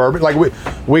bourbon? Like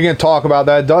we can talk about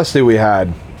that Dusty we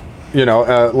had,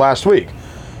 last week.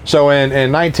 So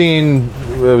in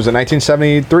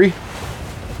 1973,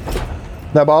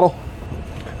 that bottle.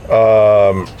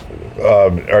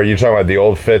 Are you talking about the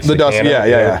old Fitz? The Dusty,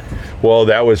 yeah. Well,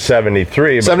 that was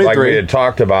 73, but 73. like we had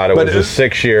talked about, it was a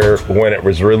 6 year when it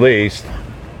was released.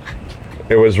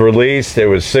 It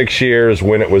was 6 years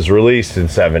when it was released in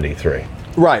 73.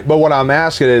 Right, but what I'm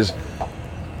asking is,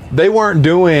 they weren't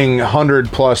doing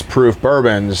 100+ proof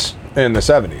bourbons in the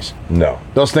 70s. No.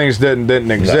 Those things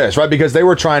didn't exist, right? Because they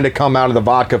were trying to come out of the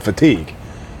vodka fatigue,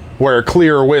 where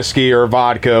clear whiskey or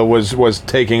vodka was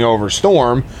taking over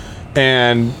storm.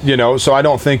 And, you know, so I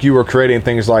don't think you were creating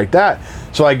things like that.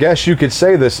 So I guess you could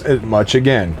say this much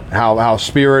again, how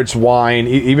spirits, wine,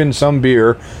 even some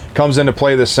beer comes into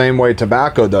play the same way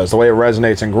tobacco does, the way it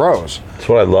resonates and grows. That's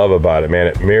what I love about it, man.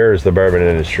 It mirrors the bourbon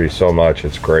industry so much.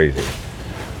 It's crazy.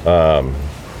 Well,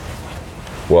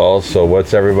 so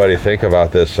what's everybody think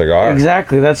about this cigar?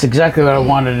 Exactly. That's exactly what I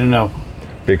wanted to know.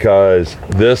 Because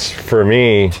this, for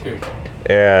me,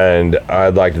 and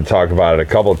I'd like to talk about it a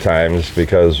couple times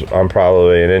because I'm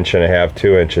probably 1.5 inches,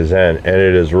 2 inches in, and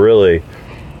it is really,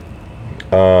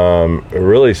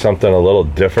 really something a little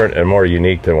different and more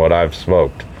unique than what I've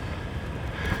smoked.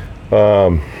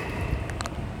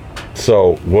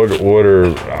 So what are,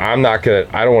 I'm not gonna,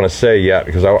 I don't want to say yet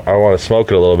because I want to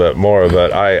smoke it a little bit more,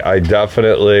 but I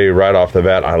definitely right off the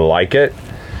bat I like it,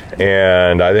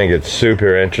 and I think it's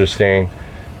super interesting.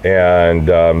 And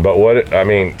but what I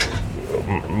mean,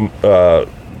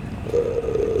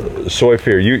 Soy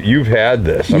Fear, you've had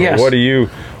this. I Yes. mean,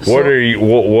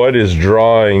 what is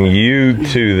drawing you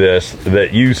to this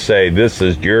that you say this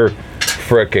is your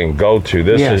frickin' go-to?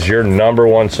 This Yes. is your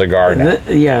 #1 cigar now.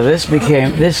 This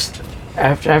became this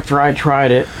after I tried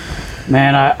it,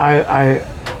 man.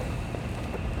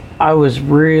 I was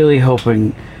really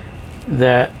hoping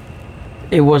that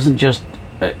it wasn't just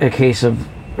a case of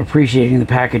appreciating the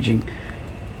packaging,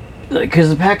 because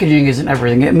the packaging isn't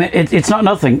everything. It's not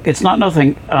nothing. It's not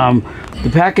nothing. The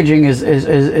packaging is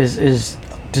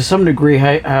to some degree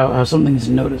how something is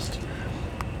noticed,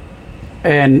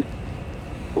 and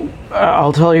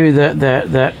I'll tell you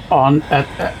that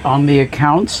on the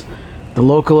accounts, the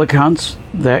local accounts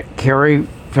that carry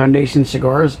Foundation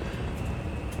cigars,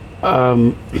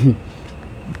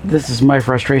 this is my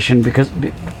frustration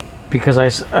because I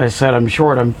said I'm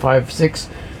short. I'm 5'6".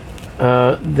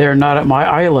 They're not at my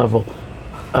eye level.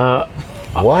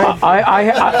 What?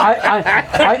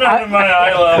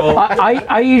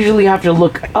 I usually have to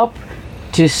look up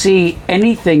to see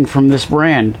anything from this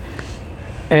brand,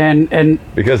 and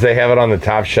Because they have it on the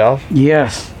top shelf?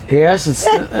 yes,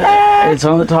 it's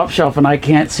on the top shelf, and I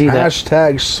can't see that.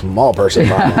 Hashtag small person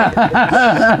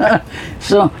problem.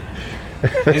 So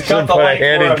He's got the Put a light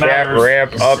where it handicap matters.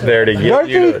 ramp up there to get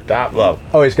you to the top level.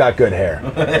 Oh, he's got good hair.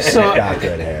 so Got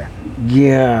good hair.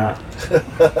 yeah.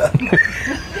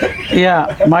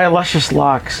 Yeah, my luscious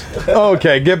locks.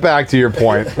 Okay, get back to your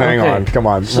point. Hang Okay. on, come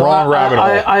on. So Wrong rabbit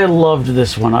hole. I loved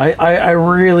this one. I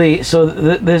really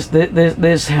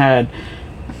this had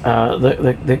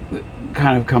the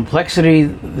kind of complexity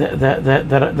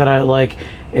that I like.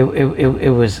 It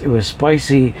was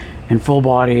spicy and full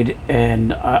bodied,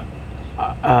 and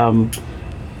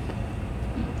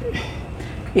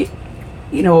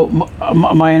you know,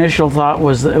 my initial thought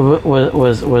was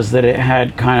that it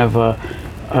had kind of a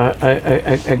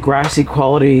grassy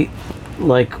quality,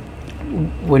 like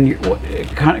when you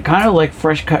kind of like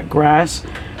fresh cut grass,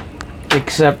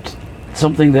 except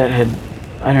something that had,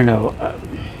 I don't know,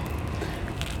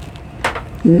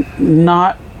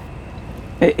 not.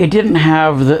 It didn't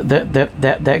have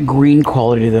that green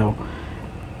quality though.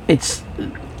 It's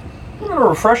A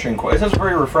refreshing quality. It has a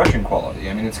very refreshing quality.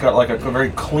 I mean, it's got like a very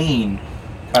clean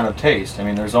kind of taste. I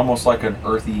mean, there's almost like an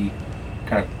earthy,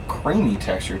 kind of creamy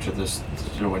texture to this.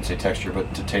 I wouldn't say texture,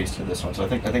 but to taste to this one. So I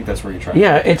think that's where you're trying.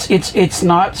 yeah, it's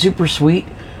not super sweet,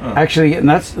 actually, and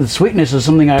that's the sweetness is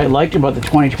something I liked about the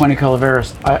 2020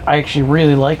 Calaveras. I actually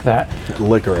really like that.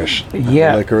 Licorice.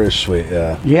 Yeah. Licorice sweet,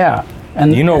 yeah. Yeah,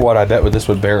 and You know what I bet this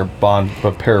would pair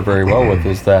very well with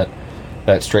is that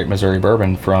straight Missouri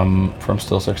bourbon from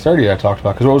Still 630 I talked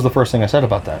about. Because what was the first thing I said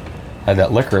about that? Had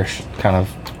that licorice kind of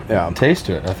taste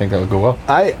to it. I think that would go well.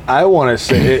 I want to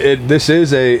say this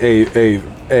is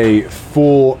a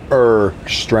full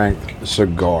strength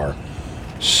cigar.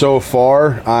 So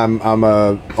far, I'm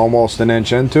almost an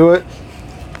inch into it.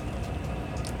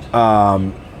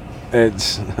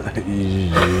 It's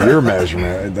your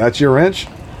measurement. That's your inch.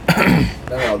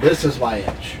 No, this is my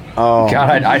inch. Oh,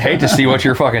 God, I'd hate to see what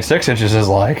your fucking 6 inches is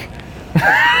like.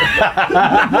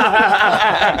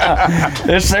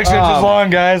 It's 6 inches long,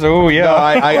 guys. Oh yeah. no,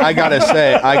 I gotta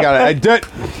say, I did.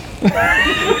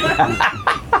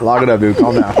 Lock it up, dude.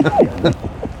 Calm down.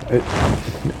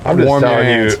 I'm just Warm your telling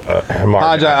hands. you, Mark.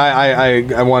 Hodge,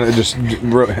 I want to just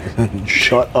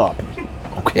shut up.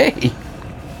 Okay.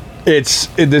 This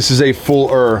is a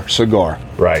full cigar.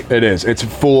 Right. It is. It's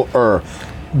full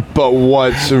But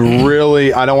what's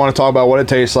really, I don't want to talk about what it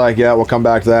tastes like yet. We'll come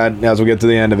back to that as we get to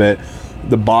the end of it.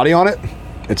 The body on it,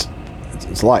 it's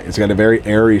light. It's got a very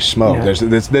airy smoke. Yeah.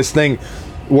 There's this thing.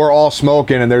 we're all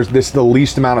smoking, and this is the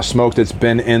least amount of smoke that's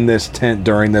been in this tent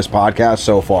during this podcast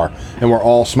so far, and we're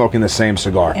all smoking the same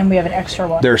cigar. And we have an extra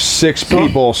one. There's 6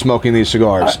 people smoking these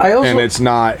cigars, I also- and it's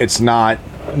not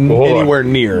anywhere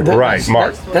near. Right,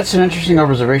 Mark. That's an interesting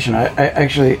observation. I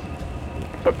actually.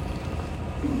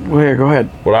 Well, yeah, go ahead.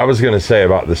 What I was going to say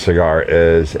about the cigar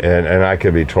is, and I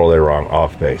could be totally wrong,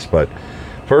 off base, but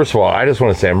first of all, I just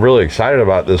want to say I'm really excited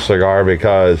about this cigar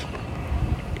because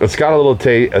it's got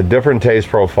a different taste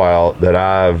profile that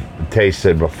I've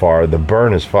tasted before. The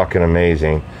burn is fucking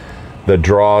amazing. The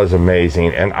draw is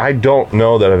amazing. And I don't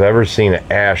know that I've ever seen an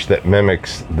ash that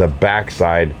mimics the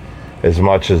backside as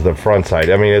much as the front side.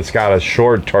 I mean, it's got a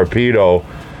short torpedo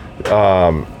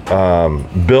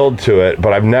build to it,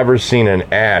 but I've never seen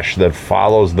an ash that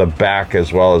follows the back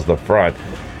as well as the front.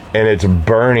 And it's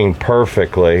burning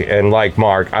perfectly. And like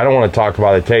Mark, I don't want to talk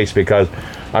about the taste because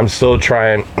I'm still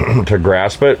trying to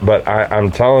grasp it, but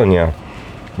I'm telling you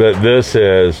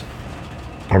that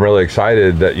I'm really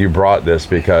excited that you brought this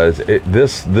because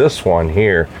this one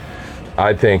here,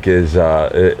 I think is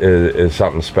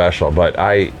something special. But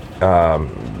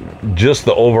just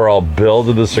the overall build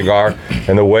of the cigar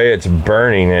and the way it's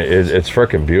burning, it's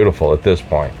freaking beautiful at this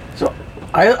point. So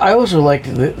I also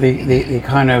liked the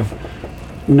kind of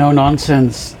no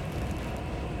nonsense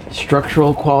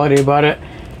structural quality about it.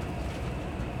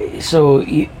 So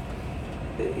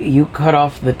you cut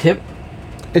off the tip.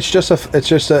 It's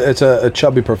a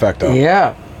chubby perfecto.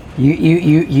 Yeah,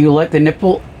 you let the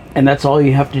nipple, and that's all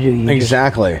you have to do.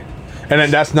 Exactly. And then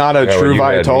that's not a true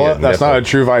Vitola. That's not a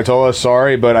true Vitola.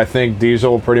 Sorry, but I think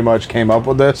Diesel pretty much came up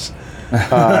with this.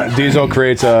 Diesel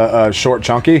creates a short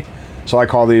chunky, so I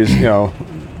call these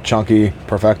chunky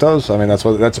perfectos. I mean that's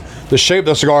the shape of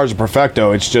the cigar is a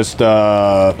perfecto. It's just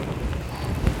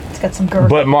It's got some girth.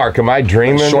 But Mark, am I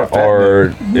dreaming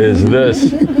or is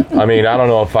this? I mean, I don't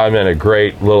know if I'm in a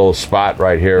great little spot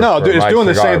right here. No, dude, it's doing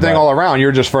the same thing all around.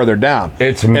 You're just further down.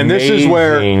 It's amazing this is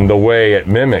where the way it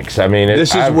mimics. I mean,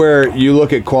 this is where you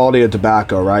look at quality of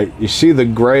tobacco, right? You see the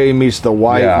gray meets the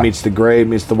white, meets the gray,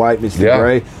 meets the white, meets the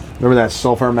gray. Remember that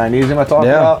sulfur and magnesium I talked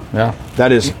about? Yeah.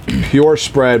 That is pure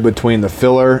spread between the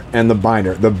filler and the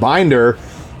binder. The binder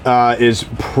is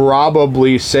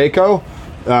probably Seiko,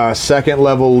 second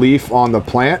level leaf on the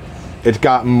plant. It's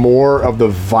got more of the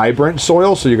vibrant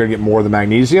soil, so you're going to get more of the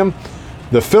magnesium.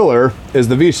 The filler is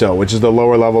the Viso, which is the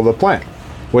lower level of the plant.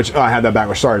 Which, I had that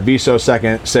backwards. Sorry, Viso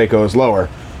second, Seiko is lower.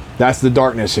 That's the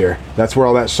darkness here. That's where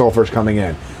all that sulfur is coming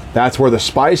in. That's where the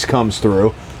spice comes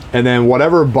through. And then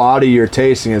whatever body you're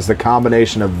tasting is the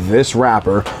combination of this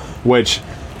wrapper, which,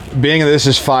 being this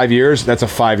is 5 years, that's a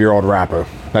 5-year-old wrapper.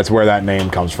 That's where that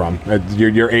name comes from.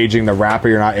 You're aging the wrapper,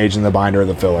 you're not aging the binder or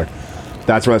the filler.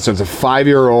 That's what so it's a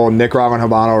 5-year-old Nicaraguan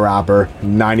Habano wrapper,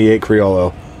 98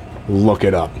 Criollo. Look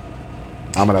it up.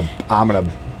 I'm gonna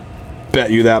bet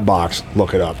you that box.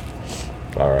 Look it up.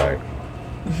 All right.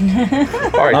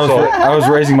 All right. I was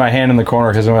raising my hand in the corner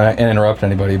because I don't want to interrupt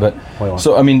anybody. But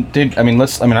so I mean,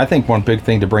 I think one big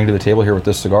thing to bring to the table here with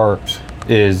this cigar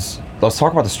is let's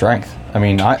talk about the strength. I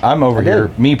mean, I'm over here.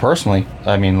 Me personally,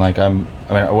 how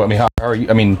are you?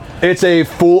 I mean, it's a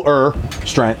full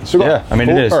strength cigar. Yeah, I mean,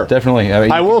 it is definitely. I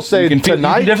mean, I will say you can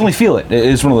definitely feel it.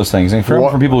 It's one of those things. And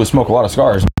for people who smoke a lot of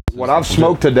cigars, what I've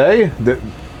smoked today,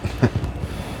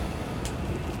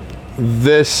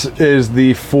 this is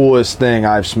the fullest thing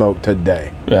I've smoked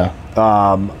today. Yeah.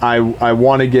 I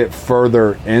want to get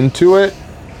further into it,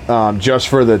 just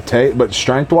for the taste, but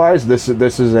strength-wise, this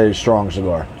is a strong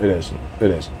cigar. It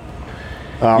is.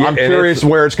 I'm curious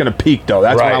where it's going to peak, though.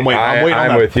 That's what I'm waiting.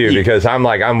 I'm with you because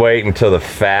I'm waiting till the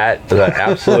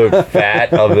absolute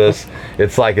fat of this.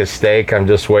 It's like a steak. I'm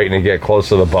just waiting to get close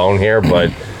to the bone here,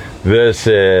 but this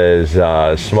is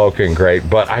smoking great.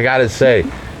 But I got to say,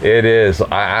 it is.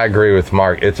 I agree with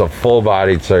Mark. It's a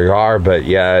full-bodied cigar, but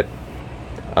yet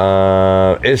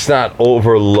it's not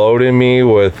overloading me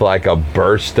with like a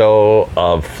bursto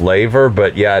of flavor,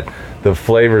 but yet the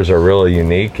flavors are really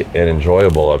unique and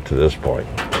enjoyable up to this point.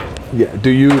 Yeah.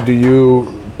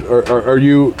 Are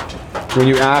you when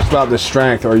you ask about the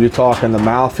strength, are you talking the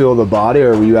mouthfeel of the body,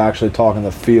 or were you actually talking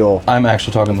the feel? I'm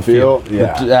actually talking the feel.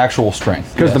 Yeah. The actual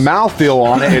strength. Because the mouthfeel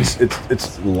on it,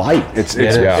 it's light.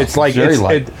 It's like very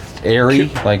light. Airy.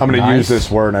 Like I'm going to use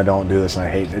this word, and I don't do this, and I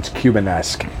hate it. It's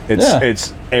Cuban-esque.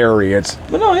 It's airy. It's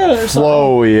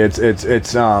flowy.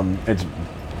 It's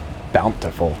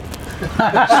bountiful.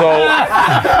 all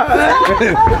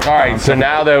right. So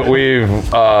now that we've,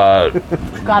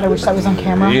 God, I wish that was on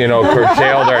camera.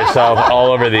 curtailed ourselves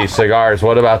all over these cigars,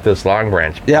 what about this Long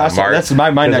Branch? Yeah, so Mark? that's my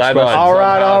next 'Cause I question.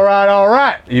 thought All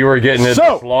right. you were getting into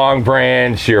So- this Long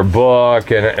Branch, your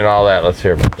book, and all that. Let's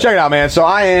hear about that. Check it out, man. So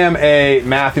I am a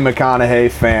Matthew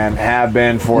McConaughey fan, have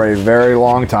been for a very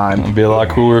long time. It'd be a lot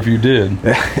cooler if you did.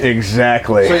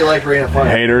 Exactly. So you like Rain of Fire?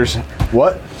 Haters.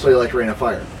 What? So you like Rain of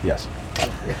Fire? Yes.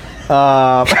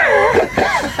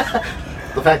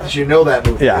 The fact that you know that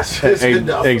movie Yes. is good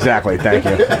enough. Exactly. Thank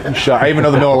you. I even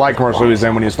know the Miller Lite commercial he was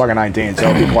in when he was fucking 19,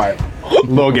 so be quiet. A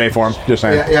little gay for him. Just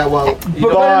saying. Yeah, well,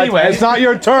 But anyway. it's not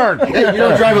your turn. hey, you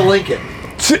don't drive a Lincoln.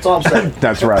 That's all I'm saying.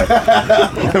 That's right.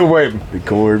 Wait, be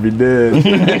cooler if you did.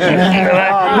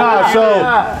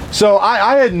 So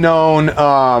I had known.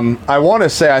 I want to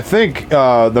say I think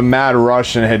the Mad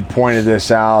Russian had pointed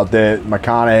this out that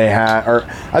McConaughey had, or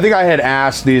I think I had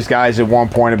asked these guys at one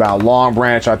point about Long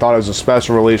Branch. I thought it was a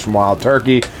special release from Wild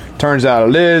Turkey. Turns out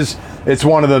it is. It's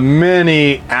one of the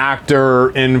many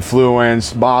actor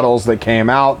influenced bottles that came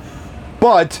out,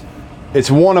 but it's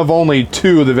one of only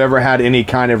two that have ever had any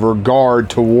kind of regard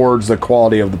towards the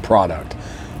quality of the product.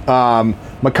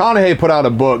 McConaughey put out a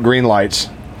book, Green Lights,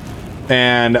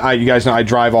 and you guys know I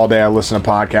drive all day. I listen to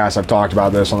podcasts. I've talked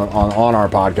about this on our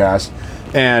podcast,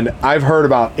 and I've heard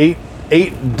about eight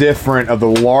different of the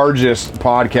largest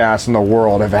podcasts in the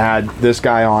world have had this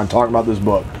guy on talking about this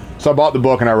book. So I bought the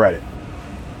book and I read it.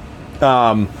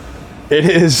 It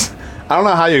is, I don't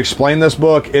know how you explain this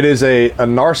book. It is a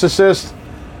narcissist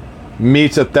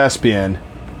meets a thespian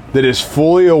that is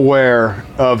fully aware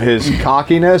of his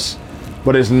cockiness,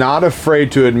 but is not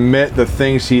afraid to admit the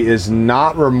things he is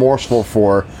not remorseful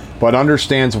for, but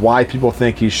understands why people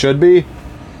think he should be,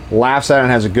 laughs at it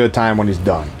and has a good time when he's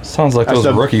done. Sounds like That's those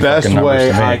the rookie best fucking numbers way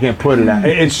to me. I can put it out.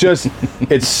 It's just,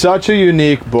 it's such a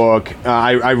unique book.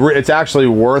 It's actually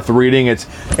worth reading.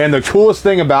 And the coolest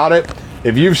thing about it,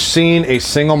 if you've seen a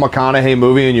single McConaughey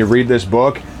movie and you read this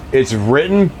book, it's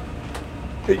written.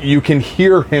 You can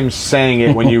hear him saying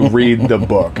it when you read the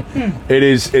book.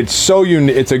 It's so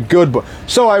unique. It's a good book.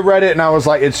 So I read it and I was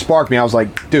like, it sparked me. I was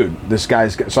like, dude, this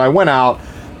guy's good. So I went out,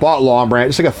 bought Long Branch.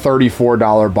 It's like a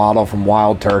 $34 bottle from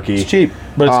Wild Turkey. It's cheap,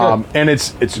 but it's good. And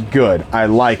it's good. I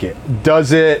like it.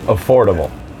 Does it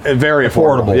Affordable. very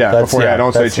affordable? Yeah, That's- yeah. yeah,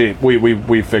 Don't say that's- cheap.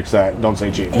 We fixed that. Don't say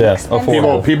cheap. Yeah, Expensive.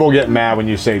 affordable. People get mad when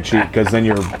you say cheap because then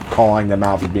you're calling them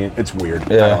out for being. It's weird.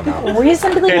 I Yeah. don't know.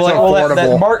 Reasonably It's Well,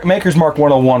 affordable. that Maker's Mark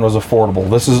 101 was affordable.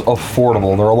 This is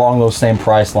affordable. They're along those same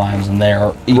price lines, and they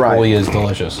are equally as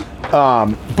delicious.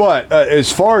 But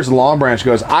as far as Long Branch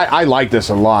goes, I like this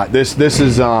a lot. This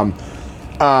is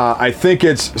I think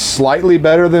it's slightly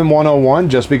better than 101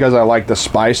 just because I like the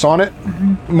spice on it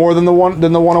more than the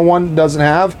 101 doesn't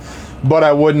have. But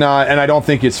I would not, and I don't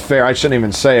think it's fair. I shouldn't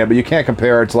even say it, but you can't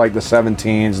compare it to like the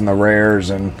 17s and the rares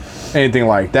and anything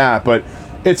like that. But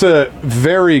it's a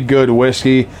very good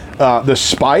whiskey. The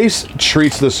spice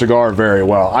treats the cigar very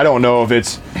well. I don't know if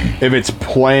it's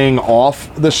playing off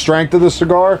the strength of the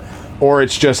cigar or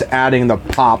it's just adding the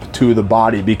pop to the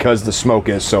body because the smoke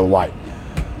is so light.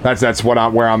 That's where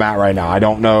I'm at right now. I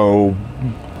don't know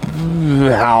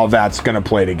how that's going to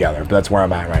play together, but that's where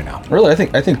I'm at right now. Really, I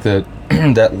think that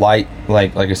that light,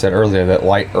 like I said earlier, that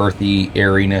light earthy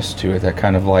airiness to it, that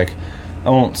kind of like, I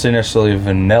won't say necessarily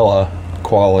vanilla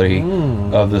quality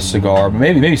of the cigar, but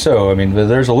maybe so. I mean,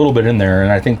 there's a little bit in there,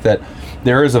 and I think that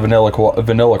there is a vanilla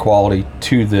quality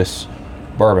to this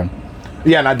bourbon.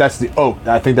 Yeah, and that's the oak.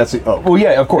 I think that's the oak. Well,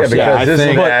 yeah, of course. Yeah, Because I isn't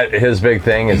think- that his big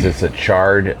thing is it's a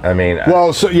charred, I mean...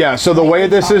 Well, so the way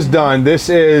this is done, this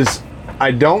is,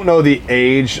 I don't know the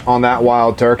age on that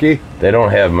Wild Turkey, they don't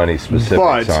have many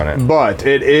specifics on it. but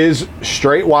it is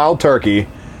straight Wild Turkey,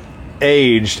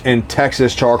 aged in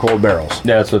Texas charcoal barrels.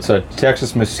 Yeah, that's what's a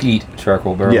Texas Mesquite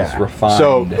charcoal barrels, refined.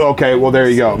 So okay, well there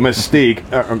you go, Mesquite.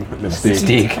 Not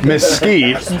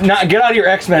get out of your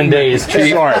X-Men days,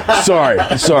 Chief. Sorry.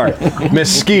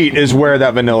 Mesquite is where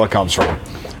that vanilla comes from.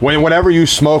 Whenever you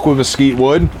smoke with mesquite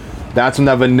wood, that's when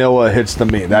that vanilla hits the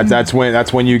meat. That's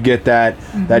when you get that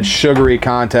sugary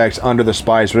context under the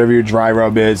spice. Whatever your dry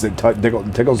rub is that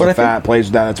tickles the fat, plays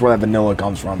with that. That's where that vanilla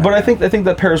comes from. But I think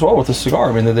that pairs well with the cigar.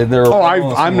 I mean, they're.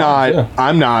 I'm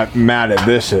not mad at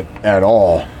this at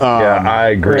all. Yeah, I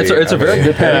agree. It's a very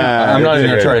good pair. I'm not even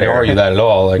going to try to argue that at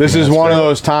all. Like, This is one of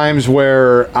those times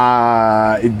where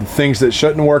things that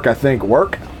shouldn't work, I think,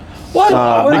 work. What?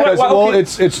 Because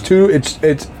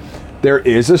there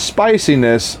is a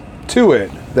spiciness to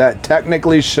it that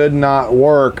technically should not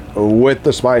work with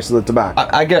the spice of the tobacco.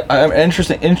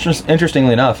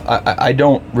 Interestingly enough, I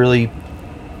don't really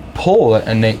pull an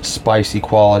innate spicy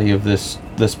quality of this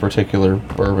particular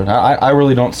bourbon. I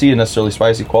really don't see a necessarily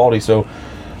spicy quality. So,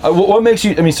 what makes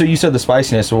you? I mean, so you said the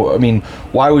spiciness. So, I mean,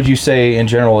 why would you say in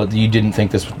general that you didn't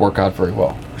think this would work out very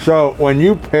well? So when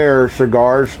you pair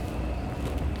cigars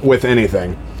with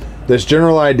anything, this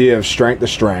general idea of strength to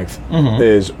strength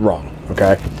is wrong.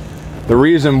 Okay. The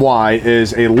reason why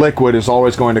is a liquid is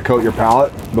always going to coat your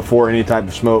palate before any type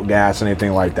of smoke, gas,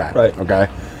 anything like that. Right. Okay.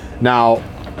 Now,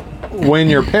 when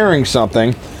you're pairing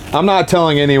something, I'm not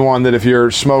telling anyone that if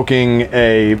you're smoking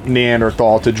a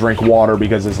Neanderthal to drink water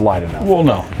because it's light enough. Well,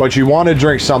 no. But you want to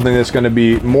drink something that's going to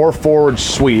be more forward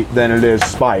sweet than it is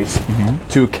spice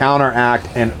to counteract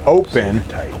and open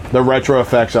the retro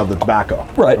effects of the tobacco.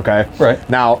 Right. Okay. Right.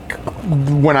 Now,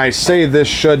 when I say this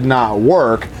should not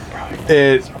work,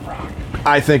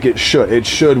 I think it should. It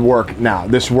should work now.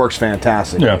 This works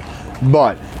fantastic. Yeah.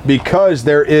 But because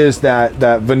there is that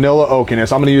vanilla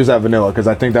oakiness, I'm going to use that vanilla because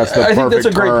I think that's the perfect think that's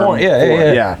a great term point. Yeah, for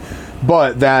it. yeah.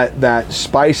 But that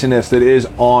spiciness that is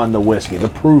on the whiskey, the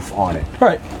proof on it,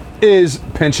 Right. is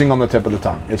pinching on the tip of the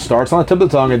tongue. It starts on the tip of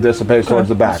the tongue and dissipates towards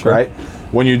the back, that's right. right?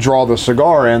 When you draw the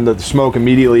cigar in, the smoke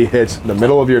immediately hits the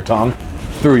middle of your tongue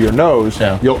through your nose.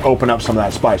 Yeah. You'll open up some of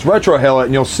that spice. Retrohale it,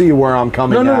 and you'll see where I'm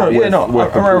coming No. at. Yeah, no.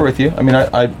 with I'm right with you. I mean,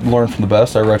 I learned from the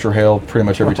best. I retrohale pretty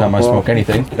much every time I smoke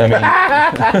anything. I mean,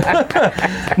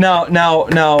 now.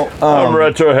 I'm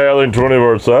retrohaling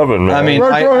 24/7. Man. I mean,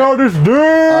 Retrohale this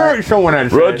dick! Someone had to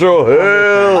say it.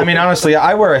 retrohale. I mean, honestly,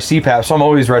 I wear a CPAP, so I'm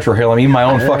always retrohaling, even my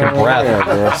own fucking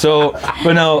breath. So,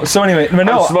 but no. So anyway, but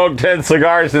no. I smoke 10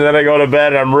 cigars and then I go to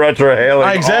bed and I'm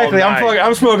retrohaling. Exactly. all night.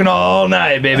 I'm smoking all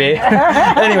night, baby.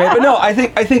 Anyway, but no, I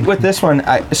think with this one,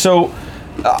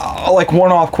 like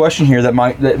one-off question here that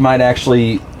might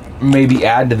actually maybe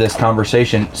add to this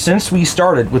conversation. Since we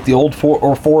started with the Old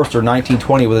Forester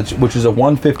 1920, which is a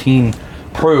 115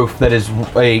 proof, that is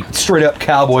a straight-up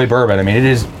cowboy bourbon. I mean, it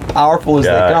is powerful as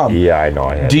they come. Yeah, I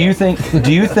know. Do you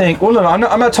think? Well, no, I'm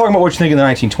not talking about what you think in the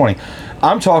 1920.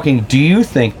 I'm talking. Do you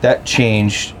think that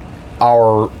changed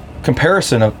our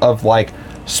comparison of like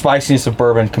spiciness of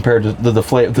bourbon compared to the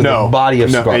flavor, the body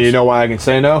of cigars? And you know why I can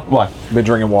say no? Why? I've been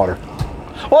drinking water.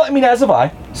 Well, I mean, as have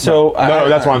I. So No,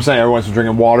 that's what I'm saying. Everyone's been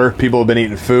drinking water. People have been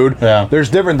eating food. Yeah. There's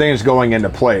different things going into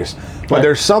place. But Right.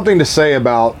 there's something to say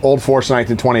about Old Forester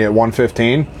 1920 at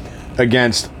 115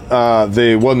 against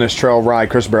the Wilderness Trail Rye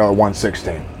Crisp Barrel at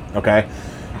 116. Okay?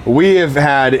 We have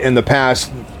had in the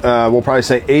past, we'll probably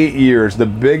say 8 years, the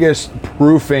biggest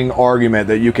proofing argument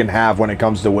that you can have when it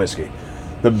comes to whiskey.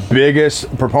 The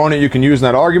biggest proponent you can use in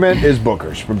that argument is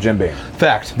Booker's from Jim Beam.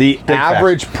 fact. The Big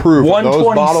average fact. proof of those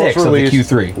bottles 126 of the released,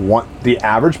 Q3. the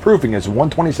average proofing is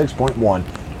 126.1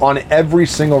 on every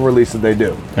single release that they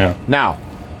do. Yeah. Now,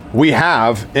 we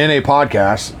have in a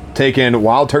podcast taken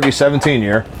Wild Turkey 17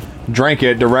 year, drank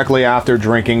it directly after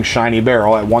drinking Shiny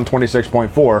Barrel at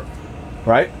 126.4,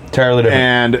 right? Entirely different.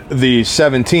 And the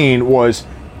 17 was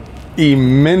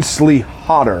immensely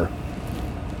hotter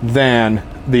than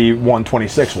the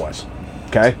 126 was.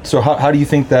 Okay? So how do you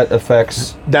think that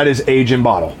affects? That is age in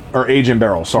bottle, or age in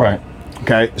barrel, sorry. Right.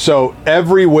 Okay, so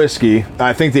every whiskey,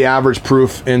 I think the average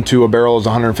proof into a barrel is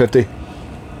 150,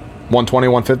 120,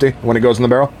 150 when it goes in the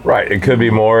barrel. Right. It could be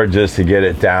more just to get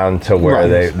it down to where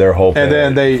Right. they're hoping. And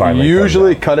then it they finally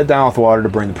usually comes cut it down with water to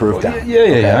bring the proof down.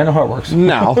 Yeah. I know how it works.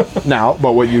 Now,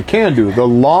 but what you can do, the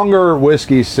longer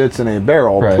whiskey sits in a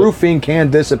barrel, Right. proofing can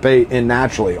dissipate in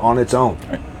naturally on its own.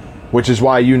 Which is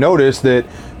why you notice that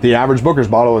the average Booker's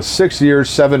bottle is 6 years,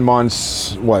 7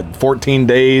 months, 14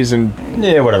 days, and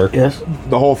Yeah, whatever. Yes.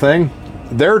 the whole thing.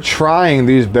 They're trying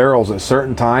these barrels at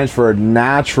certain times for a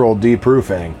natural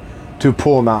deproofing to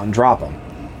pull them out and drop them.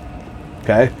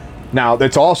 Okay? Now,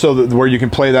 it's also where you can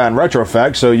play that in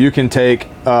retrospect. So you can take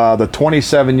the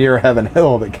 27-year Heaven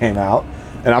Hill that came out,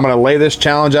 and I'm going to lay this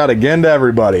challenge out again to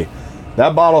everybody.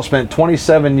 That bottle spent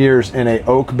 27 years in a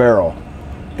oak barrel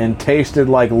and tasted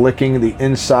like licking the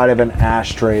inside of an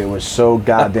ashtray. It was so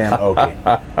goddamn oaky.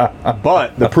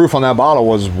 But the proof on that bottle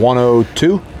was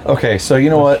 102. Okay, so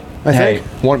you know what? I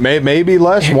think maybe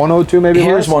less, 102, maybe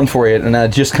Here's less. one for you, and I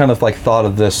just kind of like thought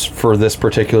of this for this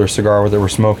particular cigar that we're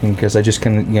smoking because I just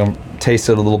can taste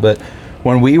it a little bit.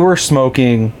 When we were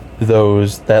smoking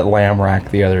that lamb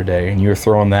rack the other day, and you were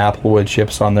throwing the applewood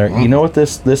chips on there, you know what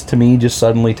this to me just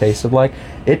suddenly tasted like?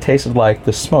 It tasted like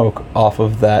the smoke off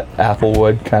of that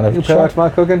applewood kind of. You practice my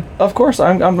cooking? Of course,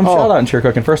 I'm shout out to your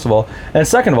cooking first of all, and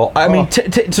second of all, I mean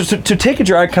to take a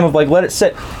drag, kind of like let it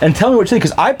sit and tell me what you think,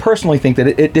 because I personally think that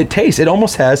it tastes. It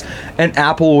almost has an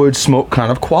applewood smoke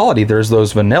kind of quality. There's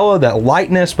those vanilla, that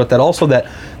lightness, but that also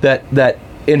that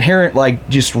inherent like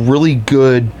just really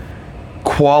good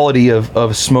quality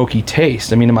of smoky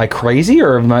taste. I mean, am I crazy,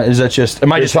 or is that just?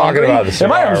 Am I just talking hungry? about the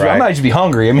cigar, I might just be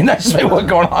hungry. I mean, that's just what's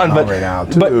going on. But Right now,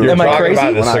 but too. am I Talking crazy?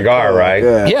 about the cigar,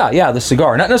 right? Yeah, the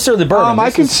cigar, not necessarily the bourbon. I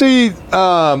This can is- see.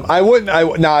 I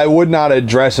would not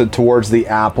address it towards the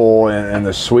apple and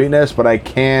the sweetness, but I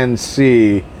can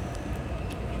see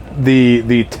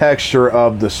the texture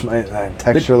of the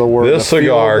texture of the word. This the feel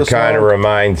cigar of the kind of smoke.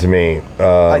 reminds me.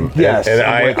 Yes, and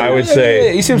I'm with I you. would Yeah,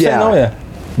 say you see what I'm saying? yeah. Oh, yeah.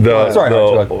 the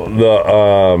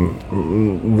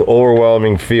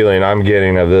overwhelming feeling I'm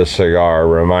getting of this cigar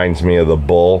reminds me of the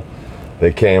Bull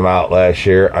that came out last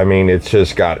year. I mean,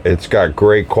 it's got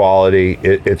great quality.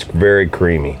 It's very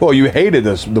creamy. Well, you hated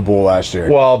the Bull last year.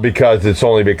 Well, because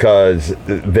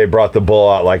they brought the Bull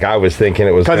out like I was thinking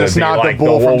it was going to it's be not like the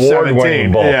Bull from award-winning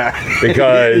 17. Bull. Yeah.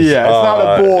 Because Yeah, it's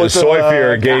not a Bull, it's a,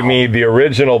 Soyfier gave me the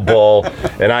original Bull,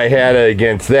 and I had it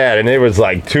against that, and it was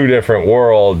like two different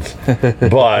worlds.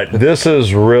 But this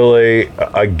is really,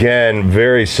 again,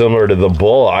 very similar to the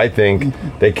Bull. I think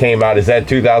they came out. Is that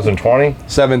 2020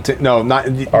 17? No, not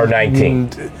or 19?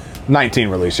 19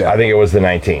 release. Yeah. I think it was the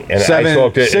 19. And I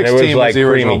smoked it, and it 16 was like the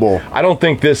original creamy. Bull. I don't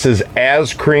think this is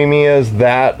as creamy as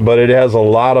that, but it has a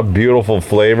lot of beautiful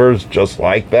flavors just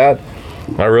like that.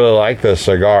 I really like this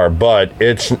cigar, but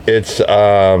it's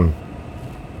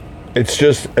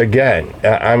just, again,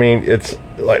 I mean, it's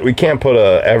like we can't put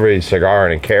every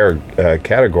cigar in a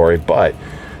category, but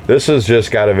this has just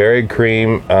got a very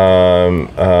creaminess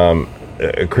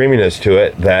to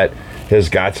it that has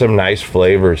got some nice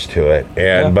flavors to it,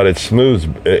 but it's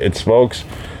smooth. It smokes,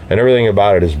 and everything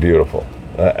about it is beautiful.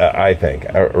 I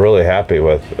think I'm really happy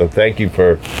with. Thank you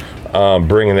for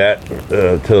bringing that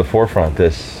to the forefront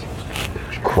this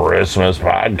Christmas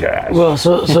podcast. Well,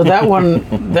 so that one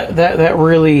that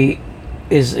really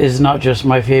is not just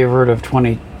my favorite of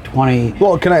 2020.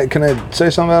 Well, can I say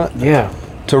something about it? Yeah.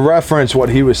 To reference what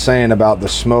he was saying about the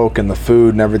smoke and the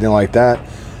food and everything like that,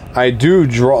 I do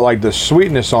draw like the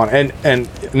sweetness on, and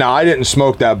now I didn't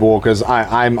smoke that Bull because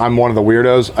I'm one of the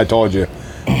weirdos. I told you,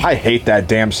 I hate that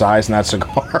damn size in that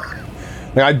cigar.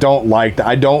 Like, I don't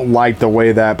like the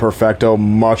way that Perfecto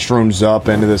mushrooms up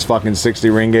into this fucking 60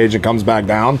 ring gauge and comes back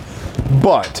down.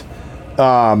 But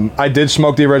I did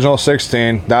smoke the original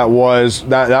 16. That was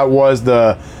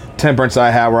the temperance I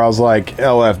had where I was like,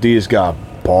 LFD's got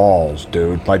balls,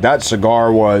 dude. Like, that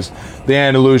cigar was the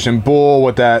Andalusian Bull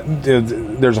with that.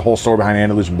 There's a whole story behind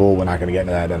Andalusian Bull. We're not going to get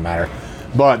into that. It doesn't matter.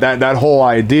 But that whole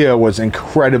idea was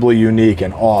incredibly unique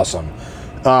and awesome.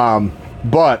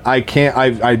 But I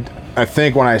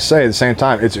think when I say at the same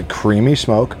time, it's a creamy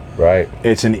smoke. Right.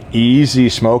 It's an easy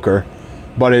smoker,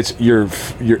 but it's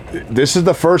this is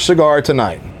the first cigar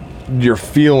tonight. You're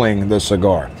feeling the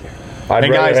cigar. I'd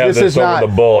And rather guys, have this over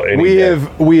the Bull any day.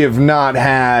 we have not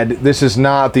had, this is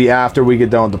not the after we get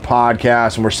done with the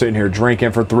podcast and we're sitting here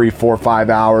drinking for 3, 4, 5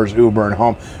 hours, Ubering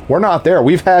home. We're not there.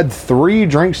 We've had 3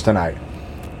 drinks tonight.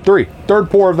 3. Third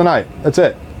pour of the night. That's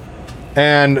it.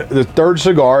 And the third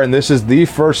cigar, and this is the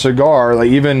first cigar, like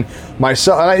even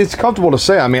myself, it's comfortable to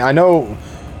say. I mean, I know,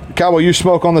 Cowboy, you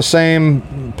smoke on the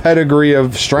same pedigree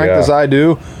of strength as I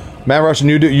do. Mad Russian,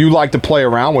 you like to play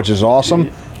around, which is awesome.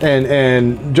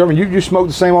 And German, you smoke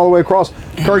the same all the way across.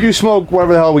 Kurt, you smoke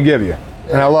whatever the hell we give you.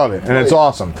 And I love it. And it's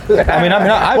awesome.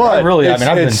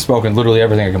 I've been smoking literally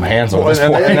everything I get my hands on at this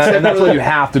point. And that's what you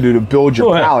have to do to build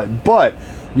your palate. But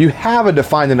you have a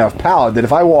defined enough palate that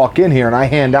if I walk in here and I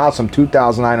hand out some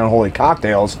 2009 Unholy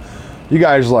cocktails, you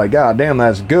guys are like, God damn,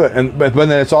 that's good. But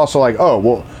then it's also like, oh,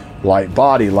 well, light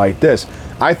body, like this.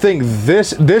 I think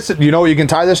this, you know what you can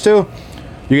tie this to?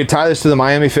 You can tie this to the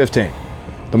Miami 15.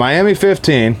 The Miami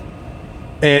 15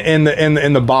 in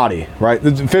the body, right?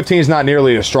 The 15 is not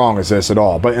nearly as strong as this at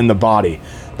all, but in the body,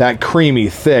 that creamy,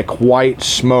 thick, white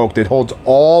smoke that holds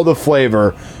all the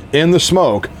flavor in the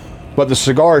smoke, but the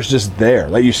cigar is just there.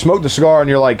 Like, you smoke the cigar and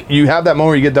you're like, you have that moment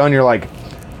where you get done, you're like,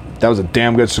 that was a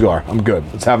damn good cigar. I'm good.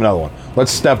 Let's have another one.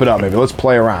 Let's step it up, maybe. Let's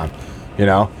play around. You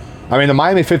know? I mean, the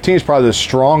Miami 15 is probably the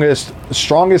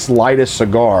strongest, lightest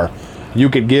cigar you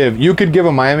could give. You could give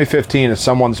a Miami 15 to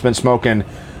someone that's been smoking,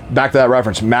 back to that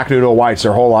reference, Macanudo Whites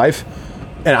their whole life,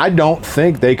 and I don't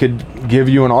think they could give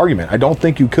you an argument. I don't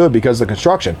think you could because of the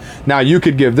construction. Now, you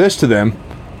could give this to them,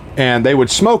 and they would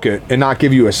smoke it and not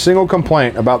give you a single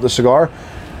complaint about the cigar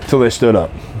till they stood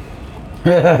up.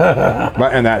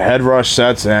 And that head rush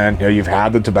sets in. You know, you've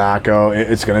had the tobacco.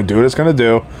 It's going to do what it's going to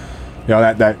do. You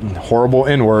know, that horrible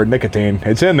N-word, nicotine.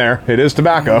 It's in there. It is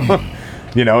tobacco.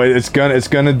 You know, it's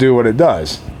gonna do what it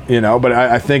does. You know, but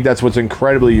I think that's what's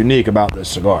incredibly unique about this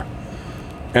cigar.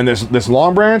 And this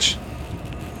Long Branch,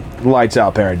 lights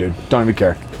out pairing, dude. Don't even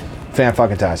care.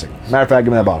 Fan-fucking-tastic. Matter of fact,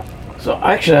 give me that bottle. So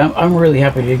actually, I'm really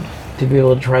happy to be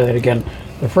able to try that again.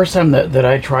 The first time that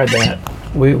I tried that,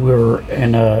 we were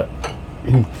in a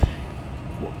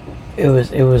it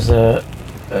was a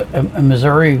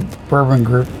Missouri bourbon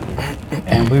group,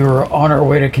 and we were on our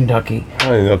way to Kentucky. I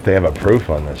don't even know if they have a proof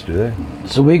on this, do they?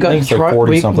 So we got to try.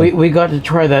 We got to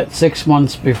try that 6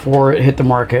 months before it hit the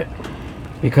market,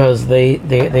 because they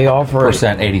offered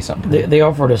percent 80 something. They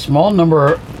offered a small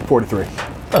number 43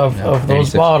 of those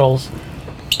 86. bottles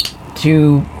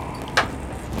to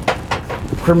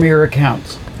premier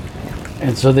accounts,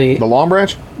 and so The Long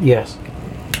Branch? yes.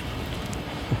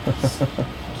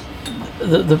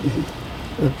 the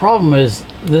problem is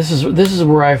this is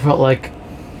where I felt like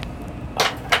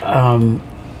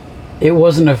it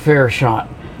wasn't a fair shot.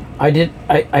 I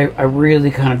really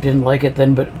kind of didn't like it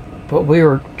then, but we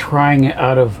were trying it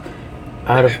out of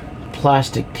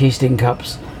plastic tasting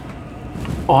cups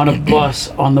on a bus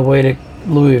on the way to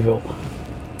Louisville.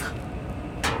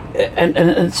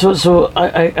 And so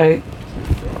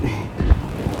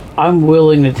I'm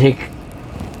willing to take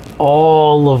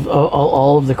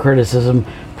all of the criticism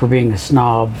for being a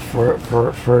snob, for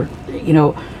What's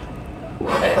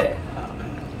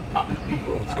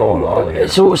going on here?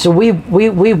 So we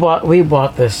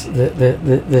bought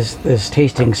this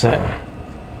tasting set.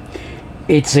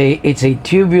 It's a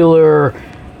tubular,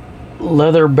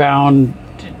 leather bound.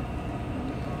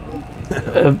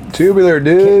 Tubular,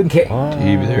 dude.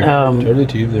 Totally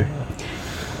tubular.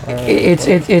 It's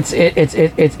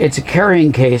a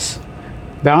carrying case,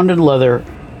 bound in leather,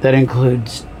 that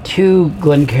includes 2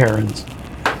 Glencairns,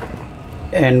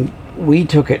 and we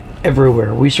took it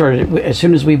everywhere. We started as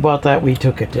soon as we bought that. We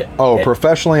took it to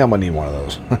Professionally, I'm gonna need one of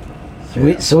those.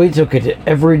 So we took it to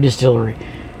every distillery,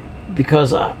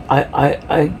 because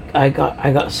I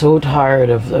got so tired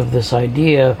of this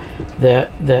idea that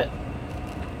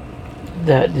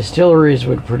distilleries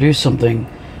would produce something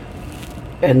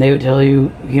and they would tell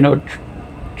you,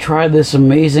 try this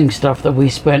amazing stuff that we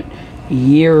spent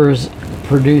years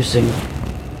producing,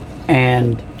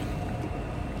 and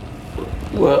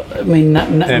well, I mean,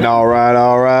 all right.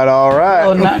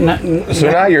 well,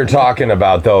 So now you're talking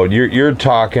about, though, you're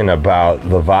talking about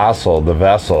the vessel,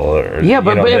 or, Yeah,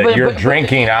 but you're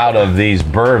drinking out of these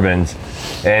bourbons,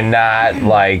 and not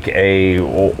like a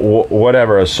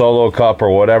solo cup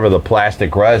or whatever the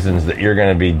plastic resins that you're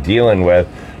going to be dealing with.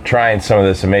 Trying some of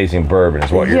this amazing bourbon is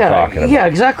what you're talking about. Yeah,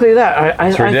 exactly that.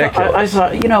 It's ridiculous. I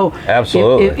thought,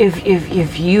 Absolutely.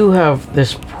 If you have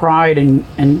this pride in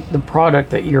the product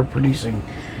that you're producing,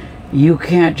 you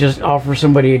can't just offer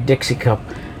somebody a Dixie cup.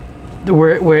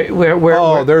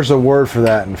 Where There's a word for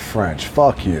that in French.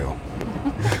 Fuck you.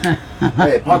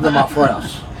 Hey, pardon my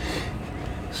French.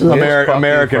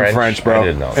 American French, bro. I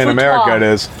didn't know. In America, it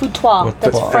is. Foutoir.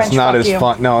 That's French. It's not fuck as you.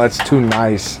 fun. No, that's too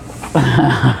nice.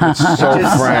 It's so It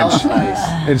French. sounds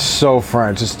nice. It's so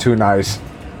French. It's too nice.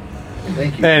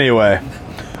 Thank you. Anyway,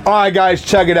 all right, guys,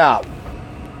 check it out.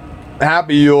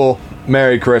 Happy Yule,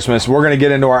 Merry Christmas. We're gonna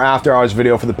get into our after hours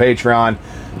video for the Patreon,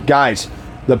 guys.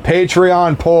 The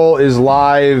Patreon poll is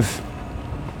live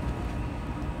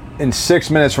in 6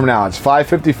 minutes from now. It's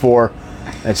 5:54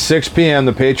 at 6 p.m.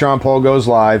 The Patreon poll goes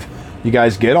live. You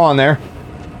guys get on there,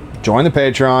 join the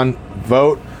Patreon,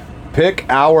 vote, pick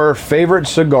our favorite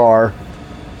cigar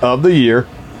of the year.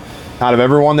 Out of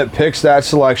everyone that picks that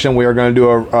selection, we are going to do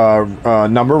a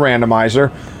number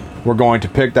randomizer. We're going to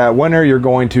pick that winner. You're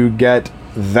going to get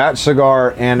that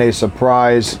cigar and a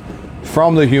surprise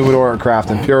from the Humidor at Craft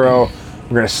and Puro.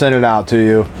 We're going to send it out to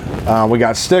you. We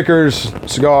got stickers,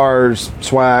 cigars,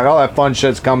 swag, all that fun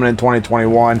shit's coming in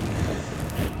 2021.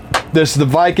 This is the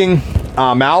Viking.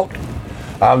 I'm out.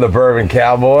 I'm the Bourbon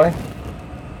Cowboy.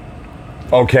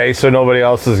 Okay, so nobody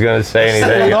else is going to say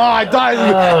anything. No, I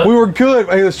thought we were good.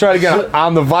 Hey, let's try it again.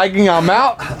 I'm the Viking. I'm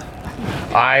out.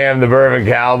 I am the Bourbon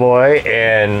Cowboy,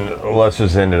 and let's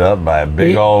just end it up by a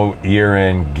big old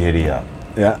year-end giddy up.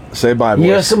 Yeah, say bye, boys.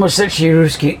 Yes,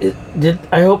 Did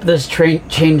I hope this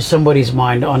changed somebody's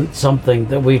mind on something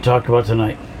that we talked about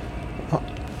tonight?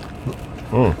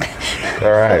 All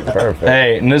right, perfect.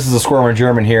 Hey, and this is a Squirmer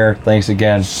German here. Thanks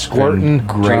again. Squirtin'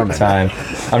 Great German. time.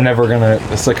 I'm never gonna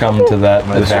succumb to that.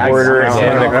 The squirter is in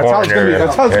the That's how it's corner.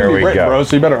 gonna be There we written, go. bro.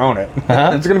 So you better own it.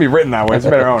 It's gonna be written that way. So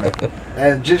you better own it.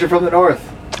 And Ginger from the North.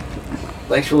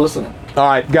 Thanks for listening. All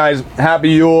right, guys. Happy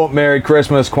Yule, Merry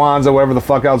Christmas, Kwanzaa, whatever the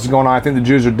fuck else is going on. I think the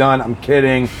Jews are done. I'm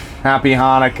kidding. Happy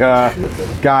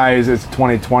Hanukkah, guys. It's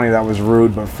 2020. That was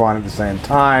rude but fun at the same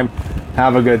time.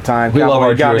 Have a good time. We Cowboy, love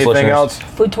our you got Jewish anything listeners. else?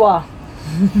 Foutoir.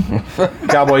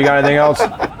 Cowboy, you got anything else?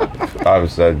 I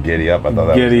was giddy up. I thought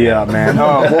that Giddy was up, man.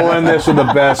 Oh, we'll end this with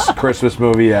the best Christmas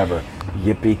movie ever.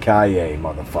 Yippee-ki-yay,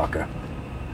 motherfucker.